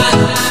night.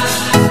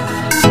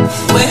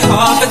 We're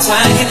half a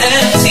tank and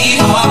empty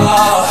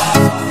heart.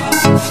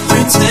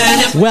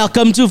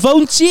 Welcome to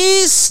Phone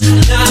Cheese.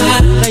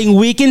 Playing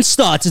weekend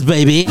started,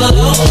 baby.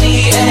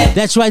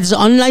 That's right, it's an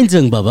online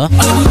thing, Baba.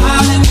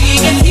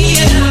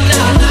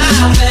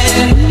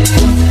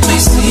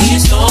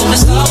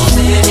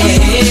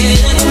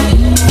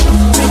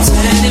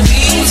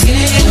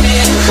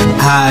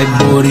 High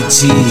booty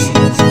cheese.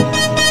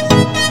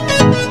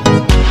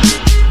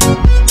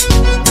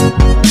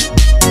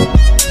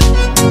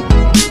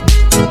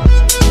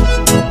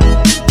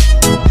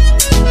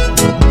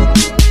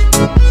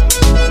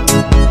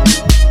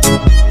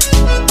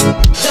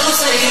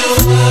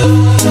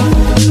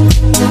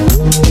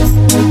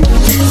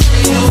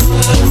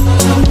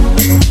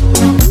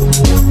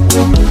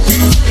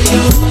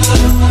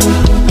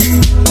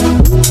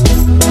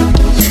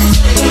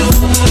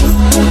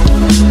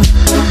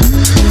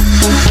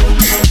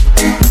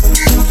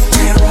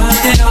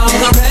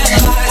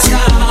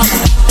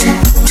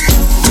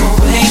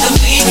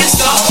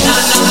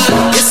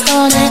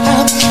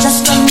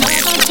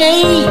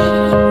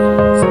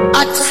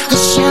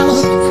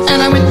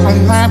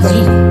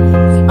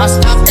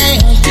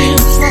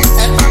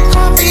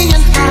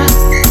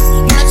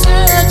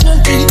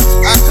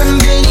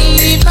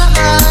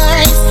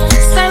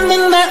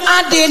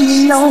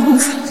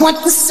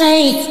 What to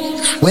say?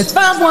 With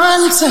my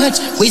one touch,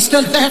 we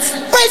stood there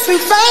face to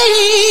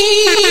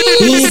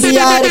face.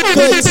 BBI the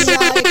cuts,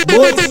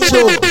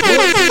 mucho.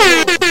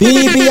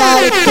 BBI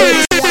the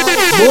cuts,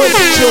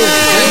 mucho.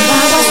 And I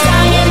was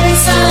dying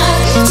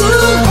inside to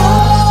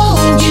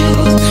hold you.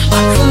 I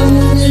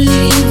couldn't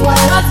believe what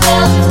I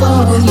felt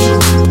for you.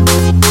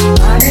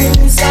 Dying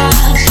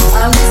inside, I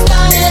was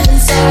dying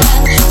inside,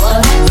 but I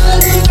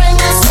couldn't bring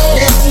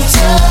myself to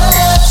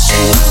touch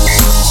you.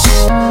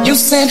 You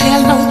said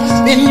hello,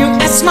 then you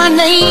asked my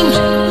name.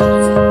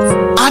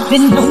 I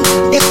didn't know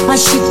if I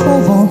should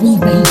go or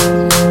remain.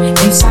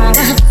 Inside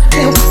I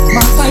felt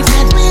my life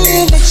had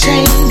really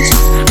changed.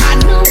 I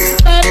knew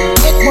that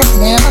it would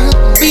never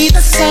be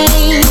the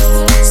same.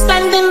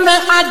 Standing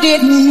there, I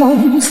didn't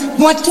know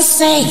what to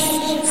say.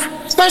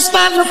 First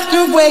I looked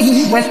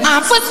away when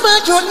I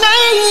whispered your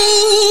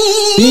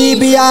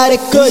name. BBI the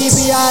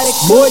cuts,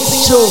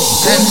 mucho.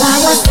 And I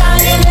was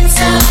dying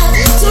inside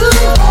to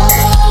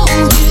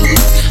hold you.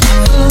 I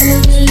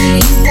couldn't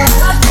believe what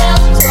I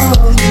felt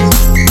for you.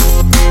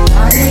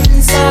 Dying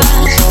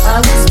inside,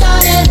 I was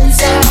dying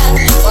inside,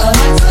 but I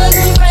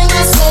couldn't bring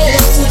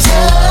myself to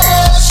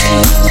touch you.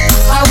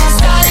 I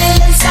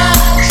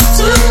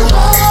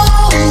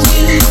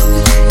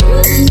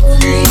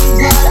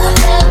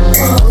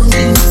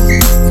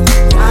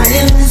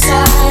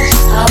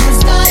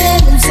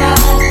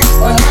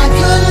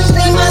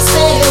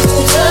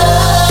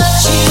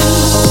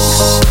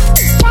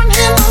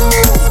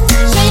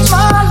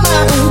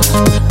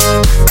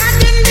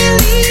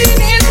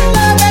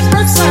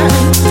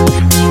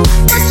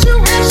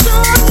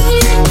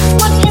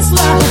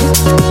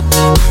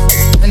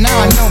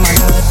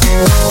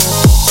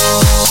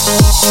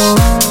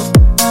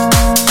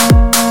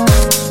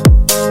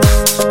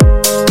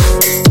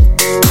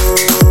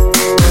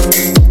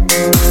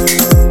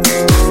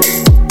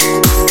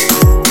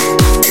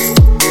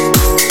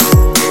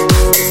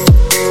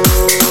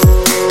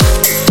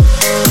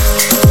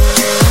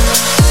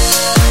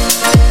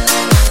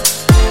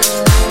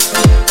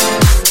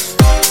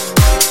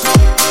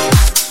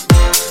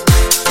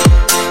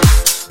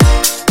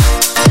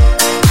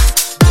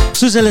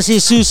Susan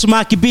says, Susan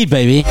Maki beat,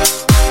 baby.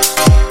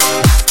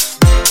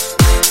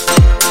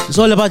 It's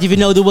all about if you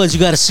know the words,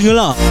 you gotta sing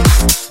along.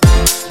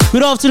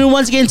 Good afternoon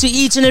once again to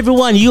each and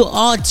everyone. You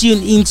are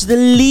tuned into the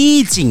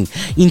leading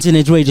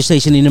internet radio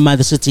station in the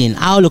mother city, and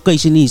our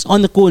location is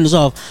on the corners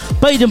of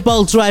Baden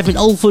Powell Drive and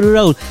Old Fuller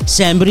Road,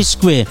 Sandbury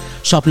Square,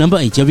 shop number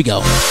 8. Here we go.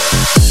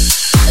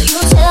 You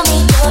tell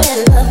me you're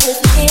in love with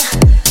me,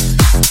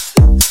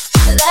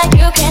 that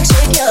you can't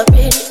take your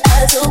pretty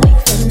eyes away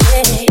from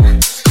me.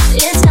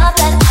 It's not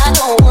that I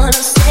don't wanna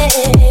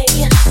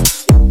stay,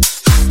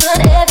 but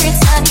every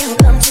time you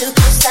come too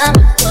close, I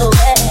move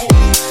away.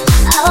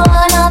 I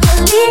wanna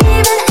believe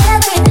in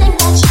everything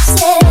that you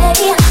say,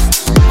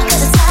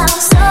 'cause it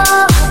sounds so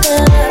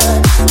good.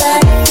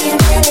 But if you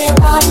really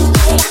want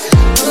me,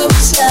 ooh,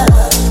 slow.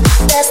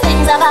 There's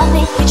things about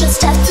me you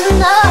just have to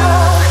know.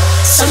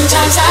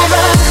 Sometimes I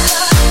run,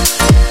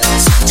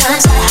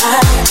 sometimes I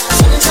hide,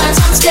 sometimes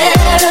I'm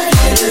scared of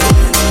you,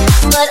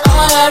 but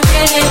all I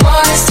really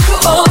want is to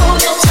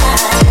hold you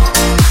tight,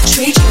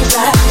 treat you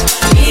right,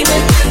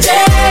 even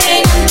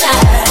day and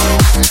night.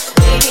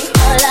 Baby,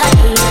 all I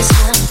need is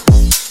time.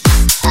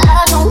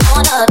 I don't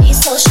wanna be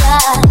so shy.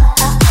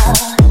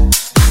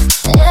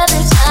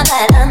 Every time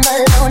that I'm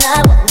alone, I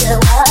wonder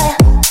why.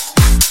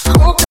 I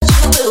won't put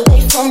you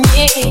away from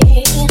me.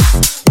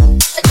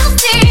 But you'll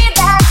see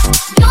that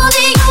you're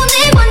the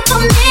only one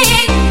for me.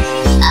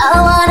 I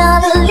wanna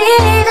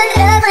believe in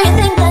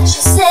everything that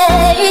you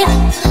say,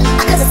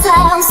 'cause it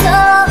sounds so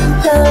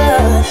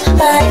good.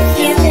 But if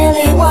you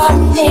really want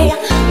me,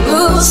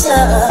 move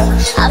slow.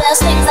 There's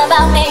things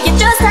about me you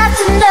just have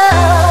to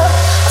know.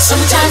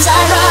 Sometimes I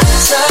run,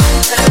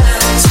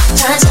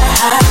 sometimes I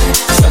hide,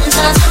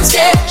 sometimes I'm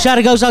scared. Shout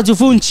out goes out to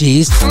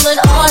Funchies. But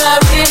all I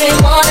really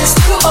want is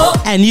to hold.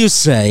 And you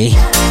say,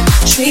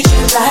 treat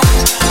you right,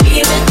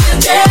 even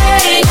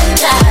day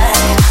and night.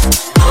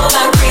 All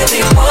I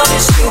really want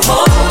is to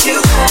hold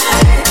you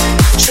tight,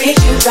 treat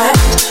you right,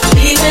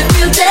 even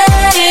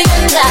day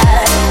and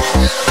night.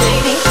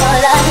 Baby,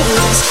 all I need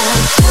is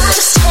time.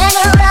 Just hang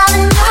around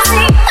and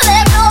see.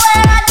 There's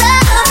nowhere I'd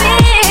rather be.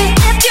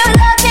 If you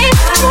love me,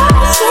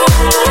 trust me.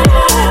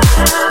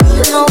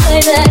 There's no way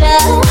that I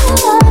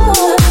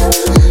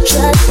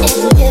trust in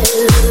you.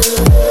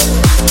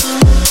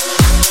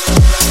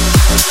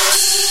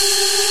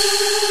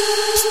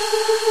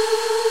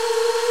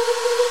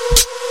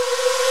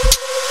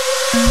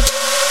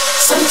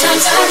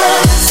 Sometimes I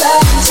run,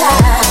 sometimes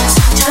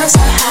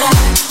I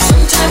hide,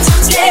 sometimes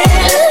I'm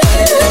scared of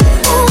you.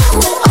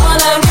 All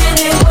I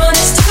really want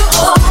is to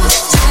hold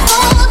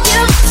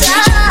you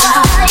tight,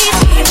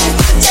 even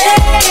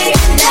day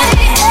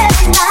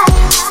and night.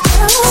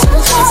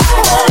 Sometimes I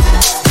run,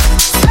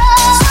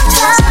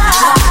 sometimes I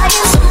hide,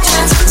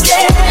 sometimes I'm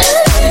scared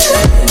of you.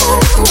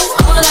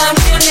 All I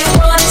really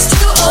want is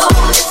to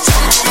hold you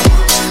tight,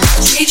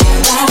 treat you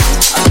right,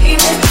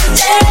 even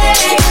day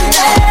and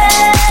night.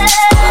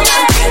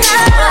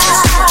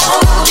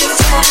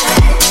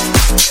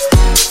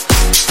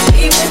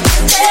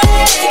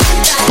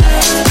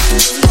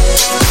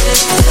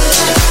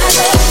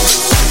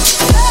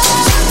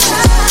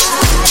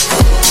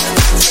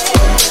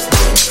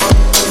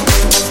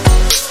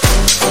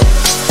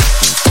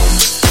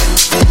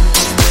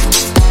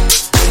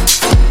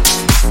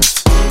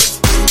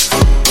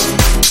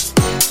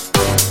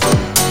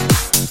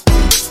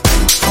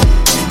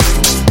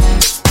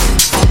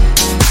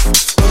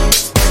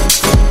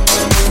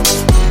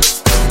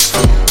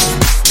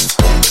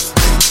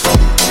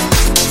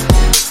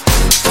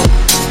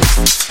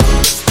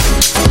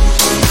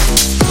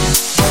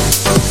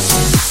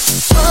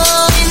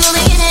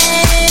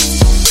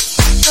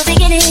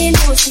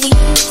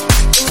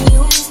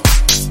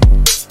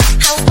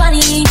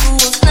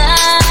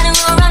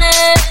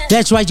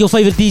 that's right, your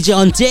favorite DJ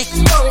on deck.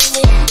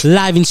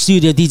 Live in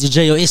studio, DJ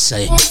JAYO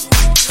SA.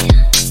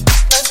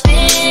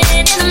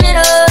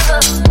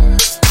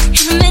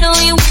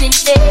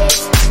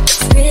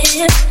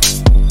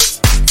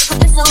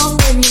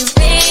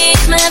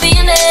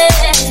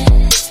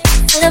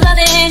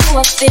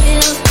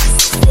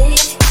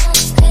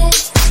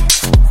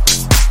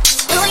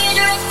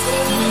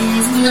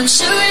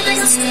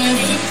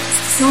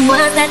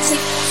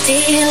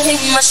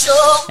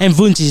 And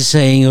Vunchi is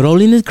saying,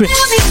 rolling it great.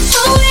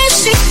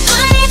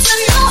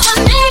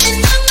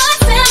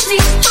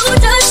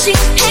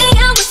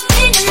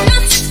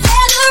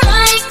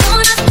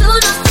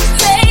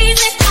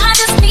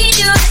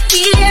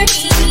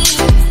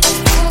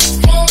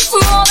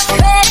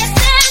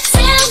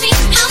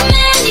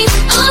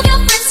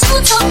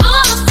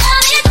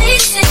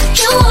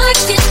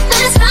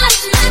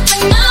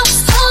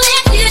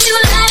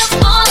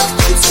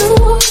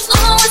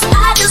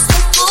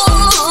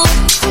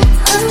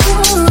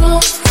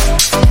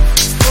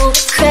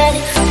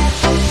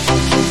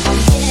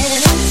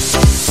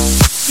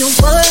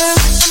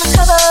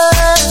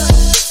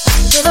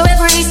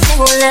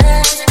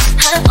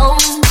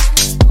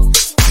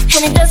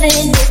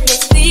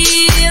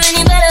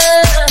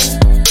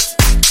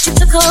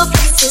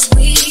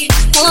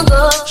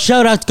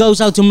 Shout out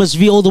goes out to Ms.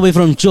 V all the way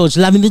from George,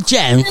 loving the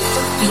jam.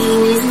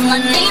 You is my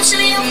nature,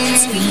 you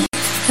fix me.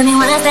 Tell me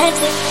why that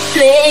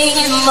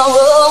playing my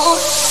role.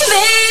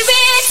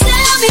 Baby,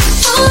 tell me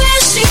who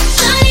is she?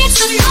 I need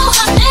to know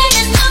her name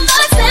and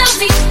number. Tell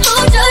me who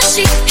does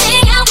she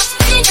hang out with?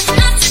 Me and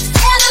not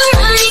together.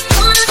 I ain't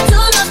gonna do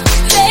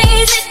nothing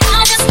crazy.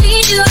 I just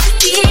need you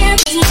to hear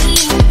me.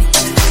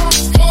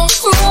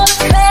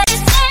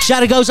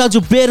 Shout out goes out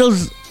to Beryl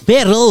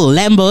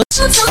Lambert,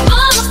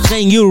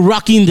 saying you're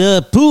rocking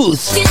the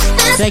booth.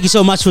 Thank you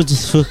so much for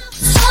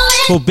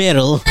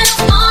Beryl.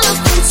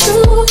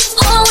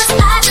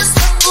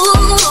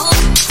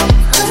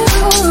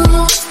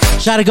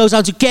 Shout out goes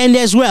out to Candy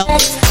as well.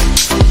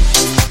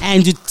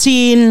 And to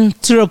Teen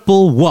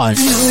 111.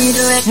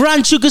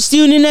 Franchuk is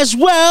tuning as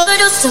well.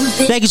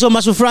 Thank you so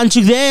much for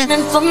Franchuk there.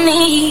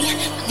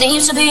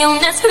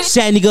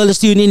 Sandy Girl is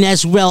tuning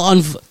as well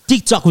on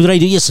TikTok with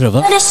Radio Yes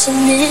River.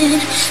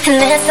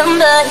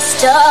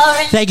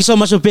 Thank you so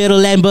much for Pedro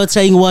Lambert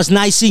saying it was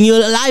nice seeing you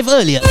live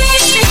earlier.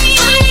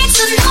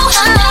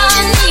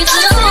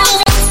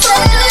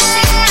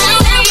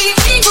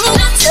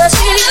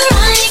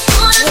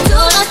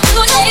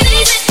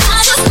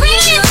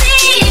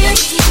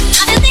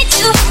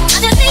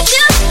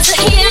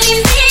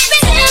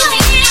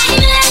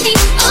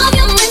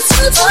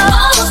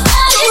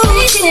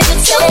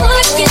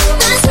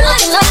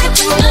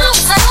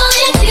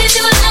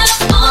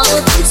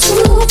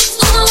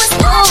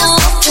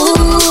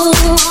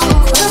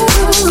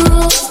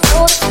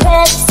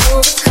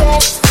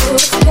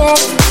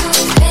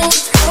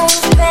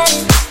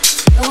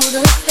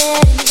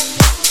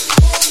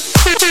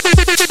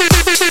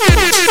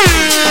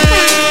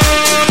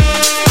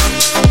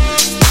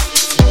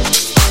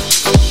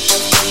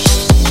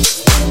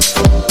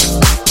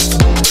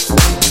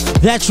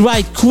 That's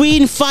right,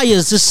 Queen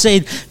Fires just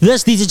said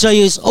this DJ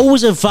JAYO is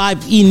always a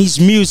vibe in his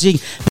music.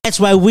 That's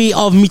why we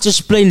of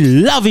Meters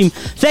Plain love him.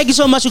 Thank you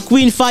so much to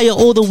Queen Fire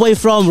all the way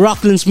from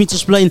Rocklands,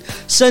 Meters Plain.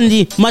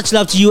 Cindy, much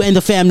love to you and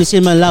the family.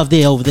 Send my love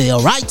there over there,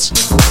 alright?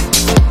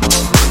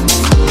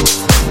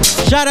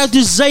 Shout out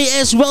to Zay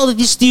as well that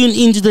is tuned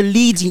into the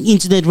leading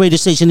internet radio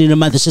station in the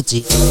mother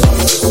city.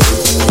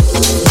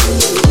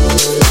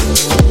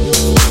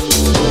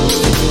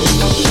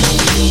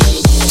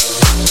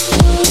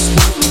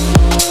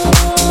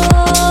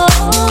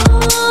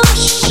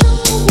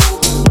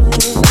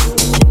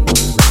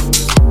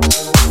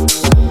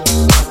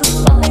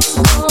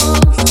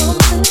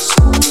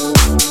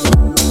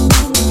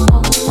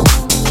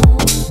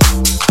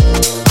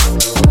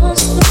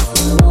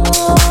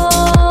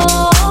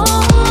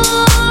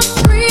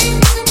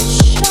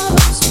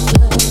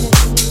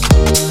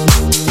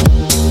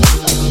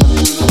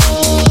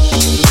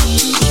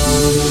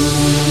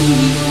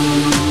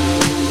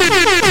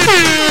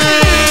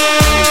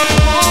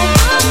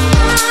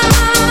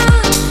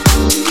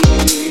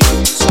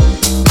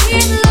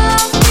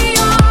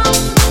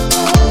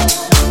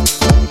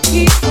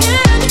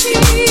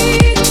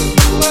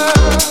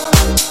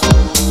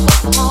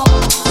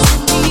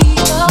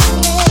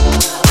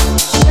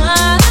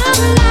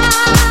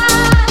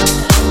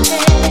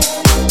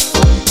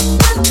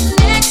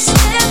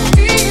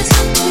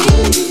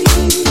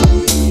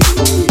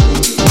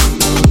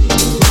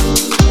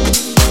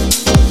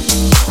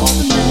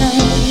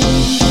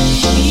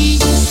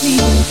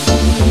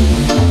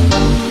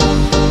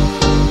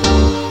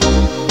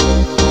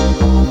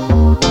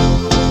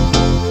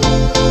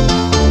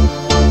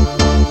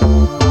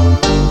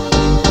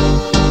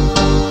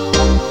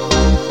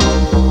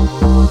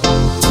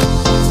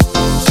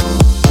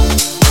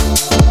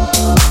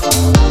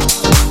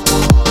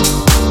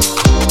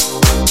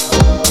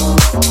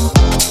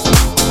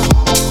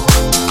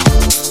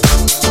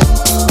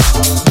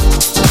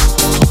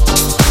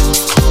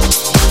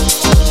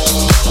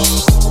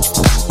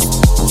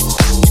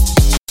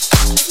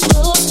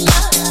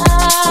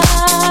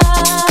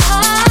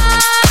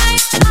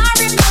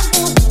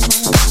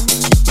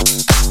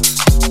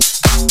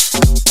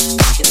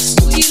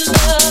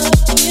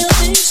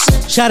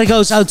 Shout out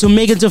goes out to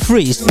Megan to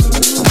Freeze.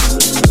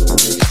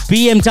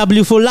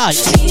 BMW for life.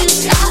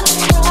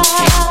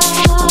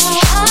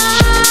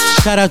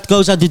 Shout out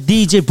goes out to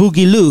DJ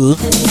Boogie Lou.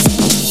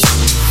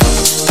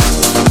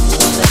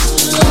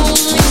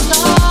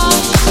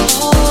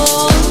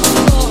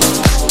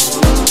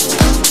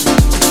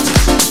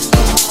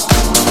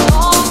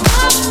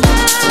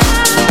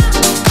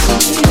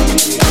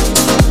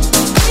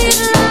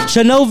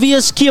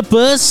 Shanovius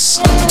Kippers.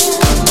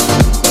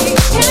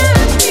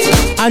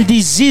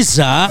 Andy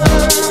Ziza.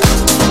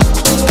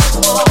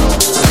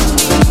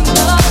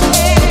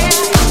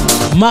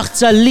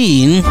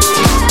 Marceline.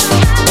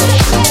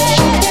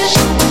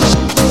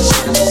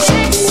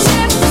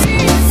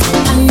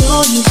 I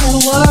know you had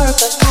work,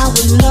 but I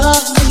would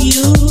love for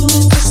you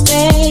to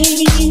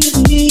stay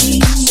with me.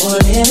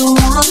 Forever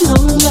I'm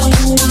longer,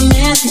 I'm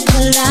asking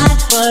for life,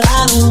 but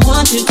I don't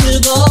want you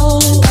to go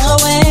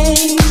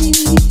away.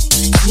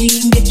 You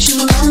can get you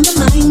on the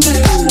mind, girl.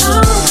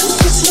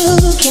 Just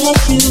look at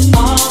you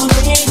all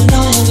day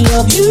long.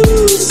 love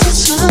you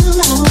such a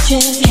lot,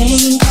 yeah.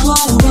 Ain't no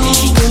wrong,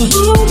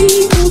 who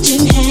you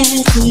can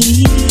have me?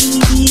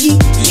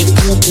 You're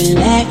looking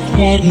like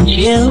that and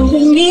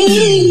killing me.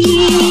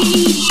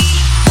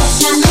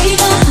 Now leave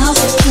the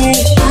house, okay?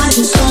 I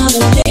just wanna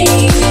date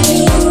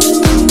you.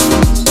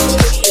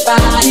 Your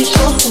body's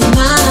so for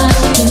mine,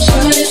 and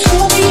shirt is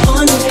for me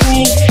on the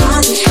way.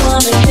 I just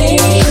wanna date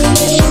you.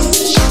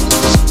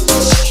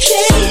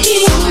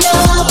 Taking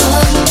love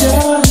of the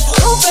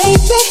oh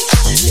baby,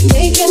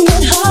 making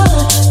it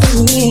hard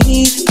for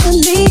me to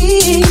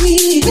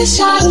believe. Wish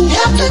I didn't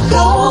have to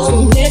go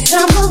next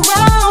time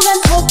around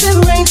and hope it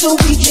rains so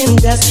we can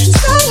just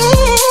stay.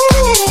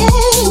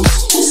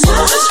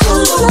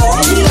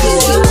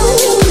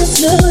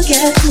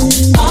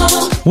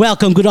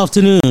 Welcome, good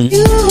afternoon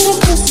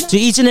to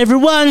each and every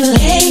one.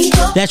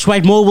 That's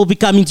right, more will be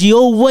coming to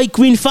your way,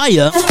 Queen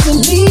Fire.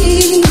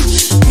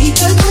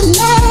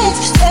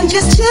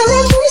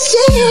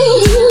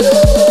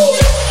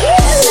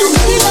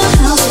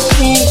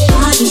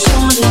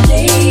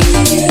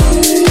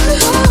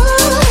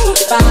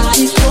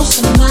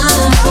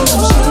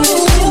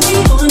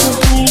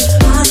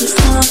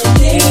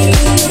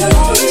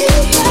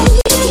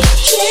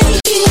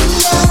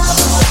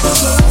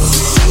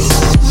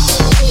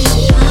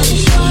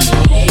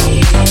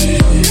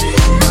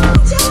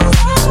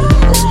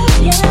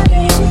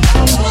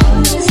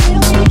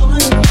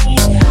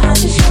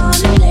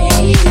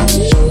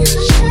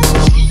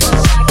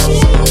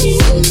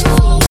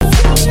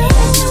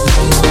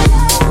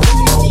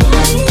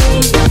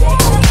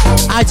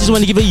 I just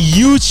want to give a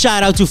huge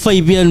shout out to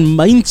Fabian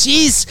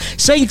Mintjes.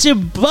 Saintje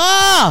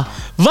Ba,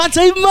 wat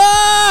hij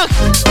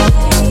maakt!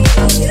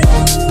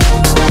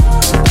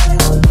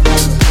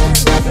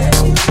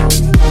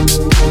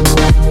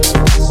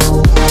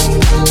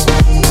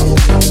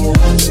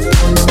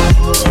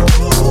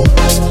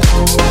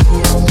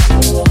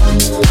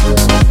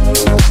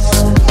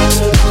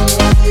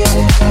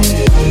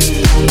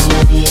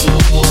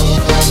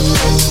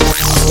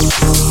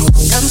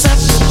 Comes up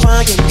to try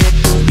and it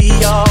will be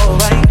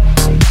alright.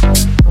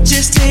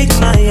 Just take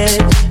my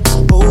hand,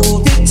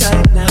 hold it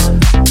tight now.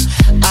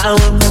 I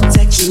will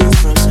protect you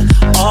from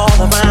all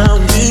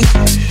around you.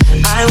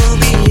 I will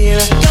be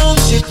here,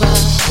 don't you cry.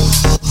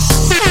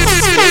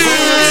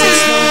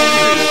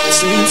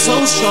 Seem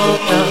so strong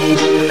now.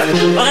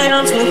 My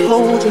arms will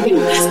hold you,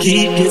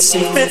 keep you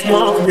safe and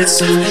warm.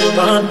 This is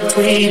run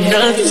between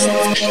us,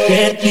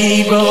 can't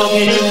be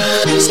broken.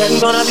 So I'm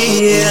gonna be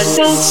here,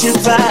 don't you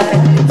cry.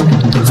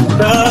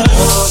 Love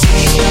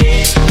me.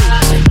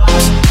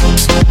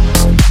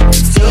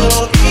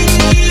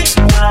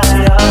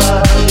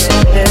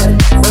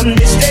 From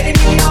this day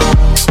on,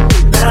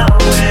 now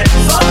and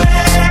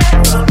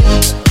forever.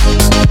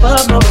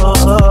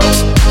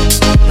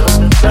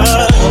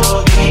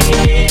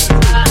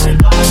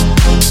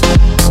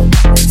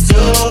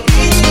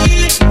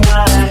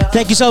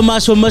 Thank you so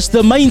much for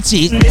Mr.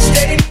 Mintjes.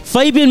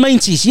 Fabian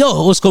Mintjes. Yo,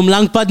 ons kom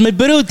lang pad met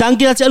broer.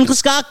 Dankie dat jy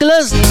ingeskakel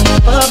is.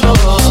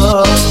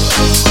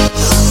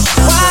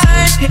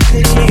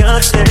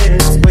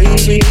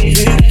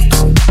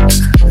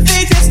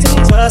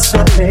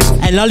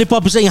 And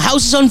Lollipop is saying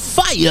house is on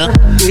fire.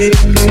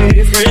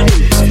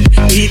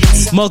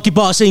 Milky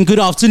Bar saying good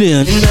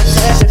afternoon.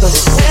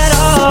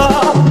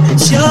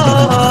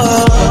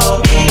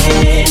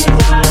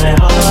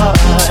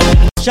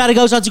 Shout out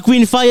goes out to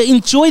Queen Fire.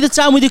 Enjoy the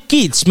time with your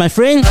kids, my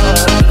friend.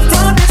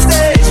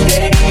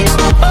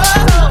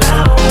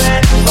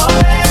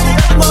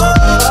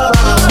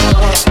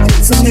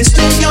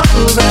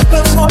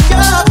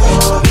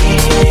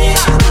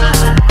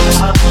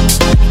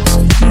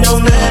 No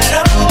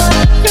matter what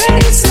they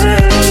say,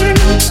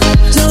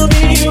 tell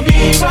me you'll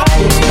be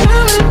right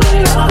here.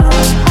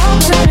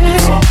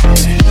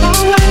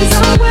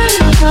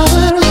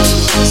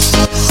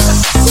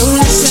 Don't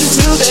listen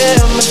to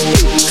them,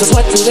 'cause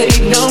what do they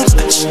know?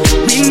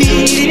 We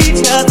need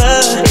each other,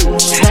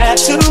 have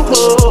to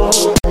hold.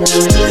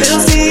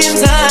 They'll see in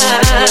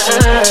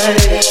time,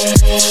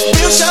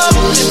 we'll show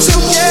it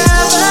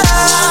together.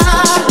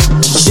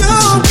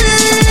 You'll be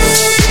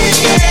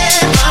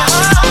in my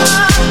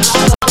heart.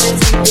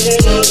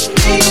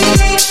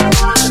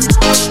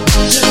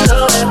 Just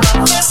know that my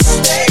best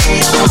stay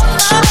on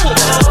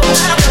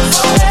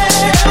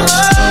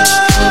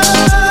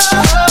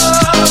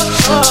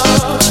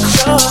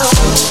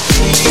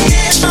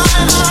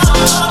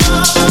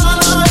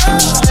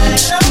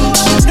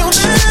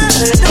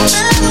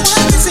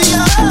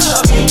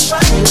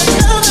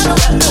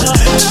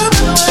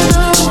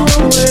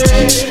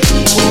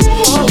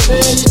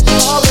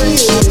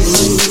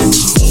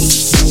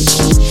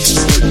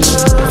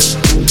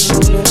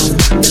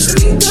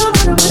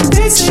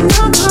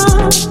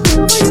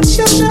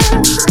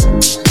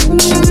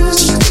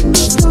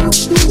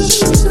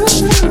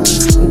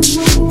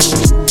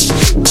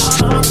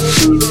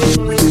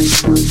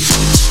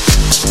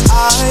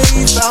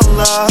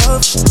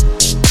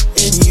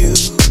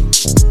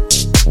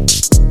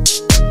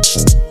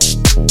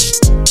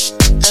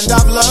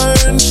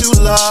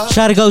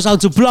Shout goes out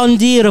to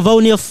Blondie,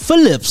 Ravonia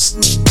Phillips.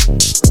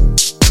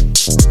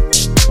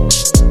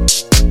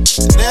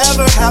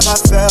 Never have I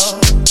felt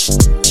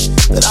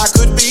that I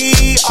could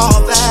be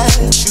all that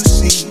you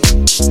see.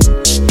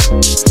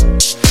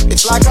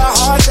 It's like our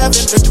hearts have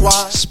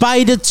intertwined.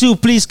 Spider 2,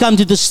 please come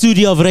to the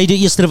studio of Radio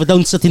Easter.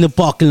 Don't sit in the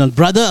parking lot,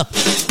 brother.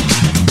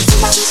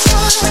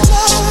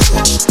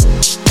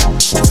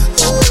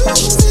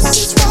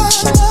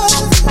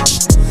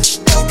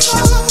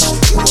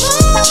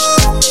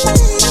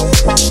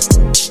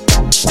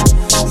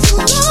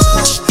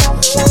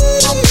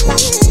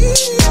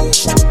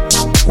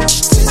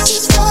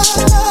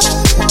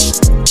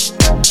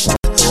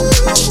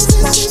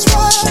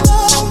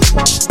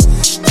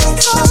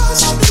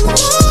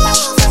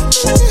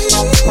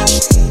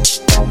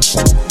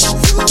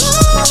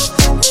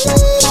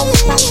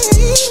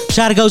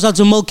 Shout goes out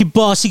to Milky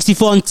Bar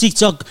 64 on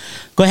TikTok.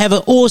 Go have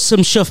an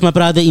awesome shift, my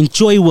brother.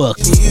 Enjoy work.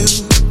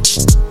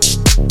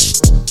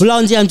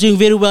 Blondie, I'm doing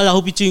very well. I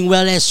hope you're doing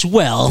well as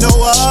well. No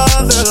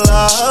other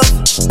love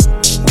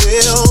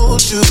will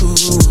do.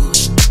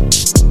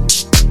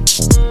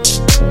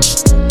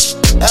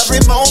 Every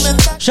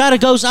moment. Shout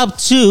goes up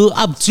to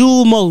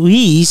Abdul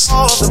Moise,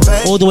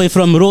 all the way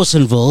from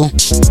Rosenville.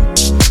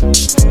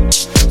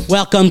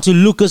 Welcome to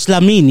Lucas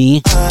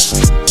Lamini.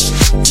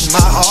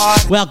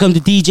 Welcome to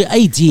DJ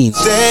 18.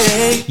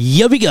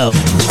 Here we go.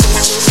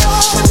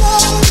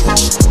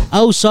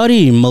 Oh,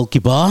 sorry, Milky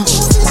Bar.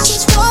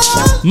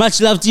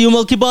 Much love to you,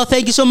 Milky Bar.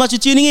 Thank you so much for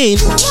tuning in.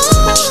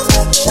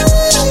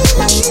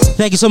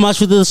 Thank you so much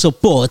for the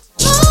support.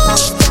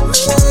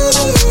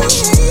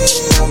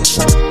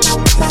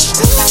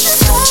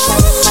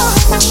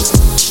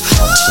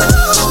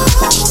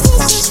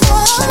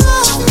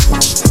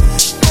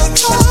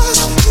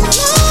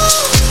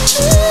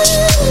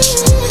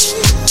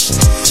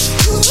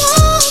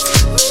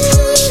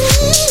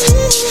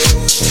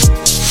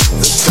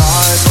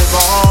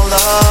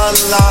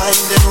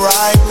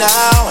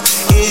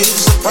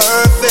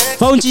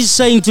 Phones is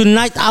saying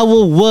tonight I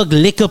will work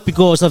liquor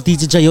because of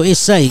DJ JAYO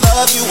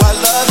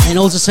SA. And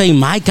also saying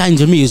my kind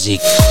of music.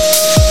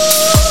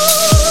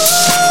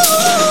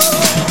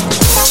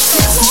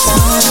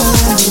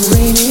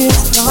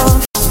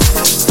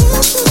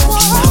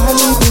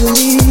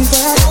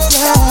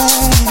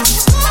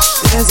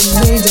 There's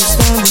an angel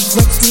standing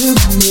next to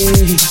me,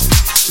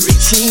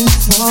 reaching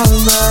for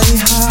my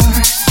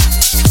heart.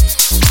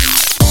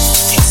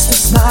 It's a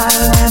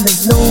smile and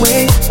there's no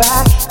way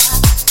back.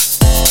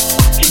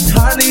 Can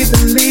hardly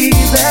believe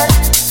it,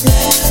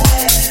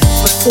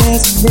 but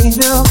there's an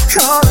angel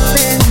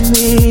calling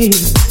me,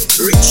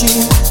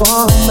 reaching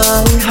for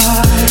my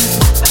heart.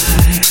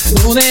 I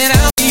know that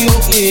I'll be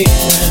okay.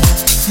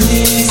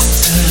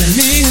 This time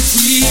it's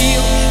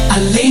real. I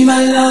lay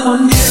my love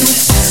on you.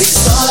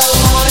 It's all I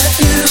wanna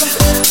do.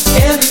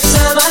 Every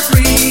time I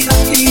breathe, I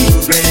feel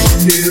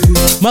brand new.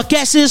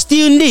 Marquez is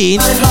tuned in.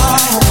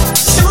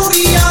 Show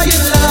me all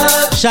your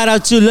love. Shout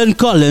out to Lynn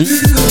Collins.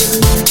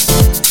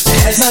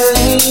 As I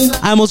lay,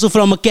 I'm also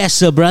from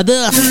Marquez,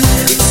 brother.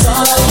 it's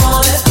all I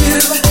wanna do.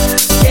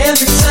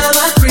 Every time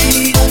I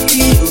breathe, I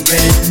feel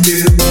brand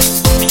new.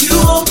 You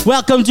won't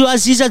Welcome to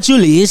Aziza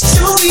Julius.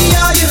 show me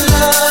all your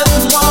love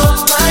and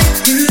walk right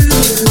through.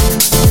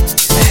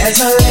 As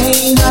I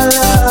lay my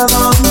love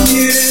on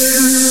you.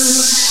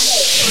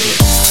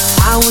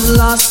 I was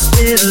lost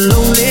in a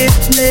lonely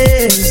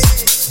place,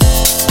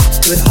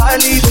 could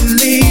hardly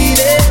believe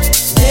it,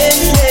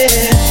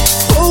 yeah.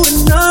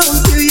 Holding on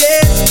to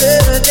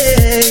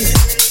yesterday,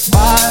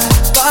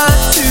 far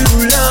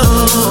too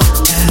long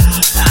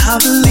now.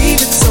 I believe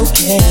it's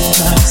okay,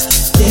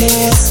 'cause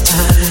this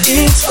time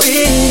it's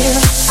real.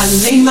 I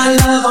lay my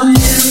love on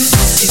you,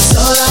 it's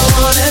all I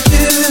wanna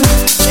do.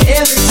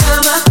 Every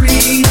time I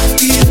breathe, I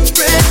feel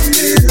brand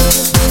new.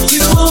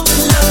 You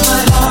open up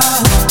my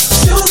heart,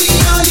 show me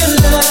all your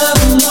love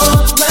and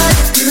walk right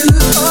through.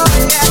 Oh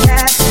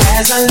yeah,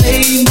 as I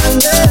lay my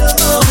love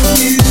on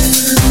you.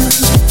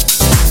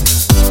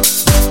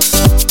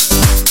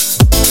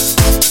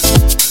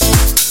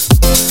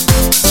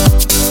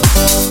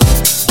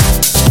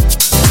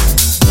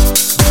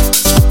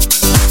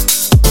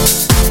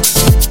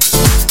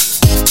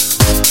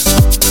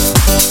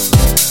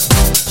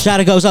 Shout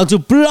out goes out to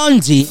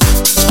Blondie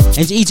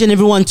and to each and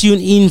everyone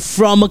tuned in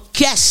from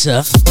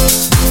Akassa.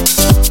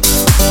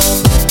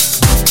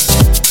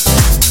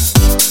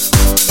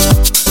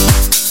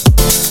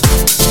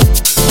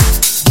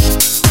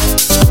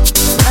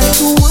 Like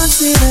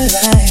once in a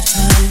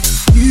lifetime,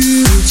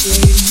 you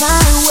changed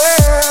my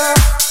world.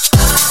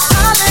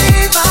 I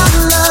lay my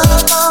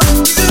love on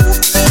you.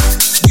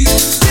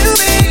 You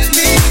make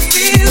me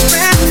feel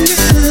brand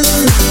new.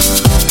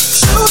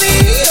 Show me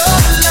your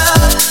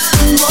love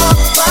and walk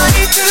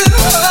right through.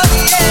 Oh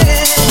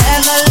yeah,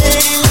 as I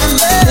lay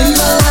my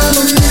love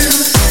on you.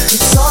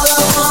 It's all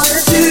I wanna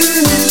do.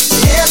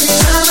 Every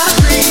time I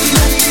breathe,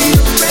 I feel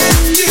brand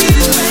new.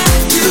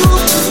 You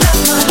open up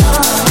my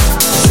heart.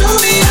 Show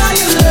me all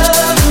your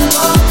love and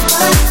walk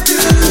right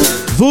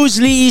through.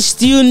 Woosley is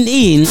tuned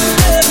in.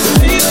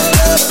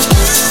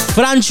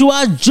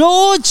 Francois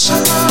George.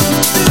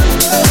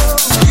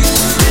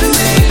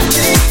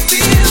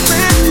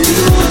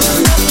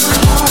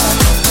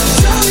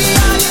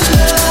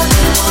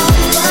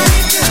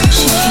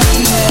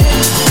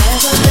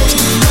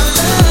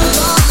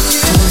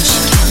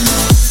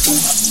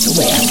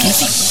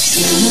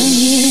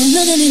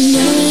 Looking in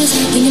your eyes,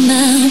 thinking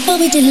about what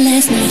we did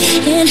last night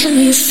and how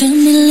you felt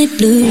me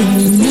blew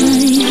my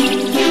mind.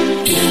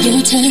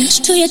 Your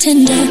touch to your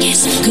tender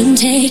kiss, couldn't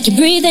take your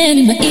breathing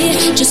in my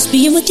ear. Just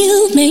being with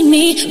you made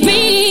me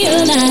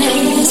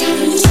realize.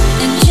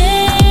 And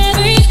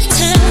every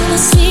time I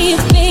see you,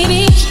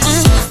 baby,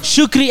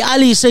 Shukri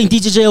Ali saying,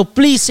 DJ JAYO,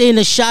 please send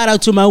a shout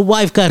out to my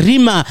wife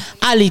Karima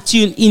Ali,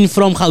 tune in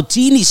from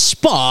Gautini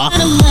Spa.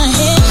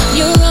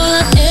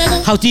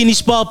 Gautini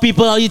Spa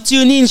people, are you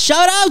tuned in?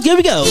 Shout out, here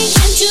we go.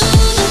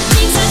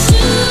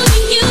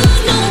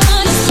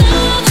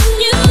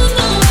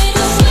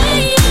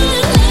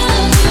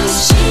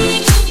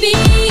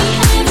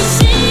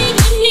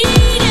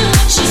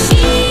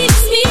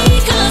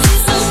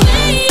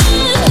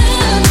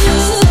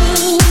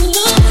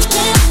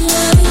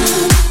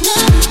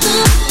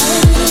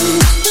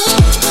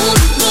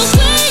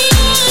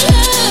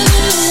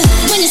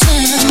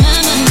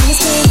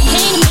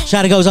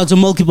 Shout out goes out to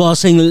Milky Bar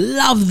saying,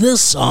 love this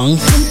song.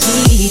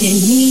 Thankful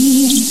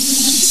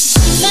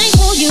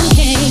you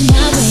came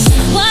my way.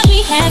 What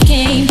we have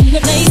came to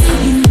replace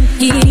you.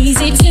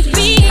 Easy to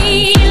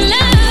be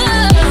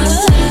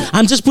loved.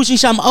 I'm just pushing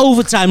some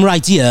overtime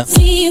right here.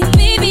 See you,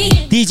 baby.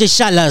 DJ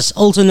Shalas,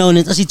 also known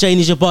as he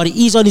changes your body,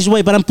 he's on his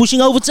way, but I'm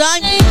pushing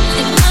overtime.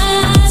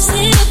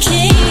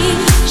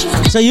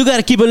 So you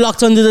gotta keep it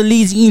locked onto the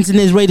leading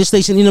internet radio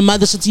station in the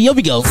mother city. Here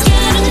we go.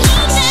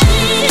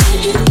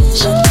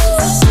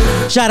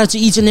 Shout out to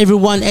each and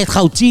everyone at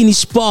Gautini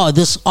Spa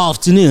this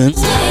afternoon.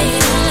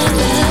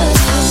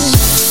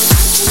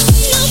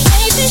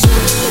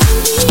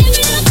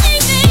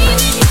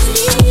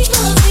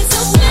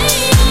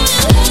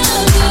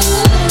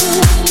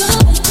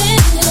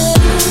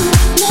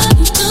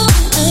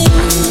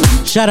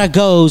 Shout out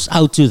goes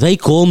out to They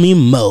Call Me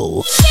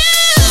Mo.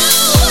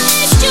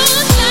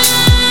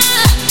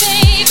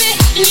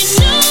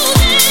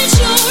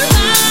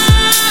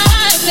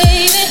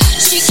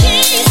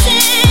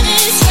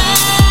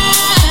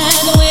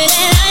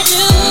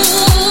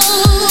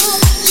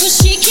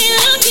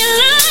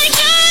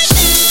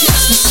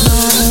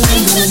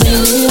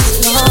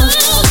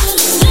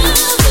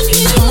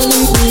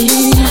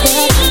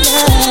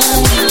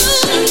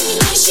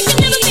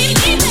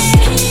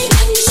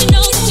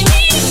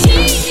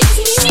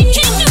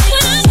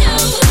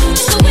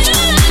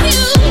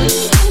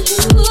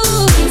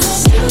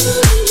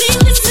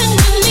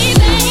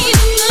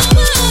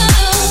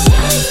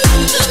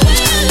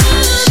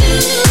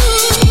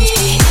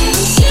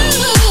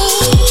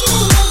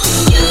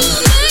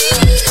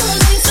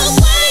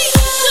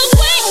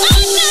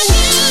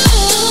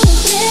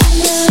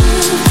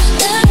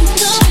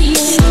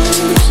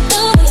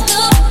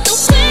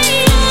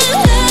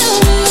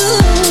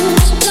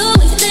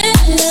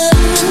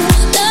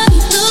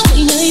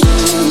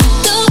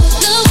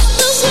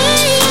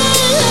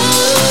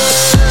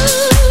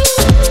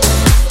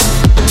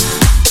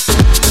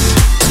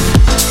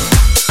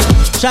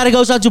 Shout out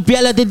goes out to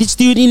Bella that is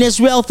tuned in as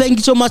well. Thank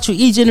you so much for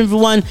each and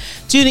everyone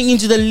tuning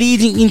into the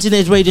leading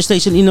internet radio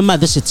station in the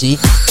mother city.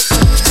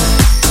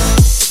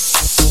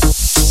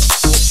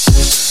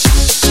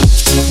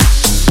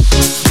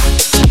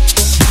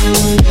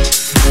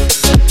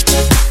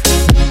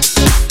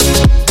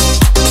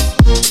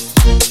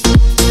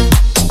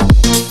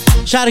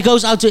 Shout out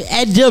goes out to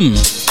Adam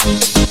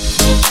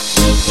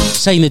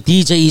saying the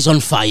DJ is on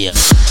fire.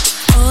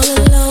 All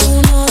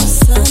alone on a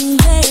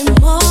Sunday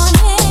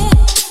morning,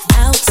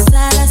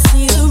 outside I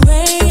see the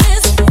rain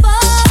is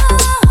falling.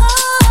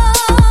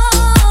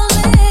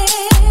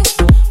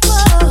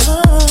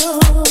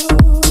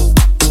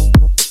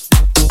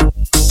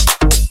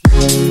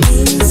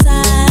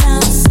 Inside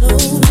I'm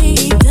slowly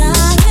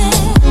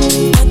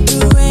dying, but the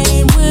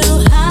rain will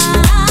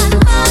hide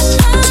my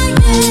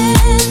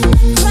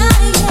crying.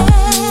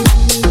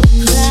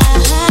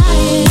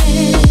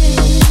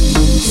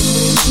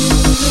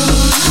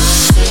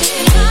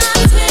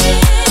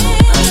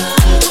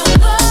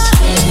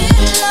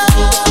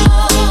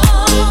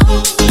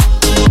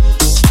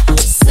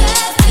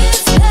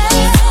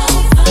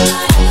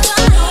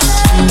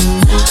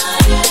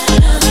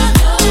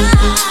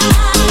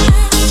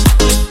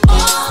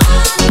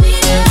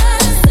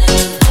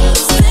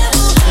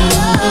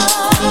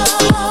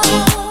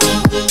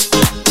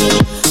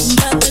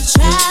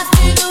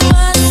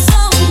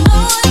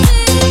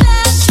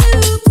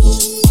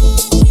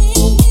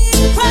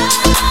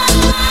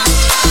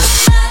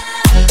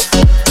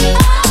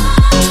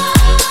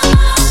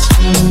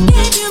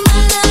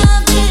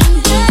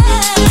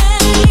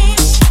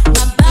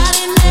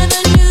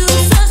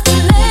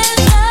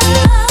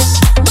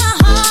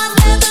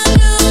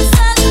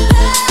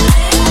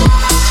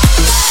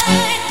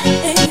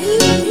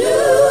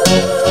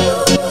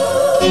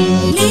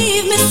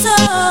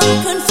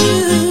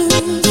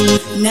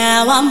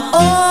 Now I'm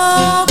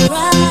all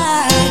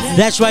cried.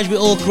 That's right, we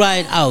all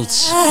cried out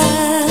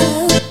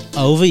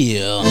over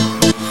you.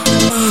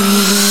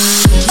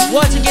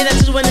 Once again, I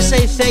just want to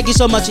say thank you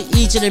so much to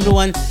each and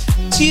everyone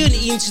Tune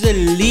into the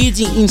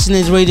leading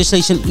internet radio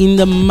station in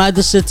the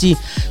mother city.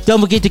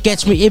 Don't forget to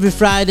catch me every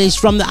Fridays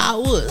from the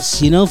hours,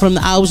 from the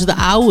hours to the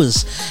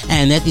hours.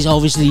 And that is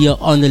obviously here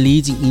on the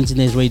leading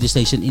internet radio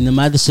station in the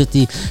mother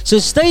city. So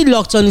stay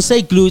locked on and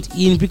stay glued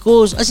in,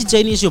 because as it's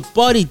is your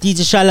body,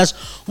 DJ Shalas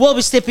will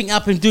be stepping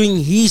up and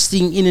doing his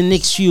thing in the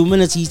next few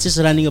minutes. He's just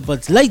running a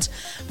bit late,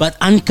 but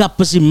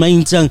unkapped is in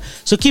main tongue.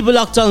 So keep it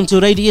locked on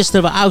to Radio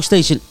SA, our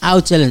station, our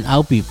talent,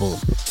 our people.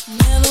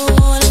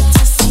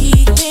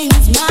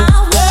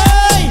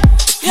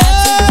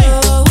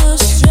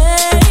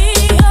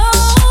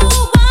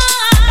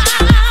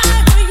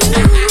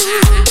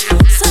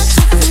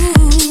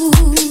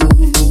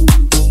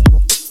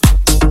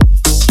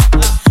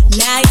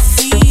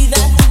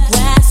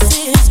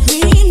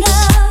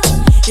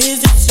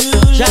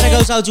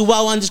 Out to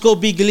Wow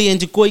 _Bigly and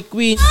to Koi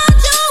Queen.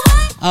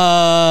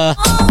 I'm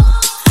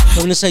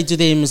gonna say to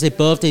them it's their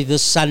birthday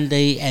this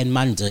Sunday and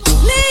Monday.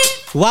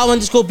 Wow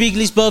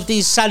 _Bigly's birthday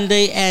is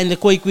Sunday and the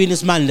Koi Queen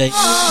is Monday.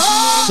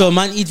 So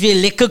man, eet weer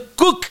lekker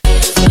koek.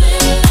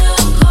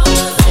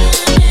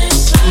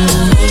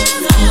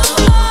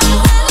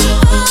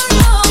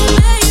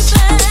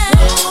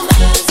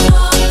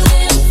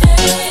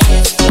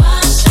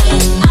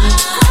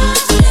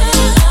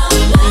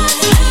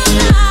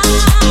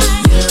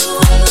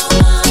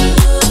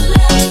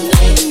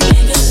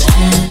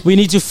 We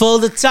need to fill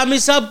the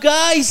tummies up,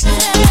 guys.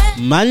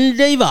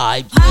 Monday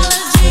vibe.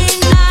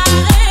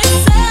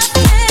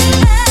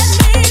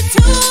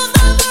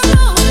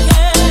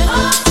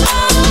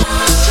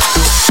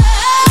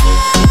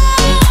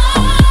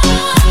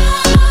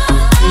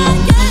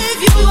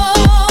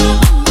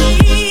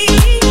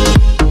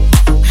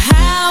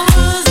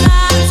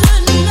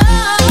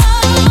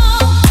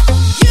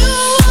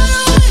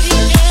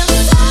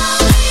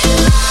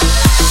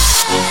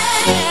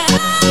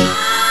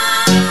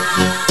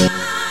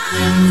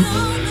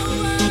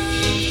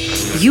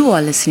 You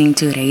are listening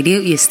to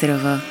Radio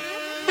SA.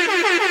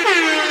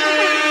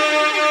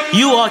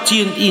 You are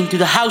tuned in to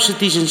the House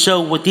Edition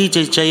show with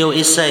DJ JAYO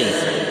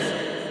SA.